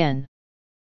come again.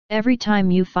 Every time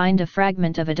you find a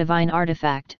fragment of a divine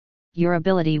artifact, your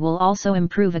ability will also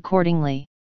improve accordingly.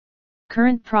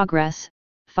 Current progress,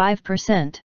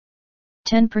 5%.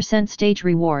 10% stage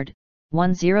reward,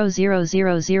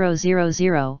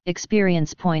 1000000.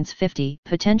 Experience points 50.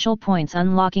 Potential points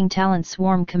unlocking talent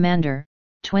Swarm Commander,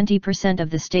 20% of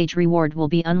the stage reward will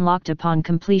be unlocked upon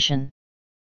completion.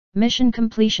 Mission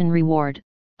completion reward,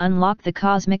 unlock the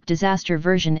Cosmic Disaster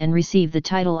version and receive the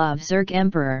title of Zhuge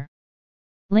Emperor.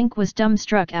 Link was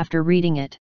dumbstruck after reading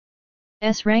it.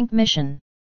 S-rank mission.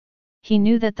 He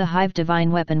knew that the Hive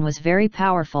divine weapon was very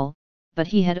powerful, but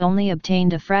he had only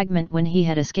obtained a fragment when he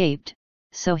had escaped,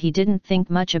 so he didn't think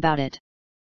much about it.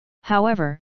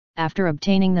 However, after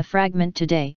obtaining the fragment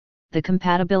today, the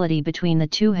compatibility between the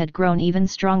two had grown even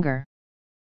stronger.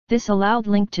 This allowed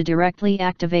Link to directly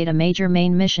activate a major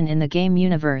main mission in the game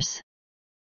universe.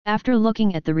 After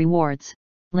looking at the rewards,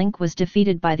 Link was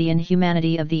defeated by the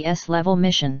inhumanity of the S-level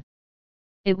mission.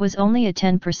 It was only a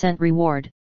 10% reward,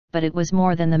 but it was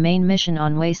more than the main mission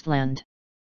on Wasteland.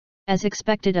 As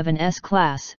expected of an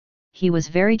S-class, he was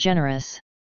very generous.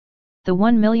 The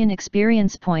 1 million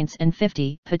experience points and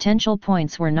 50 potential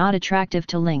points were not attractive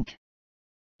to Link.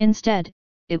 Instead,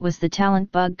 it was the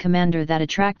talent bug commander that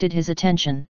attracted his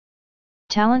attention.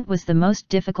 Talent was the most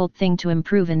difficult thing to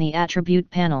improve in the attribute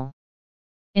panel.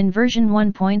 In version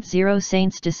 1.0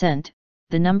 Saint's Descent,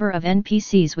 the number of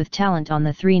NPCs with talent on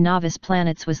the 3 novice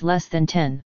planets was less than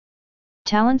 10.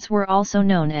 Talents were also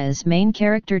known as main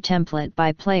character template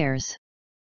by players.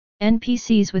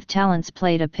 NPCs with talents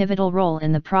played a pivotal role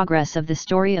in the progress of the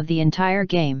story of the entire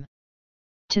game.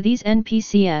 To these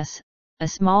NPCs, a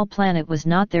small planet was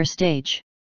not their stage.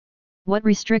 What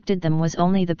restricted them was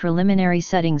only the preliminary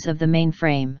settings of the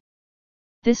mainframe.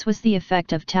 This was the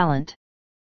effect of talent.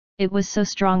 It was so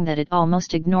strong that it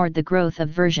almost ignored the growth of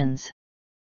versions.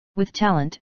 With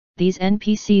talent, these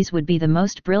NPCs would be the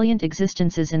most brilliant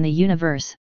existences in the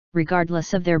universe,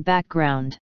 regardless of their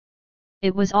background.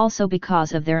 It was also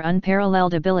because of their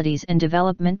unparalleled abilities and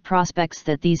development prospects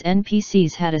that these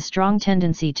NPCs had a strong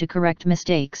tendency to correct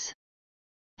mistakes.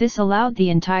 This allowed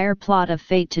the entire plot of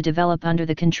Fate to develop under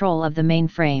the control of the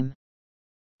mainframe.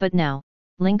 But now,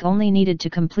 Link only needed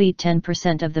to complete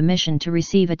 10% of the mission to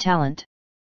receive a talent.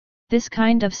 This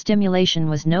kind of stimulation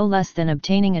was no less than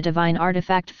obtaining a divine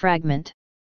artifact fragment.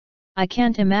 I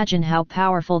can't imagine how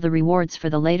powerful the rewards for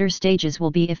the later stages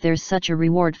will be if there's such a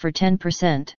reward for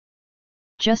 10%.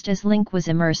 Just as Link was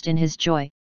immersed in his joy,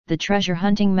 the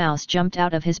treasure-hunting mouse jumped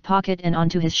out of his pocket and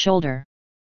onto his shoulder.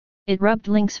 It rubbed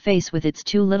Link's face with its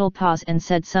 2 little paws and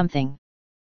said something.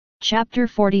 Chapter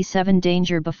 47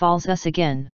 Danger befalls us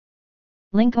again.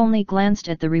 Link only glanced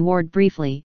at the reward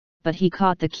briefly, but he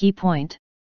caught the key point.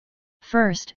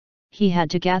 First, he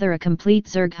had to gather a complete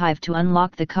Zerg hive to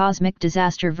unlock the Cosmic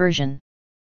Disaster version.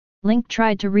 Link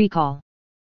tried to recall.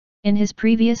 In his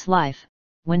previous life,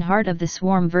 when Heart of the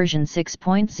Swarm version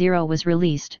 6.0 was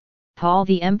released, Paul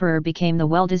the Emperor became the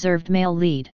well-deserved male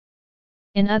lead.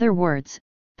 In other words,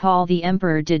 Paul the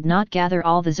Emperor did not gather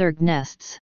all the Zerg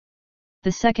nests.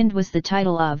 The second was the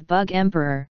title of Bug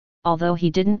Emperor, although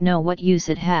he didn't know what use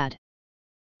it had.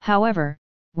 However,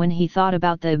 when he thought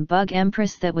about the Bug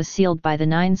Empress that was sealed by the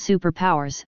 9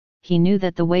 superpowers, he knew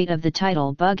that the weight of the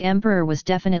title Bug Emperor was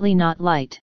definitely not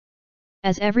light.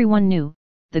 As everyone knew,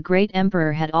 the Great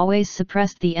Emperor had always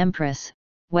suppressed the Empress,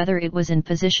 whether it was in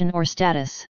position or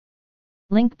status.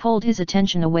 Link pulled his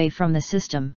attention away from the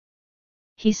system.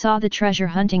 He saw the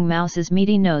treasure-hunting mouse's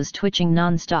meaty nose twitching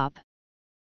non-stop.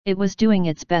 It was doing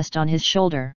its best on his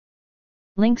shoulder.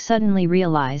 Link suddenly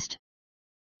realized.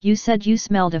 You said you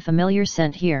smelled a familiar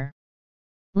scent here.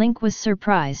 Link was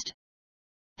surprised.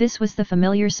 This was the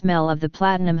familiar smell of the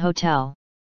Platinum Hotel.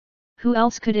 Who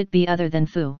else could it be other than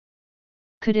Fu?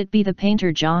 Could it be the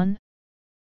painter John?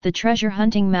 The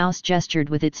treasure-hunting mouse gestured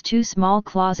with its 2 small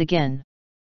claws again.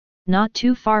 Not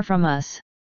too far from us.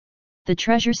 The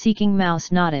treasure-seeking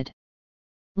mouse nodded.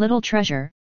 Little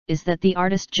treasure, is that the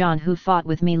artist John who fought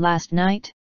with me last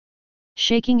night?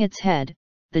 Shaking its head,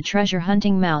 the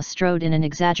treasure-hunting mouse strode in an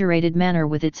exaggerated manner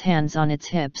with its hands on its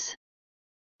hips.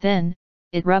 Then,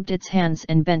 it rubbed its hands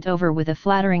and bent over with a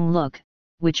flattering look,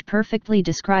 which perfectly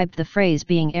described the phrase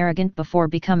being arrogant before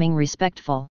becoming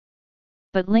respectful.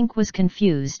 But Link was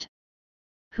confused.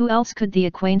 Who else could the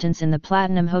acquaintance in the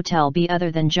Platinum Hotel be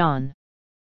other than John?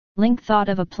 Link thought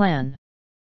of a plan.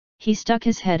 He stuck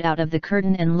his head out of the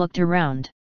curtain and looked around.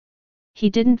 He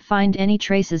didn't find any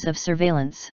traces of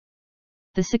surveillance.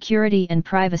 The security and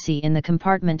privacy in the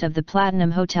compartment of the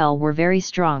Platinum Hotel were very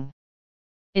strong.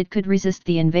 It could resist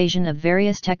the invasion of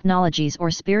various technologies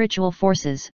or spiritual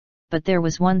forces, but there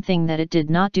was one thing that it did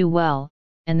not do well,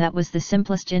 and that was the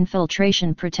simplest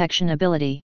infiltration protection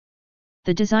ability.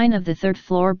 The design of the 3rd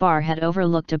floor bar had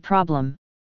overlooked a problem.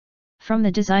 From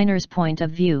the designer's point of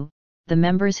view, the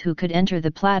members who could enter the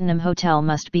Platinum Hotel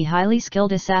must be highly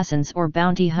skilled assassins or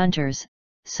bounty hunters,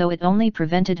 so it only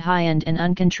prevented high-end and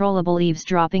uncontrollable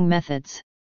eavesdropping methods.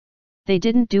 They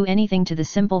didn't do anything to the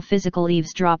simple physical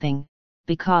eavesdropping,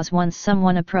 because once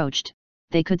someone approached,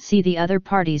 they could see the other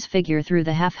party's figure through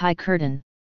the half-high curtain.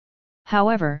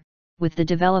 However, with the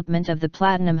development of the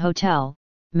Platinum Hotel,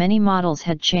 many models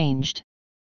had changed.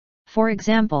 For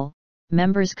example,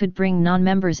 members could bring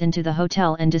non-members into the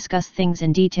hotel and discuss things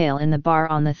in detail in the bar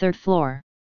on the 3rd floor.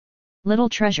 Little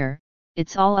treasure,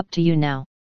 it's all up to you now.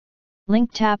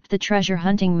 Link tapped the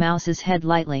treasure-hunting mouse's head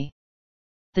lightly.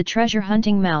 The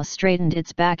treasure-hunting mouse straightened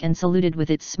its back and saluted with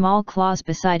its small claws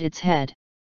beside its head.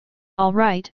 All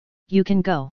right, you can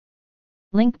go.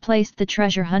 Link placed the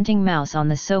treasure-hunting mouse on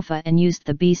the sofa and used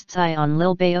the beast's eye on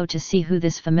Lil Bayo to see who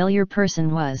this familiar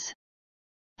person was.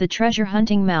 The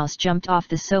treasure-hunting mouse jumped off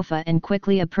the sofa and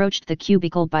quickly approached the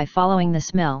cubicle by following the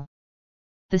smell.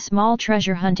 The small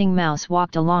treasure-hunting mouse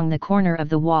walked along the corner of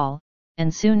the wall,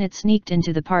 and soon it sneaked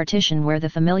into the partition where the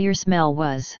familiar smell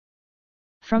was.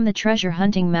 From the treasure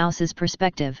hunting mouse's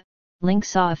perspective, Link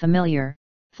saw a familiar,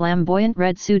 flamboyant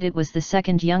red suit. It was the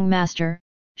second young master,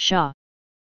 Sha.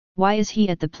 Why is he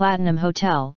at the Platinum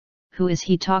Hotel? Who is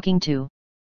he talking to?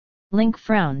 Link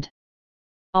frowned.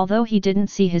 Although he didn't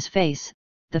see his face,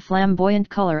 the flamboyant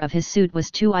color of his suit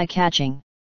was too eye-catching.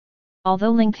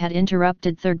 Although Link had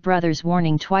interrupted third brother's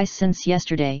warning twice since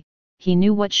yesterday, he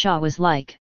knew what Sha was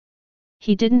like.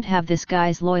 He didn't have this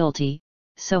guy's loyalty,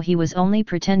 so he was only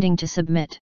pretending to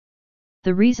submit.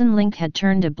 The reason Link had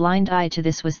turned a blind eye to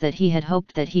this was that he had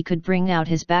hoped that he could bring out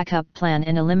his backup plan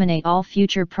and eliminate all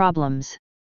future problems.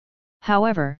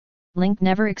 However, Link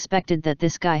never expected that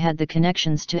this guy had the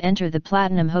connections to enter the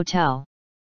Platinum Hotel.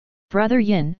 Brother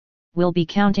Yin, we'll be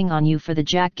counting on you for the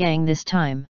Jack gang this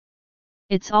time.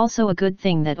 It's also a good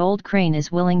thing that Old Crane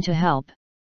is willing to help.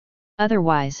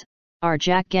 Otherwise, our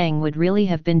Jack gang would really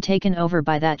have been taken over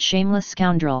by that shameless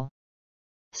scoundrel.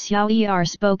 Xiao Er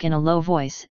spoke in a low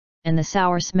voice, and the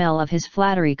sour smell of his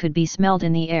flattery could be smelled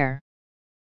in the air.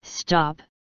 Stop!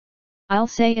 I'll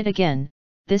say it again,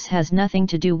 this has nothing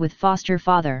to do with foster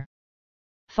father.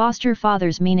 Foster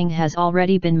father's meaning has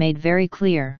already been made very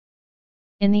clear.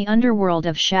 In the underworld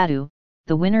of Shadow,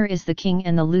 the winner is the king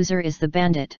and the loser is the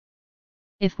bandit.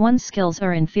 If one's skills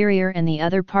are inferior and the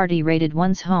other party raided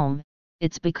one's home,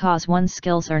 it's because one's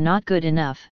skills are not good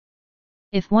enough.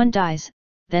 If one dies,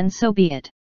 then so be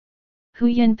it. Hu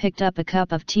Yin picked up a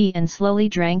cup of tea and slowly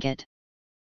drank it.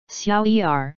 Xiao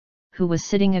Er, who was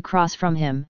sitting across from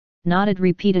him, nodded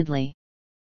repeatedly.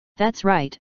 That's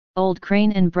right, Old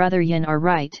Crane and Brother Yin are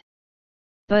right.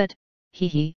 But,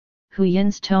 hee, Hu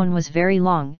Yin's tone was very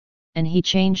long, and he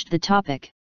changed the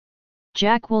topic.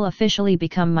 Jack will officially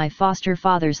become my foster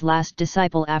father's last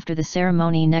disciple after the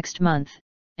ceremony next month,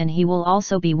 and he will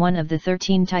also be one of the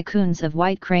 13 tycoons of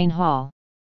White Crane Hall.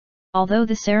 Although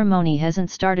the ceremony hasn't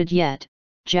started yet,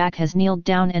 Jack has kneeled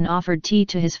down and offered tea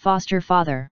to his foster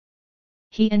father.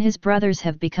 He and his brothers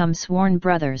have become sworn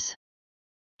brothers.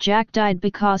 Jack died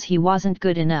because he wasn't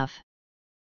good enough.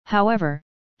 However,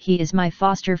 he is my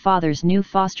foster father's new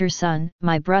foster son,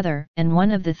 my brother, and one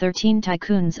of the 13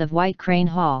 tycoons of White Crane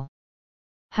Hall.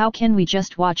 How can we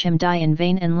just watch him die in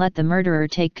vain and let the murderer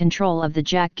take control of the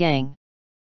Jack gang?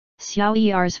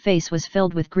 Xiao Er's face was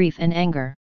filled with grief and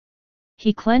anger.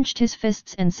 He clenched his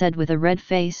fists and said with a red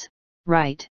face,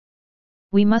 right.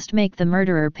 We must make the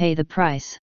murderer pay the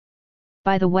price.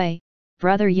 By the way,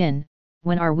 Brother Yin,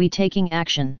 when are we taking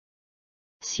action?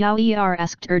 Xiao Er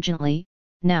asked urgently.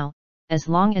 Now, as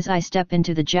long as I step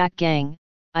into the Jack gang,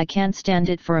 I can't stand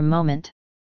it for a moment.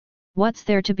 What's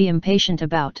there to be impatient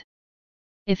about?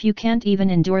 If you can't even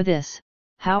endure this,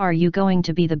 how are you going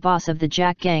to be the boss of the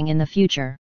Jack gang in the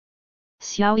future?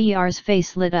 Xiao Er's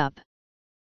face lit up.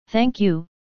 Thank you,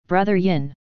 Brother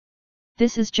Yin.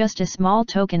 This is just a small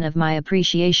token of my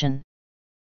appreciation.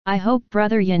 I hope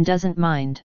Brother Yin doesn't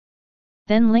mind.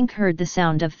 Then Link heard the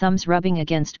sound of thumbs rubbing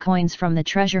against coins from the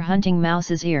treasure hunting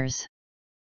mouse's ears.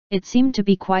 It seemed to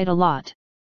be quite a lot.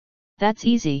 That's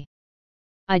easy.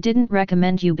 I didn't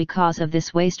recommend you because of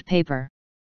this waste paper.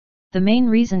 The main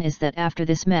reason is that after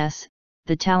this mess,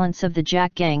 the talents of the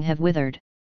Jack gang have withered.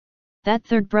 That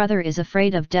third brother is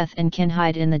afraid of death and can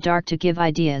hide in the dark to give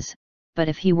ideas, but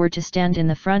if he were to stand in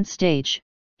the front stage,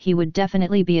 he would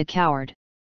definitely be a coward.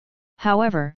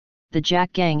 However, the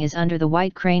Jack gang is under the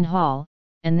White Crane Hall,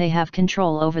 and they have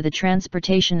control over the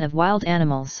transportation of wild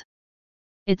animals.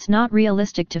 It's not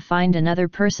realistic to find another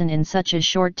person in such a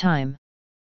short time.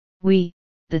 We,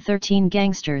 the 13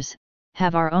 gangsters,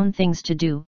 have our own things to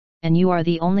do, and you are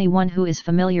the only one who is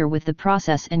familiar with the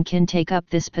process and can take up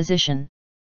this position.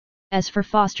 As for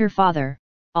foster father,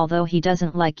 although he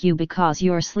doesn't like you because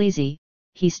you're sleazy,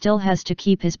 he still has to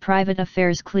keep his private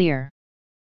affairs clear.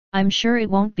 I'm sure it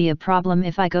won't be a problem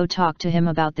if I go talk to him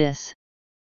about this.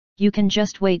 You can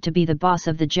just wait to be the boss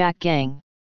of the Jack gang.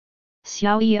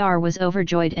 Xiao Er was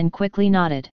overjoyed and quickly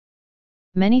nodded.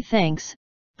 Many thanks,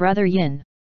 Brother Yin.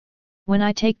 When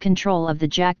I take control of the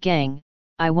Jack gang,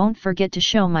 I won't forget to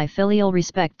show my filial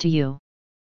respect to you.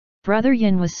 Brother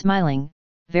Yin was smiling,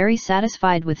 very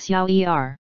satisfied with Xiao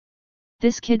Er.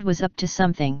 This kid was up to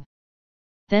something.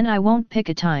 Then I won't pick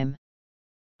a time.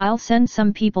 I'll send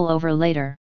some people over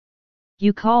later.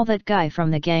 You call that guy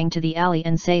from the gang to the alley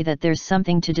and say that there's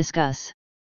something to discuss.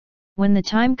 When the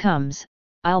time comes,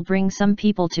 I'll bring some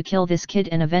people to kill this kid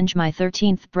and avenge my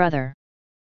 13th brother.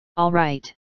 All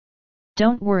right.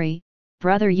 Don't worry,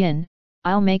 Brother Yin,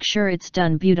 I'll make sure it's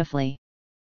done beautifully.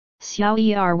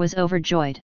 Xiao Er was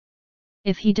overjoyed.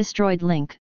 If he destroyed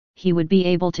Link, he would be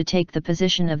able to take the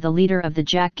position of the leader of the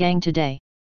Jack gang today.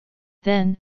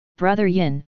 Then, Brother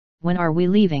Yin, when are we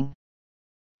leaving?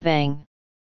 Bang!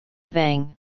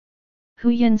 Bang! Hu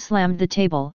Yin slammed the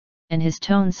table, and his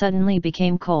tone suddenly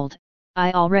became cold.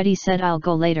 I already said I'll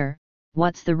go later,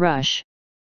 what's the rush?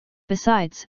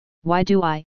 Besides, why do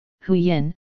I, Hu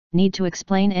Yin, need to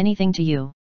explain anything to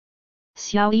you?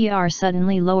 Xiao Er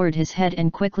suddenly lowered his head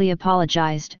and quickly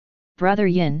apologized. Brother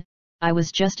Yin, I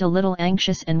was just a little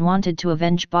anxious and wanted to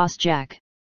avenge Boss Jack.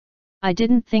 I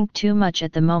didn't think too much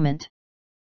at the moment.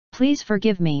 Please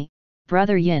forgive me,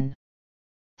 Brother Yin.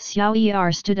 Xiao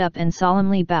Er stood up and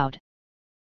solemnly bowed.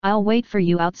 I'll wait for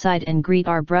you outside and greet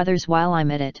our brothers while I'm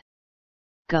at it.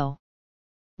 Go.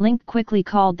 Link quickly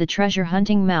called the treasure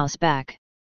hunting mouse back.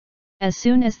 As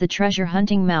soon as the treasure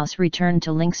hunting mouse returned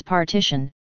to Link's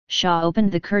partition, Shaw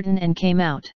opened the curtain and came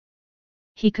out.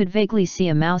 He could vaguely see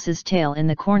a mouse's tail in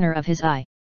the corner of his eye.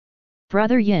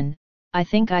 Brother Yin, I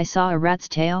think I saw a rat's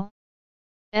tail?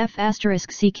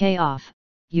 F***ck off,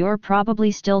 you're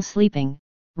probably still sleeping,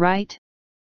 right?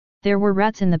 There were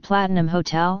rats in the Platinum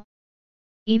Hotel?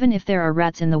 Even if there are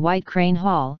rats in the White Crane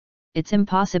Hall, it's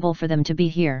impossible for them to be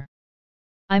here.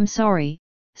 I'm sorry,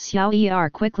 Xiao Er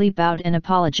quickly bowed and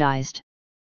apologized.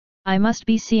 I must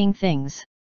be seeing things.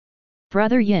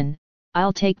 Brother Yin,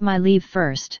 I'll take my leave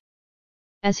first.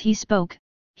 As he spoke,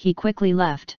 he quickly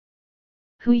left.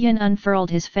 Hu Yin unfurled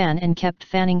his fan and kept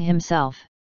fanning himself.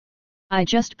 I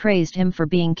just praised him for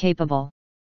being capable.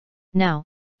 Now,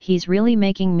 he's really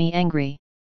making me angry.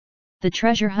 The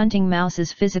treasure hunting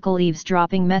mouse's physical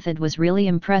eavesdropping method was really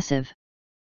impressive.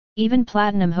 Even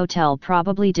Platinum Hotel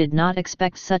probably did not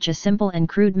expect such a simple and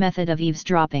crude method of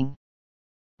eavesdropping.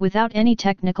 Without any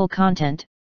technical content,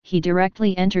 he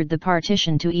directly entered the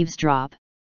partition to eavesdrop.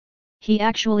 He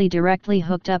actually directly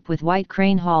hooked up with White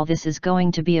Crane Hall. This is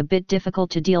going to be a bit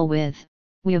difficult to deal with,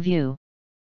 Weaview.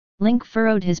 Link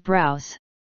furrowed his brows.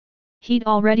 He'd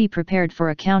already prepared for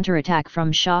a counterattack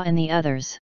from Shaw and the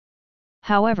others.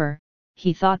 However,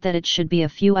 he thought that it should be a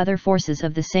few other forces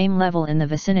of the same level in the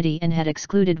vicinity and had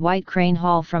excluded White Crane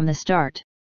Hall from the start.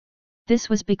 This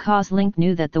was because Link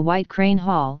knew that the White Crane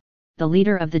Hall, the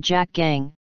leader of the Jack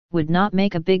Gang, would not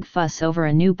make a big fuss over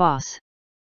a new boss.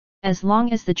 As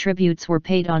long as the tributes were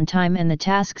paid on time and the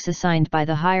tasks assigned by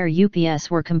the higher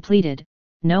UPS were completed,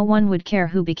 no one would care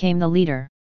who became the leader.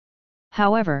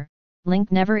 However,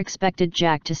 Link never expected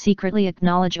Jack to secretly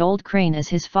acknowledge Old Crane as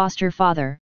his foster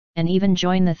father, and even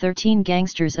join the 13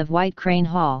 gangsters of White Crane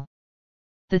Hall.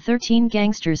 The 13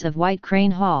 gangsters of White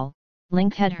Crane Hall,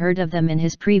 Link had heard of them in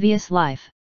his previous life.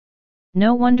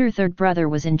 No wonder Third Brother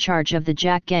was in charge of the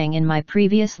Jack Gang in my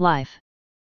previous life.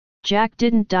 Jack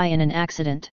didn't die in an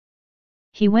accident.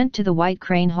 He went to the White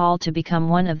Crane Hall to become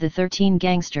one of the 13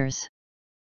 gangsters.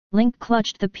 Link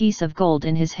clutched the piece of gold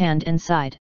in his hand and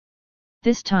sighed.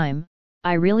 This time,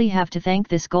 I really have to thank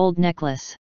this gold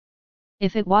necklace.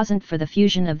 If it wasn't for the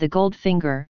fusion of the gold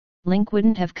finger, Link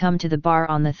wouldn't have come to the bar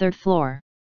on the 3rd floor.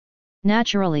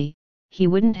 Naturally, he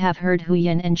wouldn't have heard Hu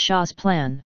Yin and Shaw's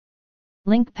plan.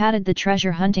 Link patted the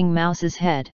treasure hunting mouse's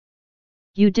head.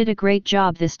 You did a great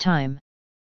job this time,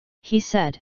 he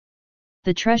said.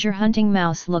 The treasure hunting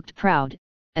mouse looked proud,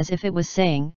 as if it was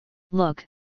saying, look,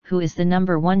 who is the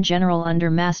 #1 general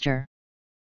under master.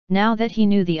 Now that he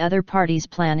knew the other party's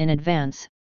plan in advance,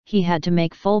 he had to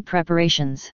make full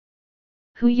preparations.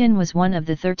 Hu Yin was one of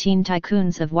the 13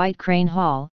 tycoons of White Crane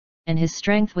Hall, and his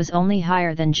strength was only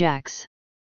higher than Jack's.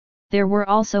 There were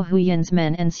also Hu Yin's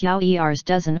men and Xiao Er's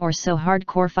dozen or so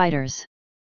hardcore fighters.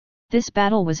 This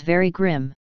battle was very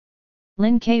grim.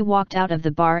 Lin Ke walked out of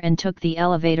the bar and took the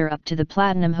elevator up to the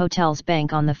Platinum Hotel's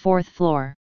bank on the 4th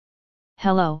floor.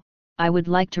 Hello, I would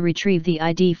like to retrieve the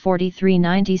ID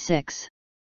 4396.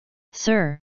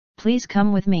 Sir, please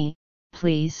come with me,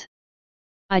 please.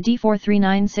 ID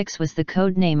 4396 was the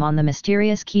code name on the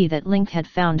mysterious key that Link had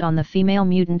found on the female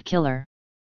mutant killer.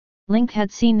 Link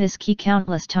had seen this key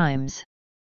countless times.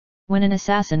 When an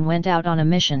assassin went out on a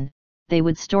mission, they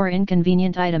would store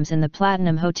inconvenient items in the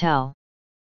Platinum Hotel.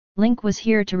 Link was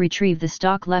here to retrieve the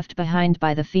stock left behind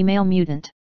by the female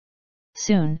mutant.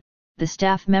 Soon, the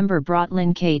staff member brought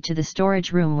Lin Ke to the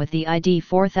storage room with the ID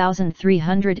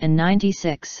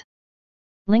 4396.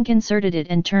 Link inserted it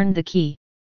and turned the key.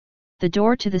 The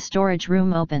door to the storage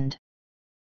room opened.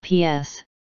 P.S.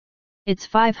 It's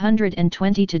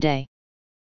 520 today.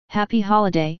 Happy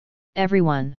holiday,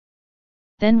 everyone.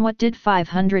 Then what did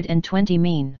 520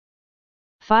 mean?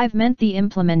 5 meant the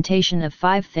implementation of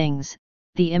 5 things,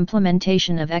 the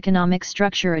implementation of economic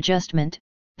structure adjustment,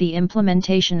 the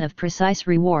implementation of precise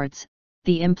rewards,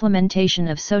 the implementation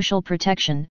of social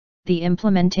protection, the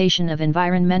implementation of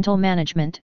environmental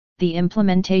management, the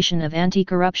implementation of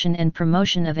anti-corruption and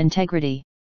promotion of integrity.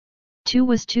 2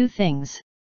 was 2 things.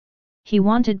 He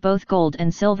wanted both gold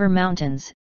and silver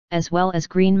mountains, as well as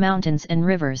green mountains and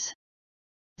rivers.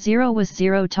 0 was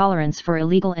zero tolerance for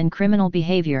illegal and criminal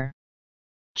behavior.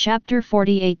 Chapter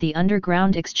 48 The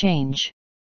Underground Exchange.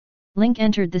 Link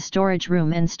entered the storage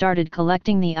room and started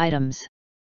collecting the items.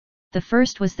 The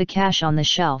first was the cash on the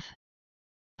shelf.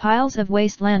 Piles of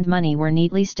wasteland money were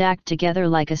neatly stacked together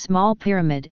like a small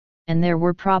pyramid, and there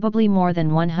were probably more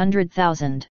than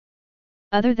 100,000.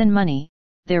 Other than money,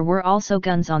 there were also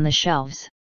guns on the shelves.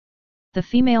 The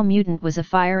female mutant was a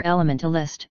fire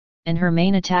elementalist, and her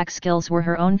main attack skills were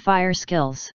her own fire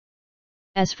skills.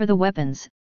 As for the weapons,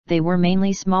 they were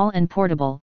mainly small and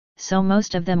portable, so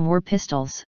most of them were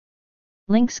pistols.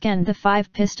 Link scanned the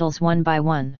 5 pistols one by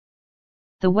one.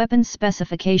 The weapon's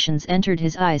specifications entered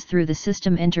his eyes through the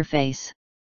system interface.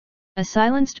 A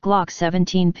silenced Glock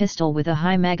 17 pistol with a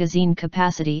high magazine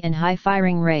capacity and high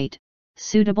firing rate,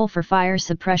 suitable for fire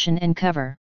suppression and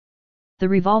cover. The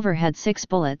revolver had 6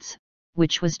 bullets,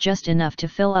 which was just enough to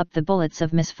fill up the bullets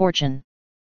of misfortune.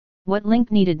 What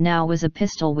Link needed now was a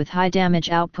pistol with high damage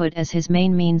output as his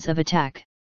main means of attack.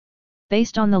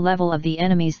 Based on the level of the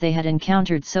enemies they had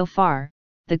encountered so far,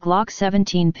 the Glock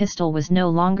 17 pistol was no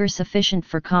longer sufficient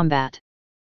for combat.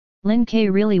 Lin Ke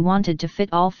really wanted to fit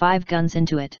all 5 guns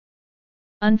into it.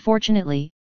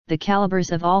 Unfortunately, the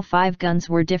calibers of all 5 guns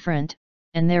were different,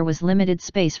 and there was limited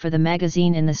space for the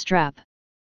magazine in the strap.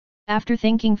 After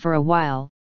thinking for a while,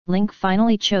 Link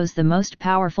finally chose the most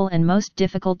powerful and most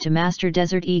difficult to master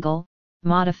Desert Eagle,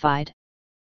 Modified.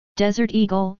 Desert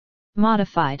Eagle,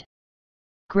 Modified.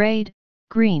 Grade,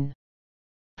 Green.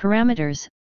 Parameters: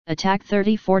 Attack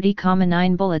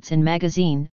 30-40,9 bullets in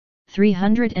magazine,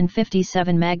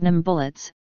 357 magnum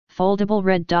bullets, foldable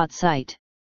red dot sight.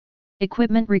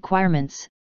 Equipment requirements: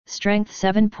 Strength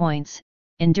 7 points,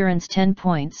 Endurance 10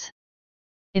 points.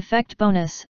 Effect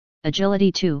bonus: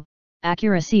 Agility 2,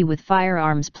 Accuracy with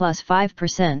firearms plus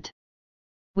 5%.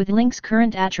 With Link's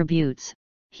current attributes,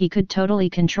 he could totally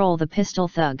control the pistol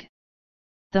thug.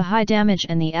 The high damage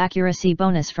and the accuracy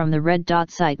bonus from the red dot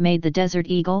sight made the Desert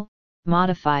Eagle,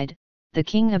 Modified, the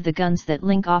king of the guns that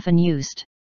Link often used.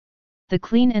 The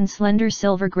clean and slender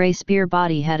silver-gray spear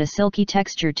body had a silky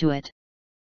texture to it.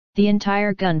 The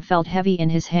entire gun felt heavy in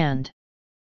his hand.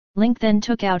 Link then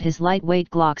took out his lightweight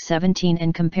Glock 17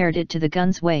 and compared it to the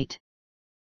gun's weight.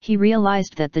 He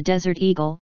realized that the Desert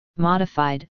Eagle,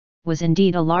 Modified, was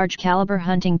indeed a large-caliber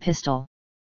hunting pistol.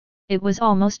 It was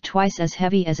almost twice as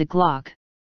heavy as a Glock.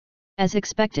 As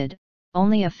expected,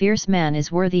 only a fierce man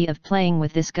is worthy of playing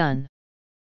with this gun.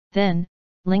 Then,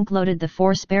 Link loaded the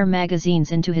 4 spare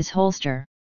magazines into his holster.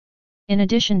 In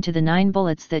addition to the 9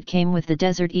 bullets that came with the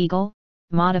Desert Eagle,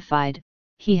 Modified,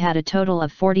 he had a total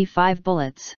of 45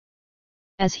 bullets.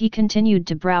 As he continued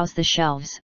to browse the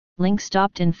shelves, Link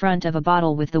stopped in front of a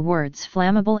bottle with the words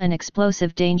 "Flammable and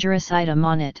Explosive Dangerous Item"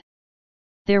 on it.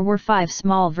 There were 5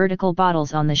 small vertical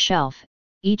bottles on the shelf,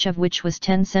 each of which was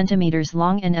 10 centimeters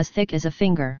long and as thick as a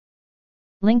finger.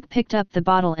 Link picked up the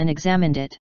bottle and examined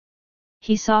it.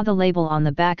 He saw the label on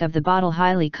the back of the bottle: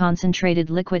 highly concentrated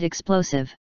liquid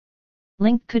explosive.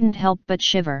 Link couldn't help but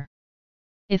shiver.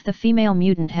 If the female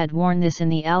mutant had worn this in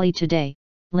the alley today,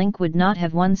 Link would not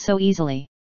have won so easily.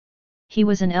 He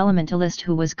was an elementalist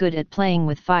who was good at playing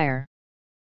with fire.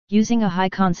 Using a high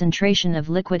concentration of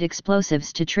liquid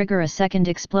explosives to trigger a second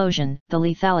explosion, the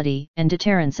lethality and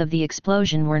deterrence of the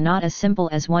explosion were not as simple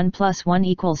as 1 +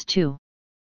 1 = 2.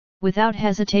 Without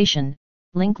hesitation,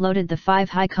 Link loaded the 5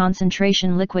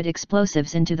 high-concentration liquid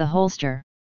explosives into the holster.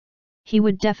 He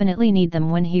would definitely need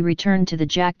them when he returned to the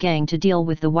Jack Gang to deal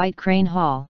with the White Crane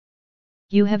Hall.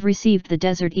 You have received the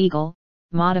Desert Eagle,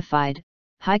 Modified,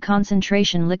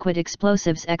 high-concentration liquid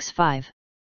explosives X5.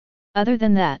 Other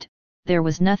than that, there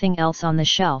was nothing else on the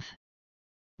shelf.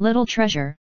 Little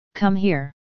treasure, come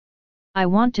here. I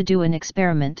want to do an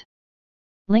experiment.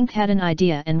 Link had an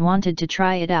idea and wanted to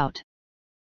try it out.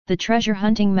 The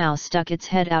treasure-hunting mouse stuck its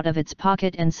head out of its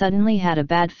pocket and suddenly had a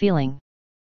bad feeling.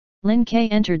 Lin Ke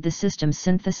entered the system's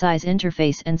synthesize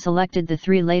interface and selected the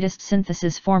 3 latest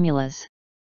synthesis formulas.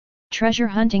 Treasure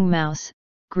hunting mouse,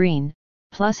 green,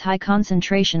 plus high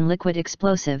concentration liquid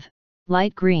explosive,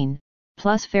 light green,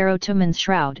 plus Ferrotuman's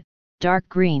shroud, dark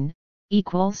green,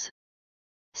 equals.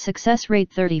 Success rate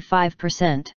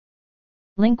 35%.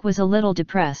 Link was a little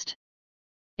depressed.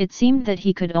 It seemed that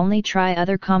he could only try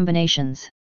other combinations.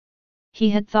 He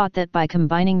had thought that by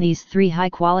combining these 3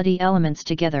 high-quality elements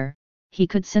together, he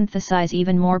could synthesize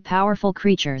even more powerful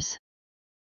creatures.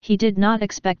 He did not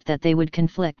expect that they would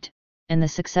conflict, and the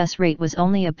success rate was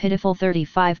only a pitiful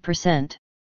 35%.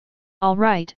 All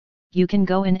right, you can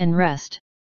go in and rest.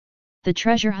 The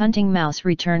treasure-hunting mouse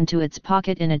returned to its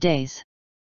pocket in a daze.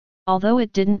 Although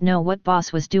it didn't know what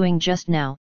boss was doing just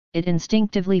now, it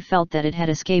instinctively felt that it had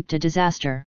escaped a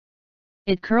disaster.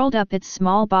 It curled up its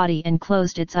small body and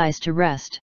closed its eyes to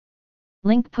rest.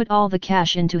 Link put all the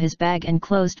cash into his bag and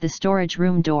closed the storage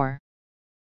room door.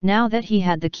 Now that he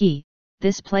had the key,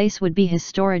 this place would be his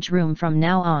storage room from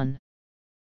now on.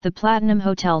 The Platinum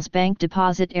Hotel's bank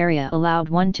deposit area allowed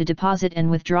one to deposit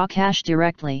and withdraw cash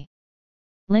directly.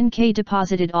 Lin K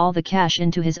deposited all the cash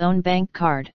into his own bank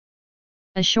card.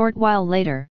 A short while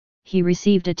later, he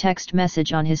received a text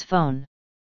message on his phone.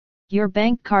 Your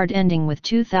bank card ending with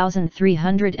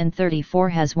 2334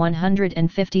 has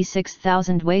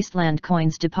 156,000 wasteland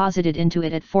coins deposited into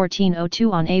it at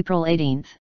 14:02 on April 18.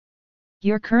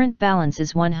 Your current balance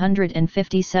is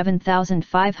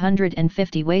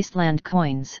 157,550 wasteland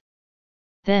coins.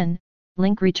 Then,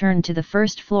 Link returned to the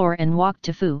first floor and walked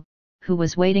to Fu, who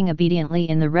was waiting obediently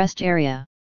in the rest area.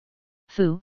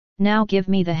 Fu, now give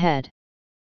me the head.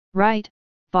 Right,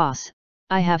 boss,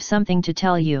 I have something to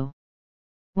tell you.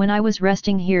 When I was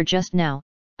resting here just now,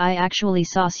 I actually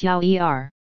saw Xiao Er.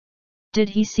 Did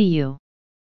he see you?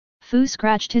 Fu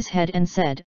scratched his head and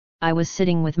said, I was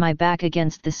sitting with my back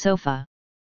against the sofa.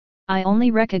 I only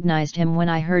recognized him when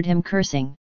I heard him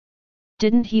cursing.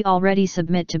 Didn't he already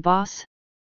submit to boss?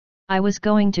 I was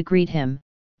going to greet him,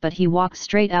 but he walked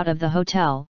straight out of the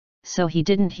hotel, so he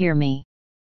didn't hear me.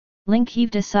 Link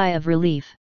heaved a sigh of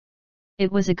relief.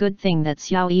 It was a good thing that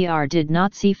Xiao Er did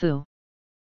not see Fu.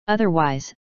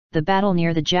 Otherwise, the battle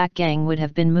near the Jack Gang would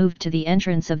have been moved to the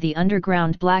entrance of the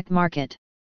underground black market.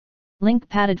 Link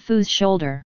patted Fu's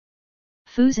shoulder.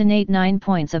 Fu's innate 9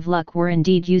 points of luck were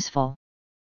indeed useful.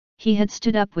 He had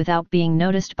stood up without being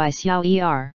noticed by Xiao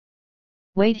Er.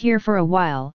 Wait here for a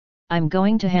while, I'm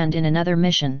going to hand in another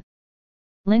mission.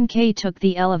 Lin K took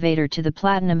the elevator to the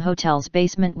Platinum Hotel's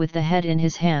basement with the head in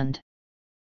his hand.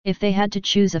 If they had to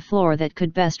choose a floor that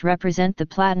could best represent the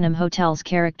Platinum Hotel's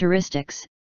characteristics,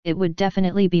 it would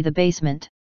definitely be the basement.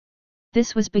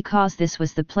 This was because this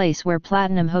was the place where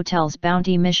Platinum Hotel's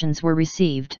bounty missions were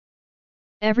received.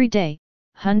 Every day,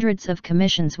 hundreds of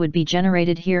commissions would be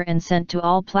generated here and sent to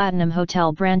all Platinum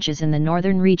Hotel branches in the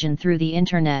northern region through the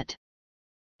internet.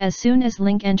 As soon as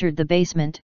Link entered the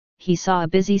basement, he saw a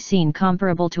busy scene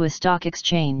comparable to a stock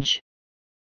exchange.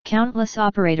 Countless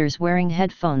operators wearing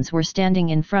headphones were standing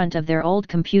in front of their old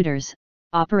computers,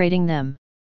 operating them.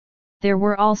 There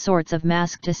were all sorts of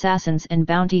masked assassins and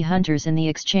bounty hunters in the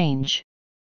exchange.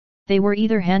 They were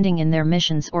either handing in their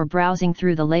missions or browsing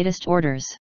through the latest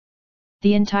orders.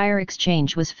 The entire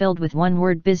exchange was filled with one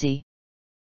word: busy.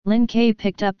 Lin K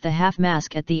picked up the half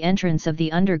mask at the entrance of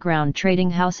the underground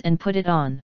trading house and put it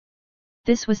on.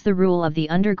 This was the rule of the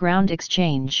underground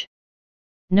exchange.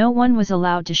 No one was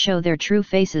allowed to show their true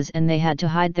faces and they had to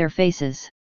hide their faces.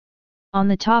 On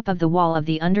the top of the wall of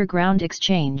the underground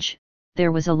exchange,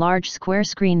 there was a large square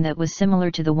screen that was similar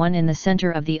to the one in the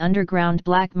center of the underground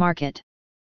black market.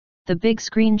 The big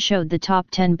screen showed the top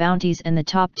 10 bounties and the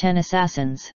top 10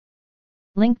 assassins.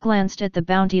 Link glanced at the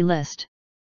bounty list.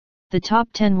 The top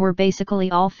 10 were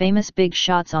basically all famous big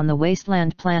shots on the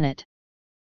wasteland planet.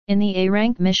 In the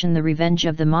A-rank mission The Revenge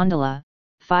of the Mandala,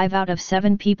 5 out of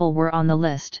 7 people were on the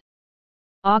list.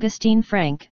 Augustine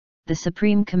Frank, the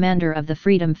Supreme Commander of the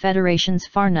Freedom Federation's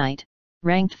Far Knight,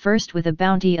 ranked first with a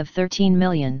bounty of 13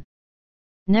 million.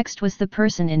 Next was the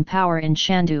person in power in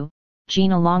Shandu,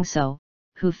 Jean Alonso,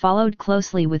 who followed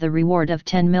closely with a reward of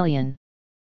 10 million.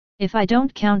 If I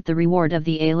don't count the reward of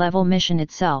the A-level mission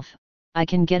itself, I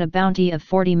can get a bounty of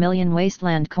 40 million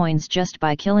wasteland coins just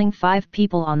by killing 5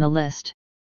 people on the list.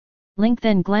 Link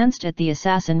then glanced at the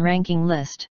assassin ranking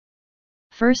list.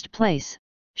 First place,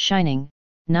 Shining,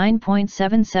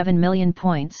 9.77 million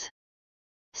points.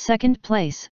 Second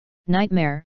place,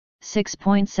 Nightmare,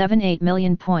 6.78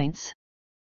 million points.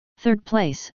 Third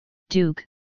place, Duke,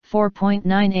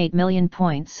 4.98 million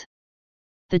points.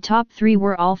 The top 3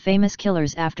 were all famous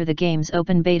killers after the game's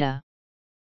open beta.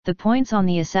 The points on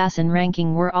the assassin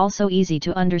ranking were also easy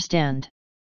to understand.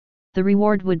 The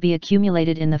reward would be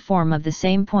accumulated in the form of the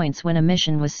same points when a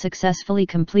mission was successfully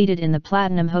completed in the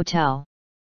Platinum Hotel.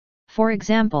 For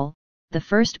example, the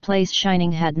first place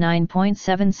Shining had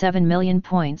 9.77 million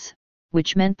points,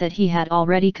 which meant that he had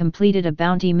already completed a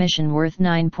bounty mission worth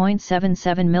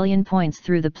 9.77 million points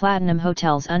through the Platinum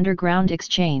Hotel's underground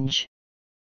exchange.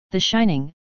 The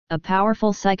Shining, a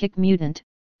powerful psychic mutant,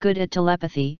 good at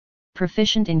telepathy,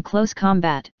 proficient in close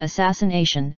combat,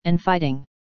 assassination, and fighting.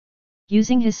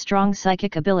 Using his strong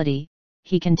psychic ability,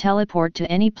 he can teleport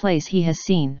to any place he has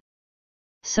seen.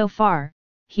 So far,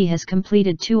 he has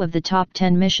completed 2 of the top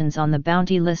 10 missions on the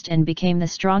bounty list and became the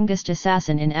strongest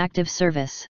assassin in active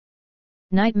service.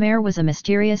 Nightmare was a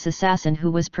mysterious assassin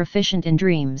who was proficient in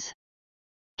dreams.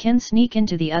 can sneak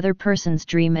into the other person's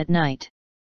dream at night.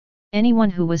 Anyone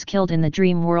who was killed in the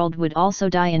dream world would also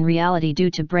die in reality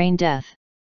due to brain death.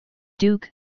 Duke,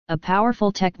 a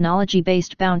powerful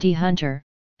technology-based bounty hunter,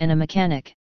 and a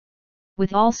mechanic.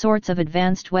 With all sorts of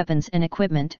advanced weapons and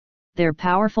equipment, their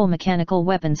powerful mechanical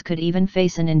weapons could even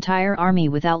face an entire army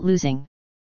without losing.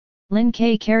 Lin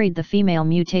Ke carried the female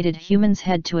mutated human's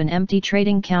head to an empty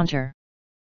trading counter.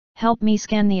 Help me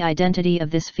scan the identity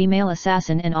of this female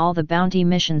assassin and all the bounty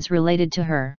missions related to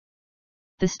her.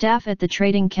 The staff at the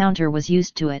trading counter was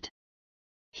used to it.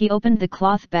 He opened the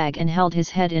cloth bag and held his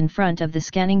head in front of the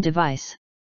scanning device.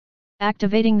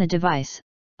 Activating the device,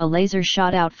 a laser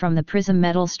shot out from the prism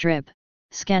metal strip,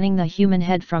 scanning the human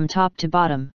head from top to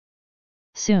bottom.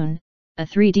 Soon, a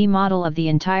 3D model of the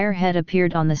entire head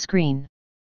appeared on the screen.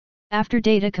 After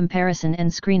data comparison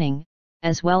and screening,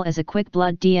 as well as a quick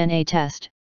blood DNA test,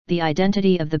 the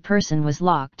identity of the person was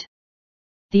locked.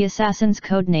 The assassin's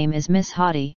codename is Miss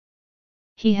Hottie.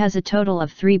 He has a total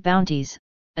of 3 bounties,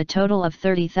 a total of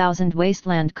 30,000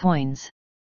 wasteland coins.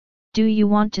 Do you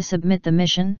want to submit the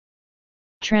mission?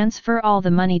 Transfer all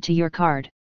the money to your card.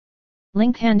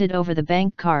 Link handed over the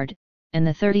bank card, and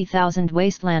the 30,000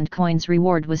 wasteland coins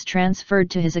reward was transferred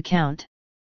to his account.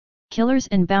 Killers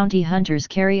and bounty hunters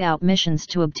carry out missions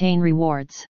to obtain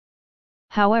rewards.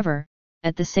 However,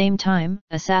 at the same time,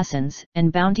 assassins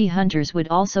and bounty hunters would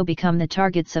also become the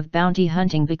targets of bounty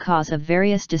hunting because of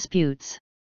various disputes.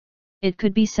 It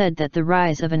could be said that the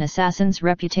rise of an assassin's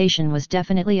reputation was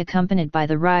definitely accompanied by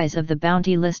the rise of the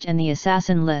bounty list and the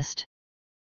assassin list.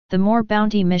 The more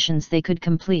bounty missions they could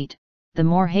complete, the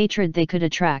more hatred they could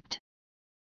attract.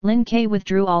 Lin Ke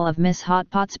withdrew all of Miss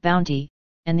Hotpot's bounty,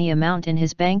 and the amount in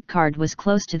his bank card was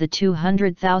close to the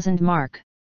 200,000 mark.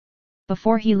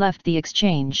 Before he left the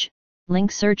exchange,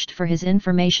 Link searched for his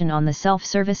information on the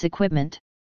self-service equipment.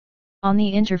 On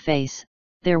the interface,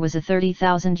 there was a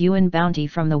 30,000 yuan bounty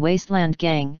from the Wasteland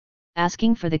Gang,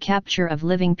 asking for the capture of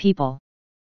living people.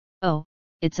 Oh,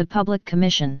 it's a public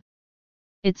commission.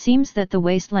 It seems that the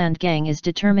Wasteland Gang is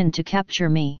determined to capture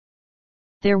me.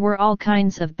 There were all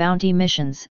kinds of bounty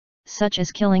missions, such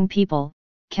as killing people,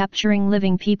 capturing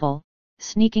living people,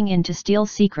 sneaking in to steal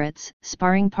secrets,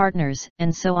 sparring partners,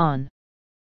 and so on.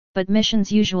 But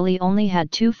missions usually only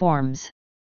had 2 forms.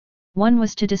 One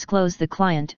was to disclose the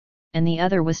client, and the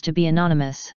other was to be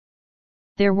anonymous.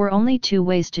 There were only 2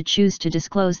 ways to choose: to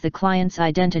disclose the client's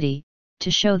identity,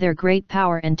 to show their great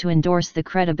power and to endorse the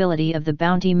credibility of the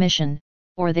bounty mission,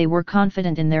 or they were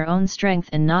confident in their own strength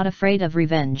and not afraid of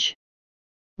revenge.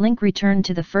 Link returned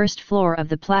to the first floor of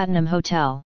the Platinum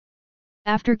Hotel.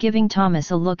 After giving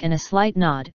Thomas a look and a slight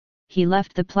nod, he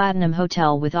left the Platinum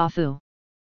Hotel with Afu.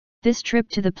 This trip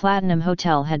to the Platinum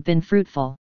Hotel had been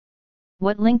fruitful.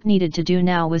 What Link needed to do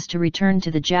now was to return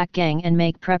to the Jack Gang and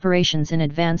make preparations in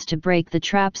advance to break the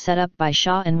trap set up by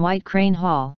Shaw and White Crane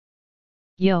Hall.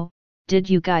 Yo, did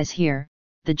you guys hear?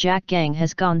 The Jack Gang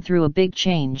has gone through a big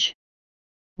change.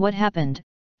 What happened?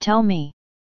 Tell me.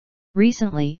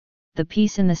 Recently, the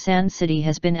peace in the Sand City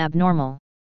has been abnormal.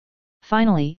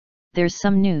 Finally, there's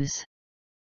some news.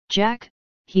 Jack,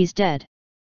 he's dead.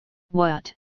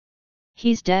 What?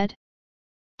 He's dead?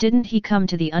 Didn't he come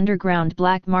to the underground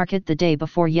black market the day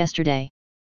before yesterday?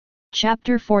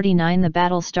 Chapter 49. The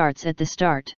battle starts at the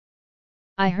start.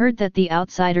 I heard that the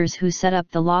outsiders who set up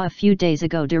the law a few days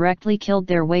ago directly killed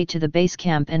their way to the base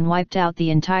camp and wiped out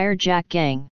the entire Jack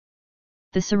Gang.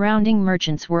 The surrounding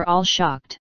merchants were all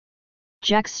shocked.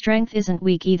 Jack's strength isn't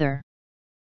weak either.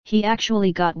 He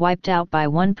actually got wiped out by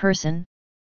one person?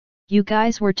 You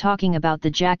guys were talking about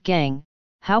the Jack Gang,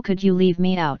 how could you leave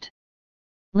me out?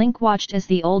 Link watched as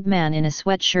the old man in a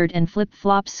sweatshirt and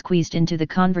flip-flops squeezed into the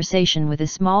conversation with a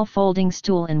small folding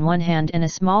stool in one hand and a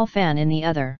small fan in the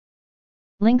other.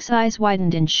 Link's eyes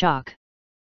widened in shock.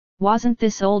 Wasn't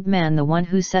this old man the one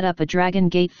who set up a Dragon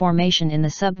Gate formation in the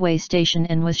subway station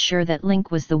and was sure that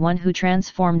Link was the one who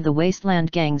transformed the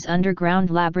Wasteland Gang's underground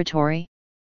laboratory?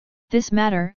 This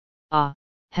matter,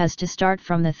 has to start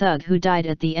from the thug who died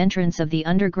at the entrance of the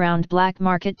underground black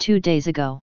market 2 days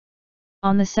ago.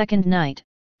 On the second night,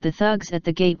 the thugs at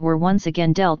the gate were once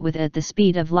again dealt with at the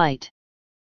speed of light.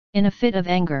 In a fit of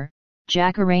anger,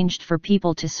 Jack arranged for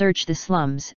people to search the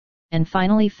slums, and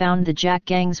finally found the Jack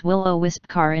Gang's will-o-wisp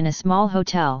car in a small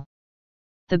hotel.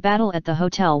 The battle at the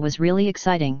hotel was really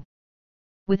exciting.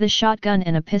 With a shotgun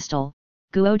and a pistol,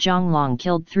 Guo Zhonglong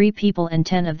killed 3 people and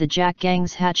 10 of the Jack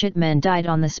Gang's hatchet men died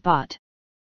on the spot.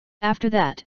 After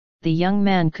that, the young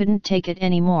man couldn't take it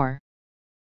anymore.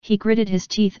 He gritted his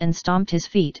teeth and stomped his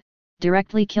feet,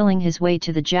 directly killing his way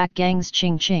to the Jack Gang's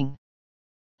Ching Ching.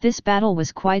 This battle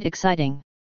was quite exciting.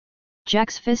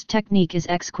 Jack's fist technique is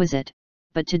exquisite,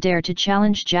 but to dare to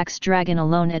challenge Jack's dragon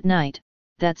alone at night,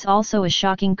 that's also a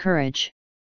shocking courage.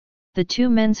 The two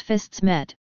men's fists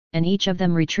met, and each of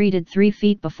them retreated 3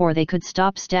 feet before they could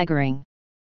stop staggering.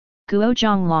 Guo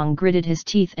Zhonglong gritted his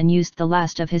teeth and used the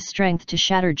last of his strength to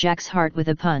shatter Jack's heart with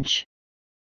a punch.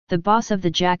 The boss of the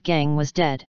Jack gang was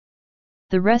dead.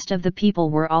 The rest of the people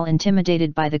were all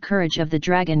intimidated by the courage of the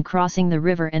dragon crossing the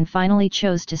river and finally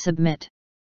chose to submit.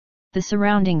 The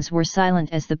surroundings were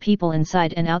silent as the people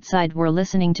inside and outside were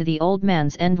listening to the old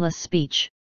man's endless speech.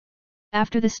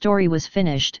 After the story was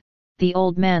finished, the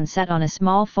old man sat on a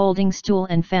small folding stool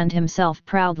and fanned himself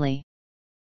proudly.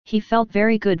 He felt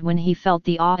very good when he felt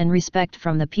the awe and respect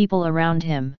from the people around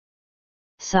him.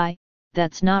 Sigh,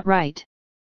 that's not right.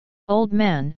 Old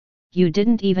man, you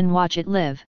didn't even watch it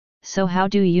live, so how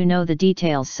do you know the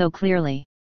details so clearly?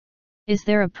 Is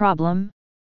there a problem?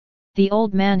 The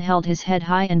old man held his head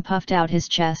high and puffed out his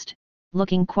chest,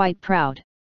 looking quite proud.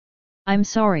 I'm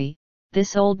sorry,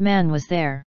 this old man was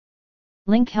there.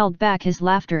 Link held back his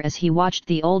laughter as he watched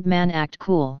the old man act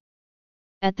cool.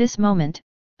 At this moment,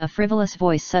 a frivolous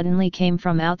voice suddenly came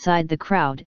from outside the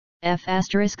crowd,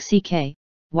 F***ck,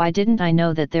 why didn't I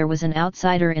know that there was an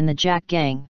outsider in the Jack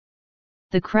gang?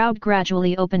 The crowd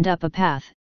gradually opened up a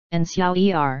path, and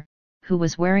Xiao Er, who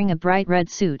was wearing a bright red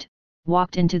suit,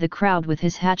 walked into the crowd with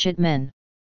his hatchet men.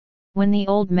 When the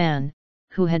old man,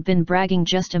 who had been bragging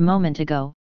just a moment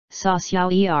ago, saw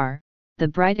Xiao Er, the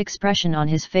bright expression on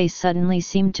his face suddenly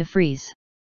seemed to freeze.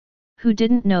 Who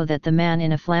didn't know that the man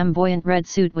in a flamboyant red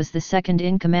suit was the second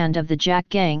in command of the Jack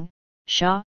gang,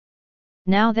 Sha?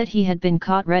 Now that he had been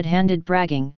caught red-handed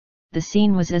bragging, the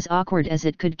scene was as awkward as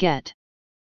it could get.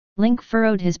 Link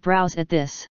furrowed his brows at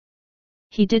this.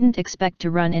 He didn't expect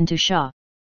to run into Sha.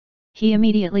 He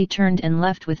immediately turned and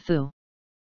left with Fu.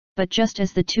 But just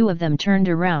as the two of them turned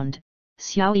around,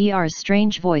 Xiao Er's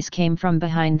strange voice came from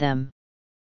behind them.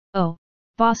 Oh,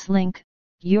 Boss Link,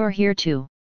 you're here too.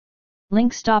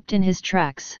 Link stopped in his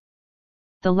tracks.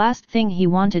 The last thing he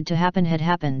wanted to happen had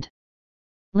happened.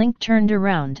 Link turned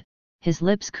around, his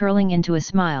lips curling into a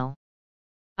smile.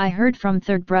 I heard from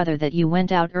third brother that you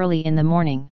went out early in the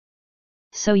morning.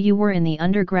 So you were in the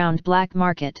underground black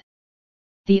market.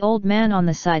 The old man on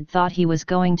the side thought he was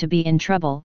going to be in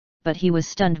trouble, but he was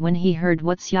stunned when he heard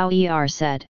what Xiao Er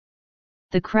said.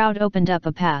 The crowd opened up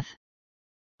a path.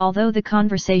 Although the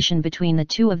conversation between the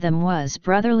two of them was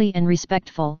brotherly and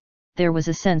respectful, there was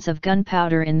a sense of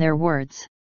gunpowder in their words.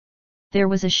 There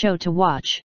was a show to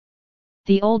watch.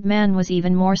 The old man was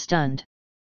even more stunned.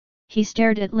 He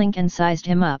stared at Link and sized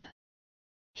him up.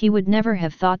 He would never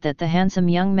have thought that the handsome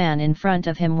young man in front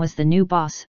of him was the new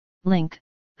boss, Link,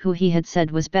 who he had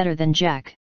said was better than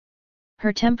Jack.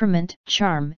 Her temperament,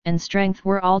 charm, and strength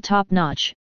were all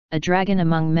top-notch, a dragon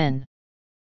among men.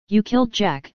 You killed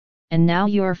Jack, and now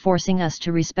you're forcing us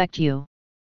to respect you.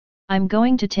 I'm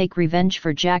going to take revenge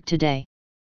for Jack today.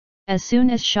 As soon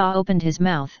as Sha opened his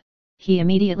mouth, he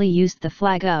immediately used the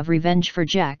flag of revenge for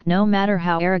Jack. No matter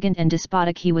how arrogant and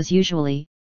despotic he was usually,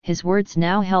 his words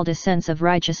now held a sense of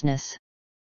righteousness.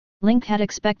 Link had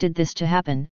expected this to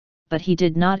happen, but he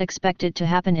did not expect it to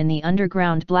happen in the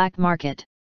underground black market.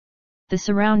 The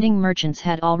surrounding merchants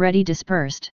had already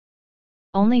dispersed.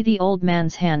 Only the old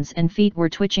man's hands and feet were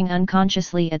twitching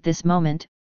unconsciously at this moment,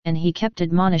 and he kept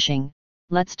admonishing,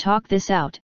 "Let's talk this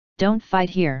out, don't fight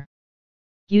here.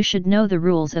 You should know the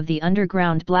rules of the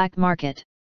underground black market.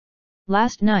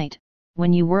 Last night,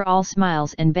 when you were all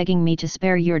smiles and begging me to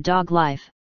spare your dog life,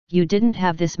 you didn't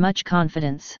have this much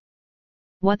confidence.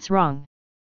 What's wrong?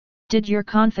 Did your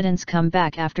confidence come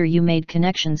back after you made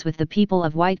connections with the people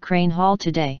of White Crane Hall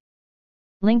today?"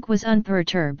 Link was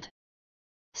unperturbed.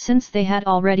 Since they had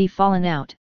already fallen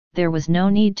out, there was no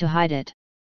need to hide it.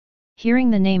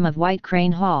 Hearing the name of White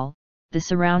Crane Hall, the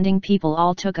surrounding people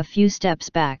all took a few steps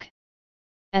back.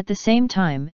 At the same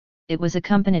time, it was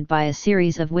accompanied by a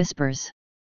series of whispers.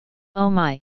 Oh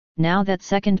my, now that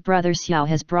second brother Xiao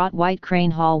has brought White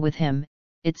Crane Hall with him,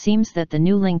 it seems that the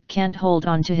new Link can't hold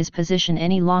on to his position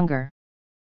any longer.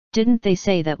 Didn't they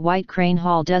say that White Crane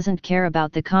Hall doesn't care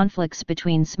about the conflicts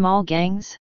between small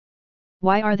gangs?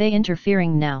 Why are they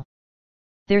interfering now?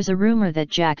 There's a rumor that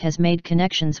Jack has made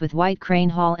connections with White Crane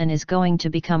Hall and is going to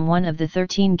become one of the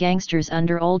 13 gangsters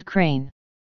under Old Crane.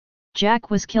 Jack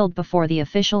was killed before the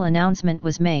official announcement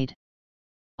was made.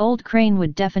 Old Crane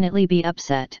would definitely be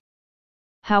upset.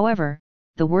 However,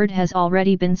 the word has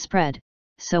already been spread,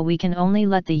 so we can only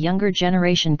let the younger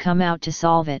generation come out to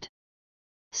solve it.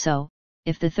 So,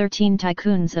 if the 13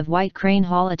 tycoons of White Crane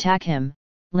Hall attack him,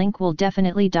 Link will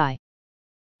definitely die.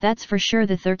 That's for sure.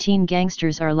 The 13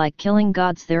 gangsters are like killing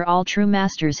gods. They're all true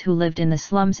masters who lived in the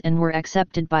slums and were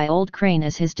accepted by Old Crane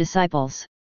as his disciples.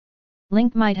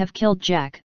 Link might have killed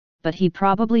Jack, but he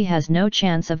probably has no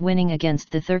chance of winning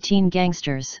against the 13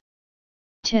 gangsters.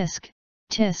 Tisk,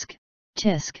 tisk,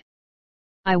 tisk.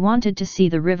 I wanted to see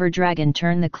the river dragon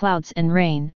turn the clouds and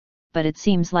rain, but it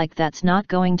seems like that's not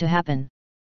going to happen.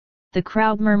 The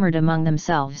crowd murmured among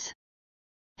themselves.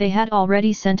 They had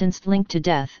already sentenced Link to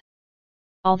death.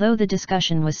 Although the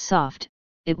discussion was soft,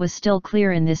 it was still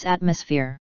clear in this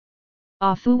atmosphere.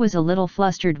 Ah Fu was a little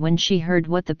flustered when she heard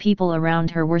what the people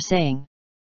around her were saying.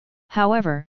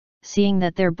 However, seeing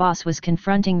that their boss was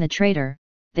confronting the traitor,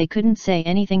 they couldn't say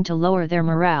anything to lower their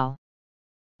morale.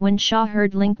 When Shaw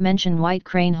heard Link mention White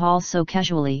Crane Hall so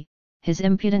casually, his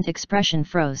impudent expression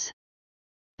froze.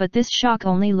 But this shock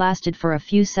only lasted for a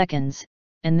few seconds,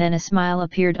 and then a smile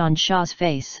appeared on Shaw's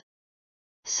face.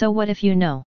 So what if you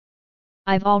know?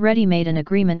 I've already made an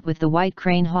agreement with the White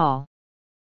Crane Hall.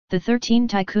 The 13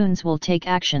 tycoons will take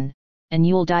action, and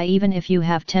you'll die even if you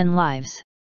have 10 lives.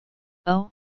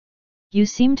 Oh? You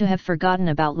seem to have forgotten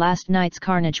about last night's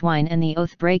carnage wine and the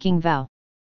oath-breaking vow.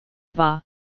 Bah!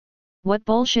 What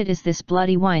bullshit is this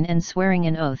bloody wine and swearing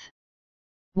an oath?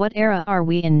 What era are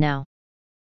we in now?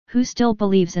 Who still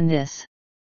believes in this?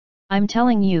 I'm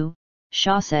telling you,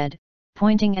 Shaw said,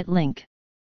 pointing at Link.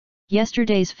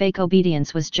 Yesterday's fake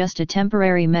obedience was just a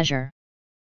temporary measure.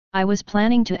 I was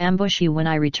planning to ambush you when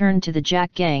I returned to the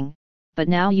Jack gang, but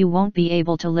now you won't be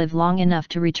able to live long enough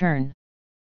to return.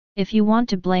 If you want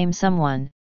to blame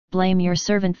someone, blame your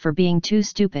servant for being too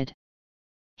stupid.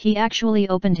 He actually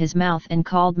opened his mouth and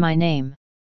called my name.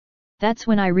 That's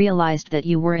when I realized that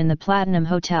you were in the Platinum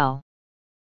Hotel.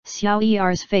 Xiao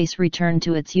Er's face returned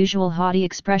to its usual haughty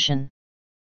expression.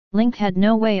 Link had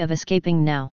no way of escaping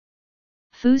now.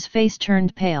 Fu's face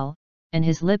turned pale, and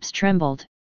his lips trembled.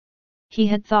 He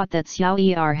had thought that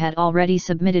Xiao Er had already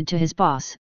submitted to his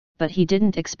boss, but he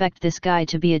didn't expect this guy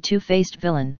to be a two-faced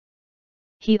villain.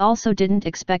 He also didn't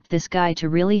expect this guy to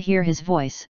really hear his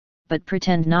voice, but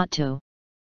pretend not to.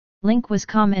 Link was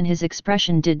calm and his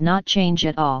expression did not change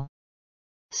at all.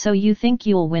 So you think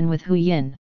you'll win with Hu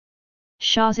Yin?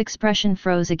 Shaw's expression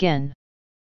froze again.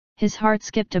 His heart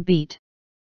skipped a beat.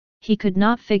 He could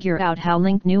not figure out how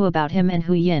Link knew about him and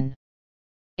Hu Yin.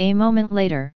 A moment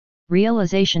later,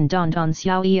 realization dawned on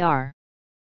Xiao Er.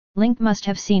 Link must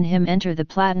have seen him enter the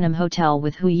Platinum Hotel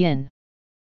with Hu Yin.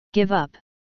 Give up.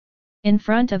 In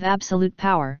front of absolute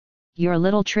power, your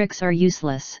little tricks are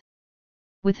useless.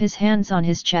 With his hands on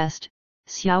his chest,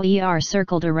 Xiao Er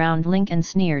circled around Link and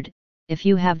sneered, if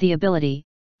you have the ability,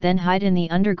 then hide in the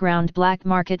underground black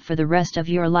market for the rest of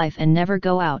your life and never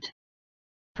go out.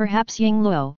 Perhaps Ying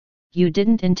Luo, you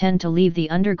didn't intend to leave the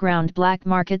underground black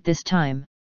market this time.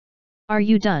 Are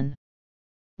you done?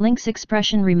 Link's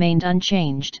expression remained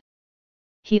unchanged.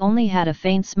 He only had a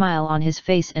faint smile on his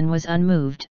face and was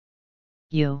unmoved.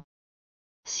 You.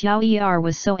 Xiao Er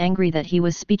was so angry that he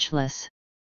was speechless.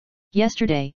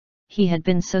 Yesterday, he had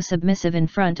been so submissive in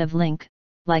front of Link,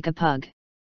 like a pug.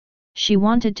 She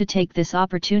wanted to take this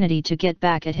opportunity to get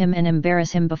back at him and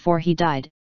embarrass him before he died,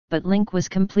 but Link was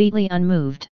completely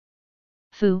unmoved.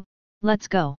 Fu, let's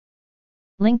go.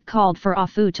 Link called for Ah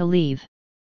Fu to leave.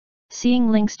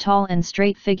 Seeing Link's tall and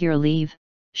straight figure leave,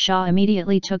 Shaw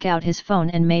immediately took out his phone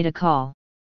and made a call.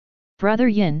 Brother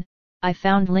Yin, I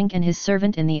found Link and his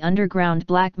servant in the underground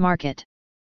black market.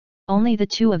 Only the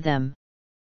two of them.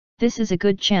 This is a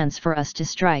good chance for us to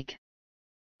strike.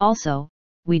 Also,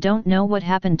 we don't know what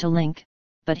happened to Link,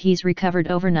 but he's recovered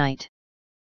overnight.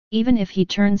 Even if he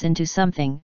turns into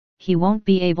something, he won't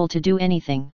be able to do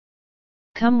anything.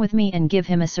 Come with me and give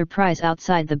him a surprise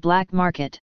outside the black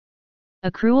market.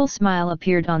 A cruel smile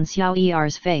appeared on Xiao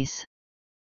Er's face.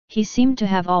 He seemed to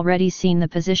have already seen the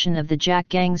position of the Jack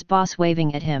Gang's boss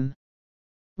waving at him.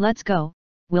 Let's go,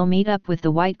 we'll meet up with the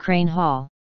White Crane Hall.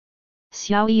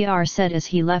 Xiao Er said as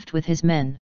he left with his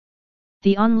men.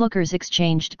 The onlookers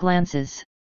exchanged glances.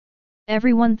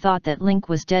 Everyone thought that Link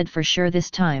was dead for sure this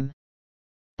time.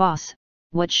 Boss,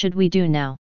 what should we do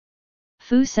now?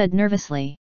 Fu said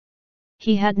nervously.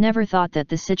 He had never thought that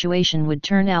the situation would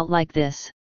turn out like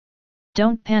this.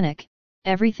 Don't panic,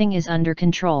 everything is under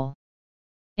control.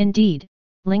 Indeed,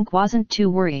 Link wasn't too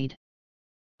worried.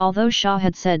 Although Shaw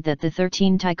had said that the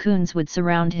 13 tycoons would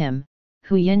surround him,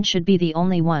 Hu Yin should be the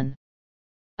only one.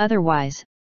 Otherwise,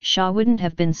 Shaw wouldn't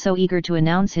have been so eager to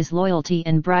announce his loyalty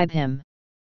and bribe him.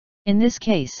 In this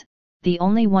case, the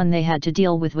only one they had to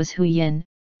deal with was Hu Yin,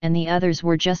 and the others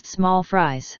were just small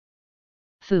fries.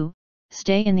 Fu,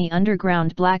 stay in the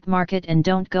underground black market and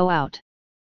don't go out.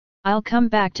 I'll come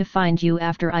back to find you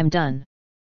after I'm done.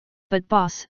 But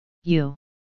boss, you...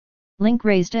 Link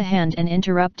raised a hand and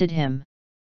interrupted him.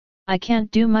 I can't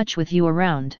do much with you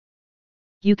around.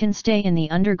 You can stay in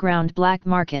the underground black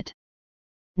market.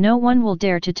 No one will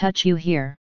dare to touch you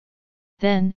here.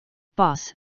 Then,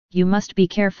 boss, you must be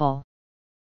careful.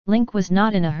 Link was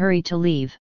not in a hurry to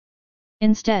leave.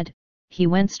 Instead, he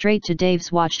went straight to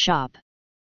Dave's watch shop.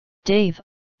 Dave,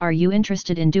 are you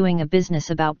interested in doing a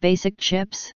business about basic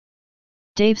chips?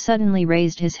 Dave suddenly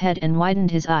raised his head and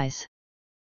widened his eyes.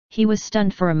 He was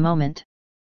stunned for a moment.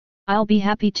 I'll be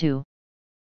happy to.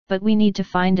 But we need to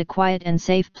find a quiet and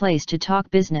safe place to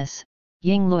talk business,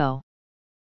 Ying Luo.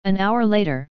 An hour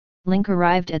later, Link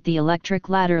arrived at the electric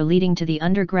ladder leading to the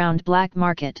underground black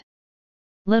market.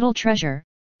 Little treasure,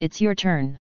 it's your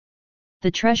turn.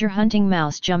 The treasure hunting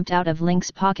mouse jumped out of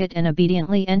Link's pocket and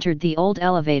obediently entered the old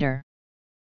elevator.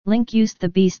 Link used the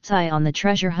beast's eye on the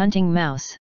treasure hunting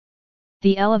mouse.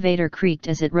 The elevator creaked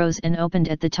as it rose and opened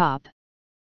at the top.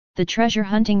 The treasure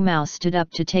hunting mouse stood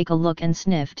up to take a look and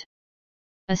sniffed.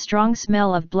 A strong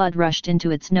smell of blood rushed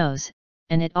into its nose,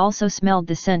 and it also smelled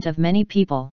the scent of many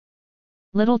people.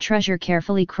 Little Treasure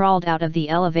carefully crawled out of the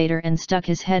elevator and stuck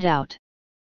his head out.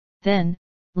 Then,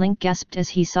 Link gasped as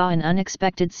he saw an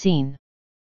unexpected scene.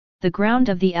 The ground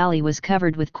of the alley was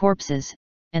covered with corpses,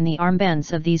 and the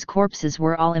armbands of these corpses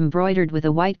were all embroidered with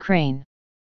a white crane.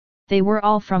 They were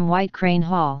all from White Crane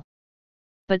Hall.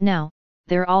 But now,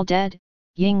 they're all dead,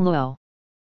 Ying Luo.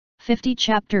 50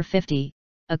 Chapter 50,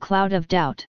 A Cloud of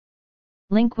Doubt.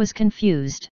 Link was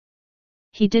confused.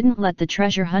 He didn't let the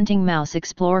treasure hunting mouse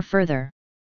explore further.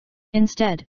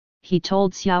 Instead, he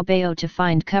told Xiao Bao to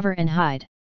find cover and hide.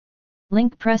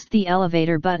 Link pressed the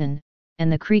elevator button, and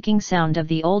the creaking sound of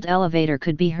the old elevator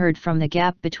could be heard from the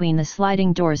gap between the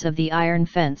sliding doors of the iron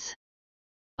fence.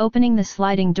 Opening the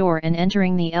sliding door and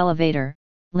entering the elevator,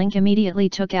 Link immediately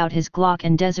took out his Glock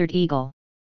and Desert Eagle.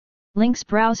 Link's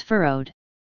brows furrowed.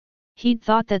 He'd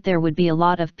thought that there would be a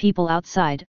lot of people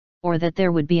outside, or that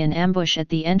there would be an ambush at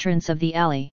the entrance of the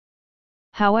alley.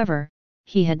 However,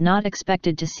 he had not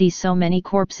expected to see so many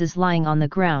corpses lying on the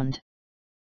ground.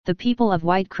 The people of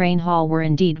White Crane Hall were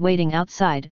indeed waiting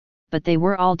outside, but they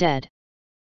were all dead.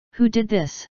 Who did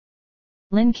this?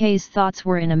 Lin Kei's thoughts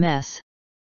were in a mess.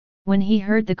 When he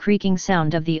heard the creaking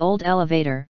sound of the old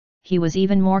elevator, he was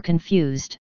even more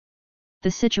confused.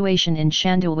 The situation in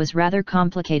Shandu was rather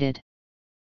complicated.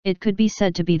 It could be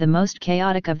said to be the most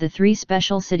chaotic of the three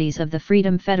special cities of the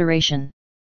Freedom Federation.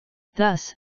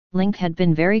 Thus, Link had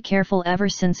been very careful ever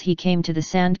since he came to the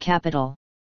Sand Capital.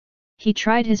 He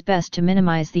tried his best to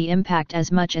minimize the impact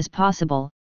as much as possible,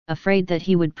 afraid that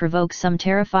he would provoke some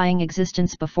terrifying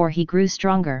existence before he grew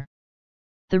stronger.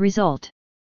 The result?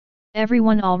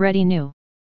 Everyone already knew.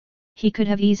 He could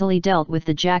have easily dealt with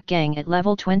the Jack Gang at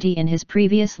level 20 in his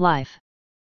previous life.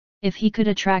 If he could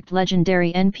attract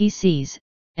legendary NPCs,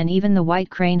 and even the White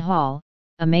Crane Hall,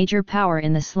 a major power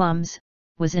in the slums,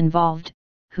 was involved,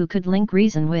 who could Link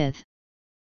reason with?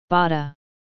 Bada!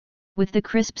 With the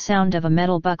crisp sound of a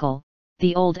metal buckle,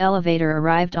 the old elevator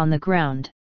arrived on the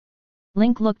ground.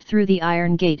 Link looked through the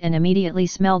iron gate and immediately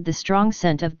smelled the strong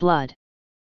scent of blood.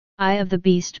 Eye of the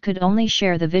Beast could only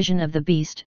share the vision of the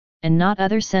beast, and not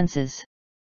other senses.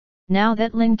 Now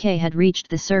that Lin Kei had reached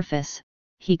the surface,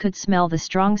 he could smell the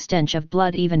strong stench of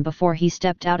blood even before he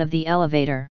stepped out of the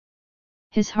elevator.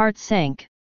 His heart sank.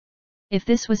 If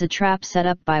this was a trap set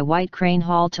up by White Crane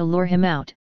Hall to lure him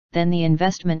out, then the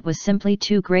investment was simply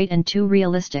too great and too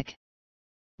realistic.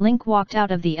 Link walked out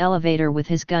of the elevator with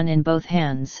his gun in both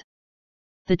hands.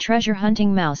 The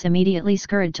treasure-hunting mouse immediately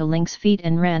scurried to Link's feet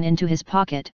and ran into his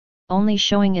pocket, only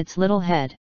showing its little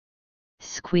head.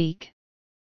 Squeak!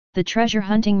 The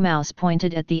treasure-hunting mouse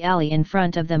pointed at the alley in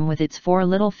front of them with its 4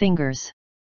 little fingers.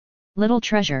 Little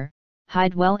treasure,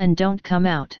 hide well and don't come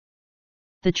out.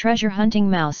 The treasure-hunting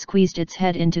mouse squeezed its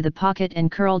head into the pocket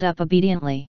and curled up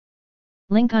obediently.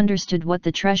 Link understood what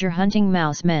the treasure-hunting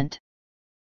mouse meant.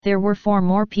 There were 4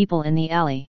 more people in the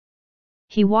alley.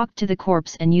 He walked to the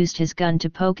corpse and used his gun to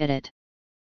poke at it.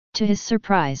 To his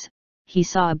surprise, he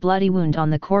saw a bloody wound on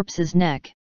the corpse's neck.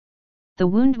 The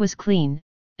wound was clean,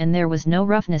 and there was no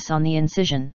roughness on the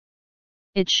incision.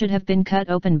 It should have been cut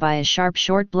open by a sharp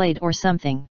short blade or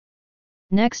something.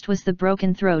 Next was the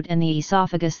broken throat and the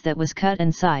esophagus that was cut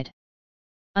inside.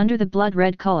 Under the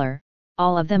blood-red color,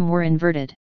 all of them were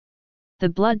inverted. The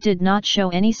blood did not show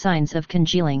any signs of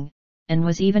congealing, and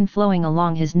was even flowing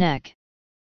along his neck.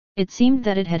 It seemed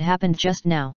that it had happened just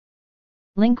now.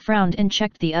 Link frowned and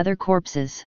checked the other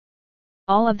corpses.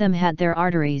 All of them had their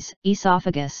arteries,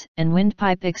 esophagus, and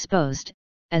windpipe exposed,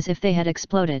 as if they had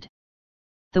exploded.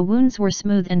 The wounds were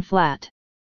smooth and flat.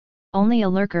 Only a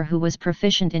lurker who was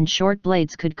proficient in short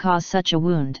blades could cause such a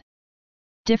wound.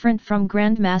 Different from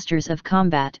grandmasters of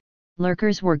combat,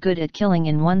 lurkers were good at killing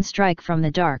in one strike from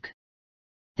the dark.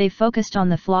 They focused on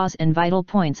the flaws and vital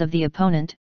points of the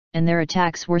opponent, and their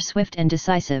attacks were swift and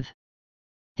decisive.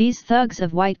 These thugs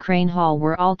of White Crane Hall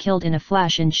were all killed in a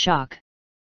flash and shock.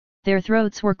 Their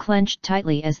throats were clenched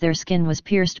tightly as their skin was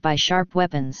pierced by sharp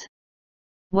weapons.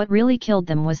 What really killed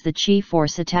them was the chi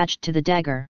force attached to the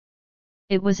dagger.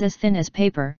 It was as thin as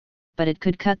paper, but it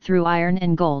could cut through iron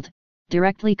and gold,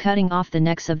 directly cutting off the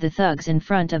necks of the thugs in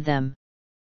front of them.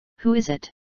 Who is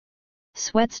it?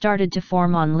 Sweat started to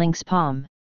form on Link's palm.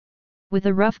 With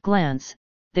a rough glance,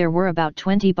 there were about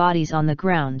 20 bodies on the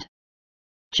ground.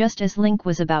 Just as Link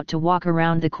was about to walk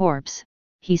around the corpse,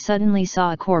 he suddenly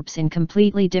saw a corpse in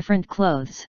completely different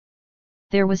clothes.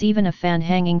 There was even a fan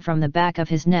hanging from the back of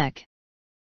his neck.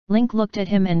 Link looked at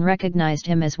him and recognized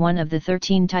him as one of the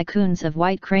 13 tycoons of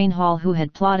White Crane Hall who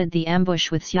had plotted the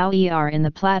ambush with Xiao Er in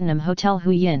the Platinum Hotel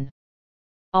Huyin.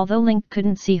 Although Link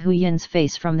couldn't see Huyin's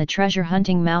face from the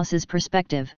treasure-hunting mouse's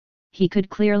perspective, he could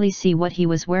clearly see what he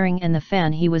was wearing and the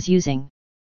fan he was using.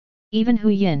 Even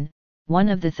Huyin, one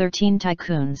of the 13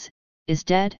 tycoons, is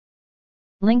dead?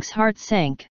 Link's heart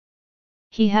sank.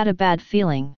 He had a bad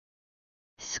feeling.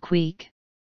 Squeak!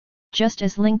 Just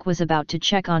as Link was about to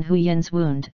check on Huyin's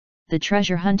wound, the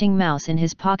treasure-hunting mouse in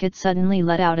his pocket suddenly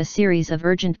let out a series of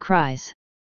urgent cries.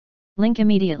 Link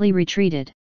immediately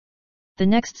retreated. The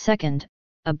next second,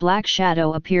 a black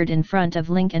shadow appeared in front of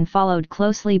Link and followed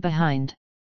closely behind.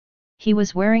 He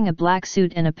was wearing a black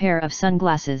suit and a pair of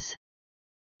sunglasses.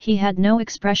 He had no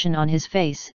expression on his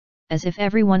face, as if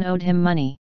everyone owed him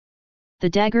money. The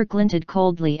dagger glinted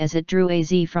coldly as it drew a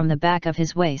Z from the back of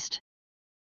his waist.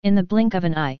 In the blink of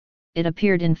an eye, it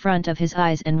appeared in front of his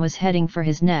eyes and was heading for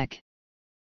his neck.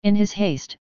 In his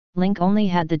haste, Link only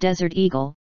had the Desert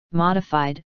Eagle,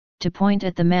 modified, to point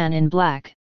at the man in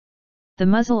black. The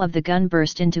muzzle of the gun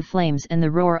burst into flames and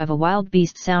the roar of a wild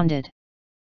beast sounded.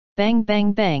 Bang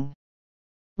bang bang!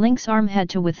 Link's arm had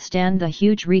to withstand the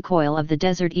huge recoil of the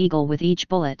Desert Eagle with each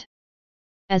bullet.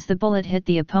 As the bullet hit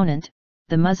the opponent,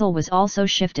 the muzzle was also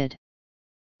shifted.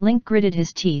 Link gritted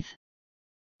his teeth.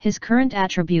 His current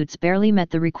attributes barely met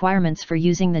the requirements for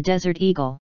using the Desert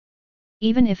Eagle.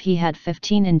 Even if he had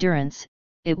 15 endurance,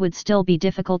 it would still be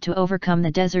difficult to overcome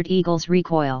the Desert Eagle's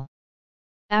recoil.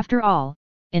 After all,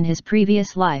 in his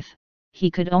previous life,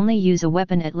 he could only use a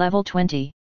weapon at level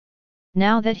 20.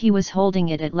 Now that he was holding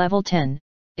it at level 10,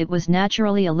 it was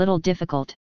naturally a little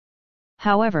difficult.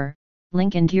 However,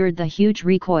 Link endured the huge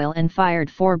recoil and fired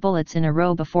 4 bullets in a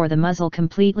row before the muzzle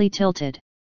completely tilted.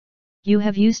 You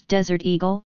have used Desert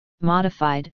Eagle,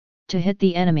 modified, to hit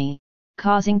the enemy,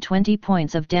 causing 20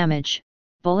 points of damage,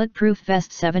 bulletproof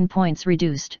vest 7 points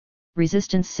reduced,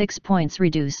 resistance 6 points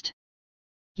reduced.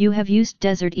 You have used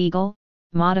Desert Eagle,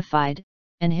 modified,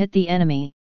 and hit the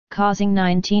enemy, causing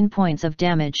 19 points of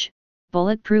damage,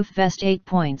 bulletproof vest 8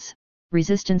 points,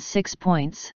 resistance 6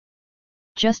 points.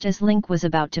 Just as Link was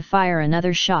about to fire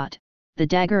another shot, the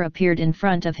dagger appeared in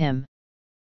front of him.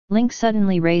 Link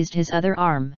suddenly raised his other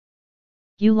arm.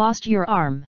 You lost your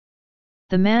arm.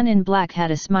 The man in black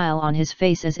had a smile on his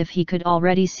face as if he could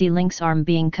already see Link's arm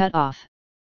being cut off.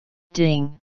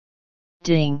 Ding!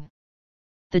 Ding!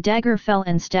 The dagger fell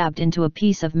and stabbed into a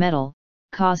piece of metal,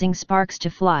 causing sparks to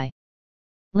fly.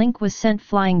 Link was sent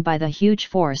flying by the huge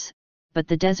force, but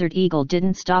the Desert Eagle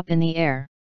didn't stop in the air.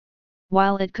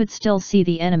 While it could still see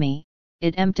the enemy,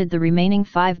 it emptied the remaining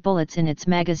 5 bullets in its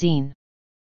magazine.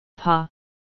 Pa!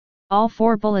 All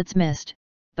 4 bullets missed,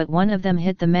 but one of them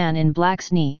hit the man in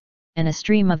black's knee, and a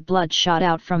stream of blood shot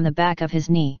out from the back of his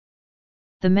knee.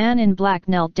 The man in black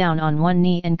knelt down on one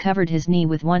knee and covered his knee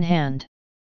with one hand.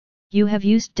 You have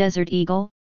used Desert Eagle,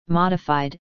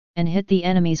 modified, and hit the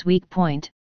enemy's weak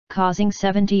point, causing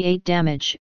 78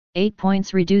 damage, 8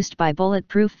 points reduced by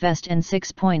bulletproof vest and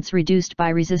 6 points reduced by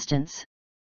resistance.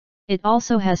 It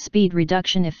also has speed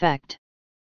reduction effect.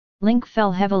 Link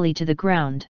fell heavily to the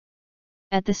ground.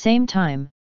 At the same time,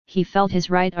 he felt his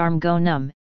right arm go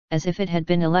numb, as if it had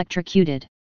been electrocuted.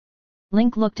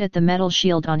 Link looked at the metal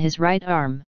shield on his right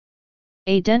arm.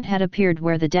 A dent had appeared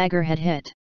where the dagger had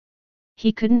hit.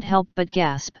 He couldn't help but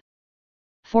gasp.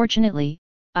 Fortunately,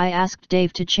 I asked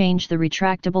Dave to change the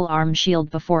retractable arm shield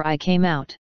before I came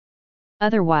out.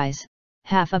 Otherwise,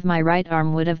 half of my right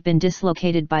arm would have been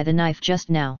dislocated by the knife just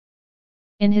now.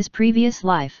 In his previous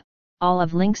life, all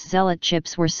of Link's Zealot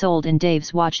chips were sold in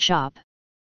Dave's watch shop.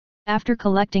 After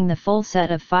collecting the full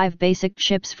set of 5 basic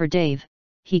chips for Dave,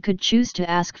 he could choose to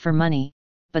ask for money,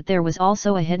 but there was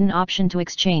also a hidden option to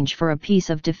exchange for a piece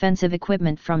of defensive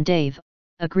equipment from Dave,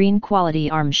 a green quality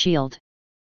arm shield.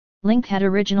 Link had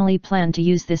originally planned to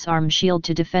use this arm shield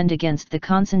to defend against the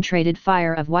concentrated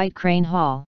fire of White Crane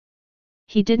Hall.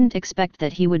 He didn't expect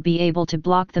that he would be able to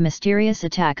block the mysterious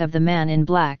attack of the man in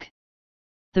black.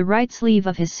 The right sleeve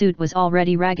of his suit was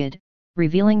already ragged,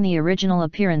 revealing the original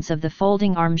appearance of the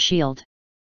folding arm shield.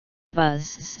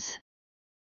 Buzz!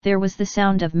 There was the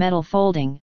sound of metal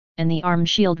folding, and the arm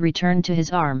shield returned to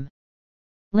his arm.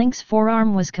 Link's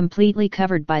forearm was completely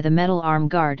covered by the metal arm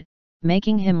guard,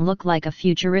 making him look like a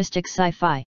futuristic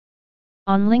sci-fi.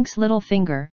 On Link's little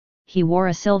finger, he wore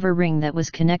a silver ring that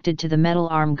was connected to the metal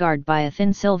arm guard by a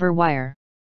thin silver wire.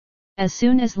 As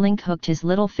soon as Link hooked his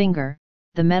little finger,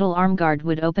 the metal arm guard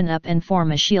would open up and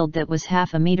form a shield that was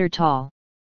half a meter tall.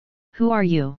 "Who are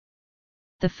you?"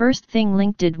 The first thing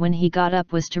Link did when he got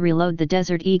up was to reload the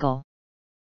Desert Eagle.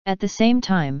 At the same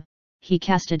time, he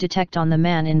cast a detect on the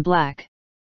man in black.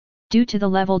 "Due to the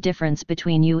level difference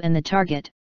between you and the target,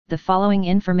 the following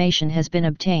information has been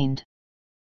obtained.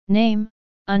 Name,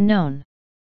 unknown.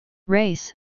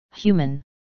 Race, human.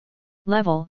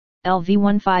 Level,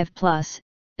 LV15+,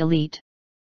 elite.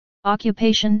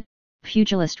 Occupation,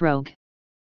 pugilist rogue.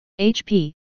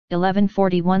 HP,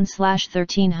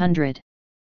 1141/1300.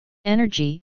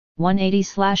 Energy,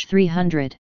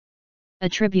 180/300.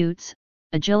 Attributes,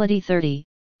 agility 30,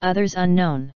 others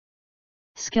unknown.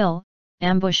 Skill,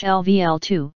 ambush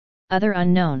LVL2, other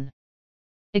unknown.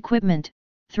 Equipment,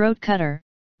 throat cutter,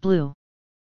 blue.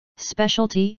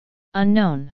 Specialty,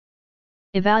 unknown.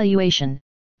 Evaluation,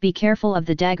 be careful of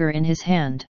the dagger in his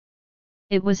hand.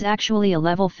 It was actually a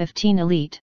level 15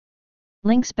 elite.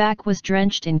 Link's back was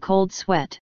drenched in cold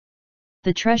sweat.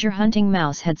 The treasure-hunting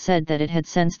mouse had said that it had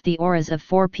sensed the auras of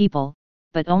 4 people,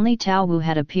 but only Tao Wu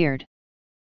had appeared.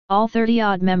 All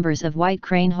 30-odd members of White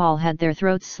Crane Hall had their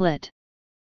throats slit.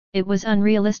 It was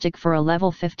unrealistic for a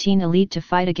level 15 elite to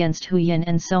fight against Hu Yin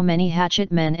and so many hatchet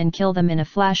men and kill them in a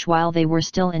flash while they were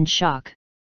still in shock.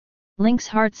 Link's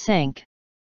heart sank.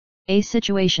 A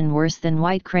situation worse than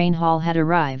White Crane Hall had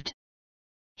arrived.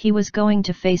 He was going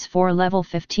to face 4 level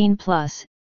 15+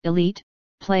 elite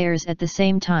players at the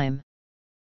same time.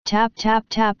 Tap tap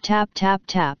tap tap tap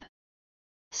tap.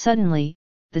 Suddenly,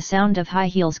 the sound of high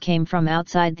heels came from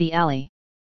outside the alley.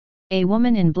 A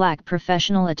woman in black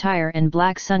professional attire and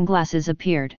black sunglasses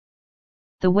appeared.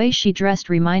 The way she dressed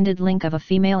reminded Link of a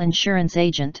female insurance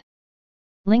agent.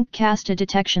 Link cast a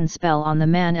detection spell on the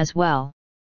man as well.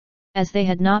 As they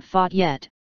had not fought yet,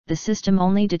 the system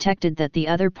only detected that the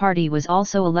other party was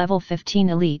also a level 15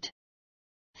 elite.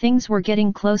 Things were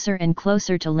getting closer and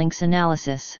closer to Link's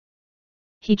analysis.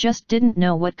 He just didn't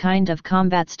know what kind of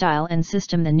combat style and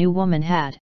system the new woman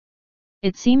had.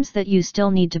 "It seems that you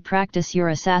still need to practice your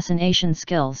assassination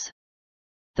skills."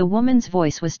 The woman's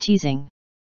voice was teasing.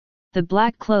 The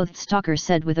black-clothed stalker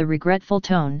said with a regretful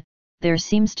tone, "There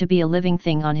seems to be a living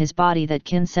thing on his body that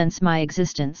can sense my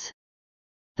existence."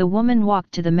 The woman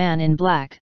walked to the man in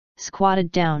black,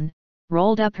 squatted down,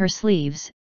 rolled up her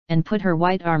sleeves, and put her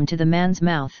white arm to the man's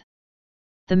mouth.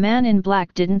 The man in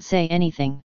black didn't say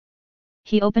anything.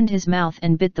 He opened his mouth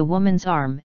and bit the woman's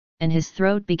arm, and his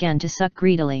throat began to suck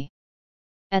greedily.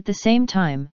 At the same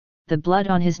time, the blood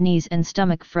on his knees and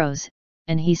stomach froze,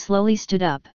 and he slowly stood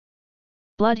up.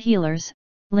 "Blood healers,"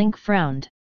 Link frowned.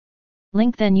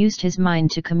 Link then used his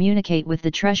mind to communicate with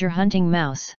the treasure-hunting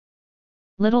mouse.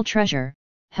 "Little treasure,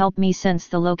 help me sense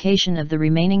the location of the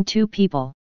remaining 2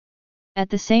 people." At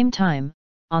the same time,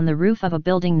 on the roof of a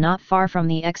building not far from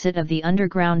the exit of the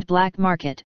underground black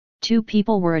market, 2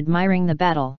 people were admiring the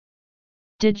battle.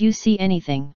 "Did you see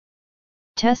anything?"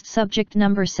 Test subject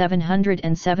number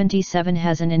 777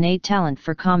 has an innate talent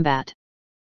for combat.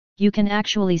 You can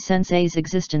actually sense A's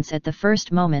existence at the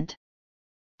first moment.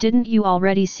 Didn't you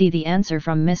already see the answer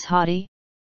from Miss Hottie?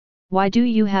 Why do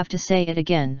you have to say it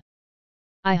again?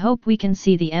 I hope we can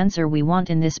see the answer we want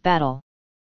in this battle.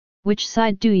 Which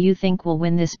side do you think will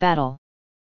win this battle?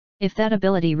 If that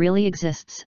ability really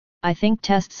exists, I think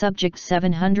test subject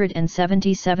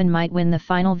 777 might win the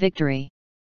final victory.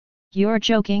 You're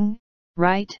joking,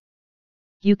 right?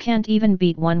 You can't even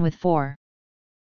beat 1 with 4.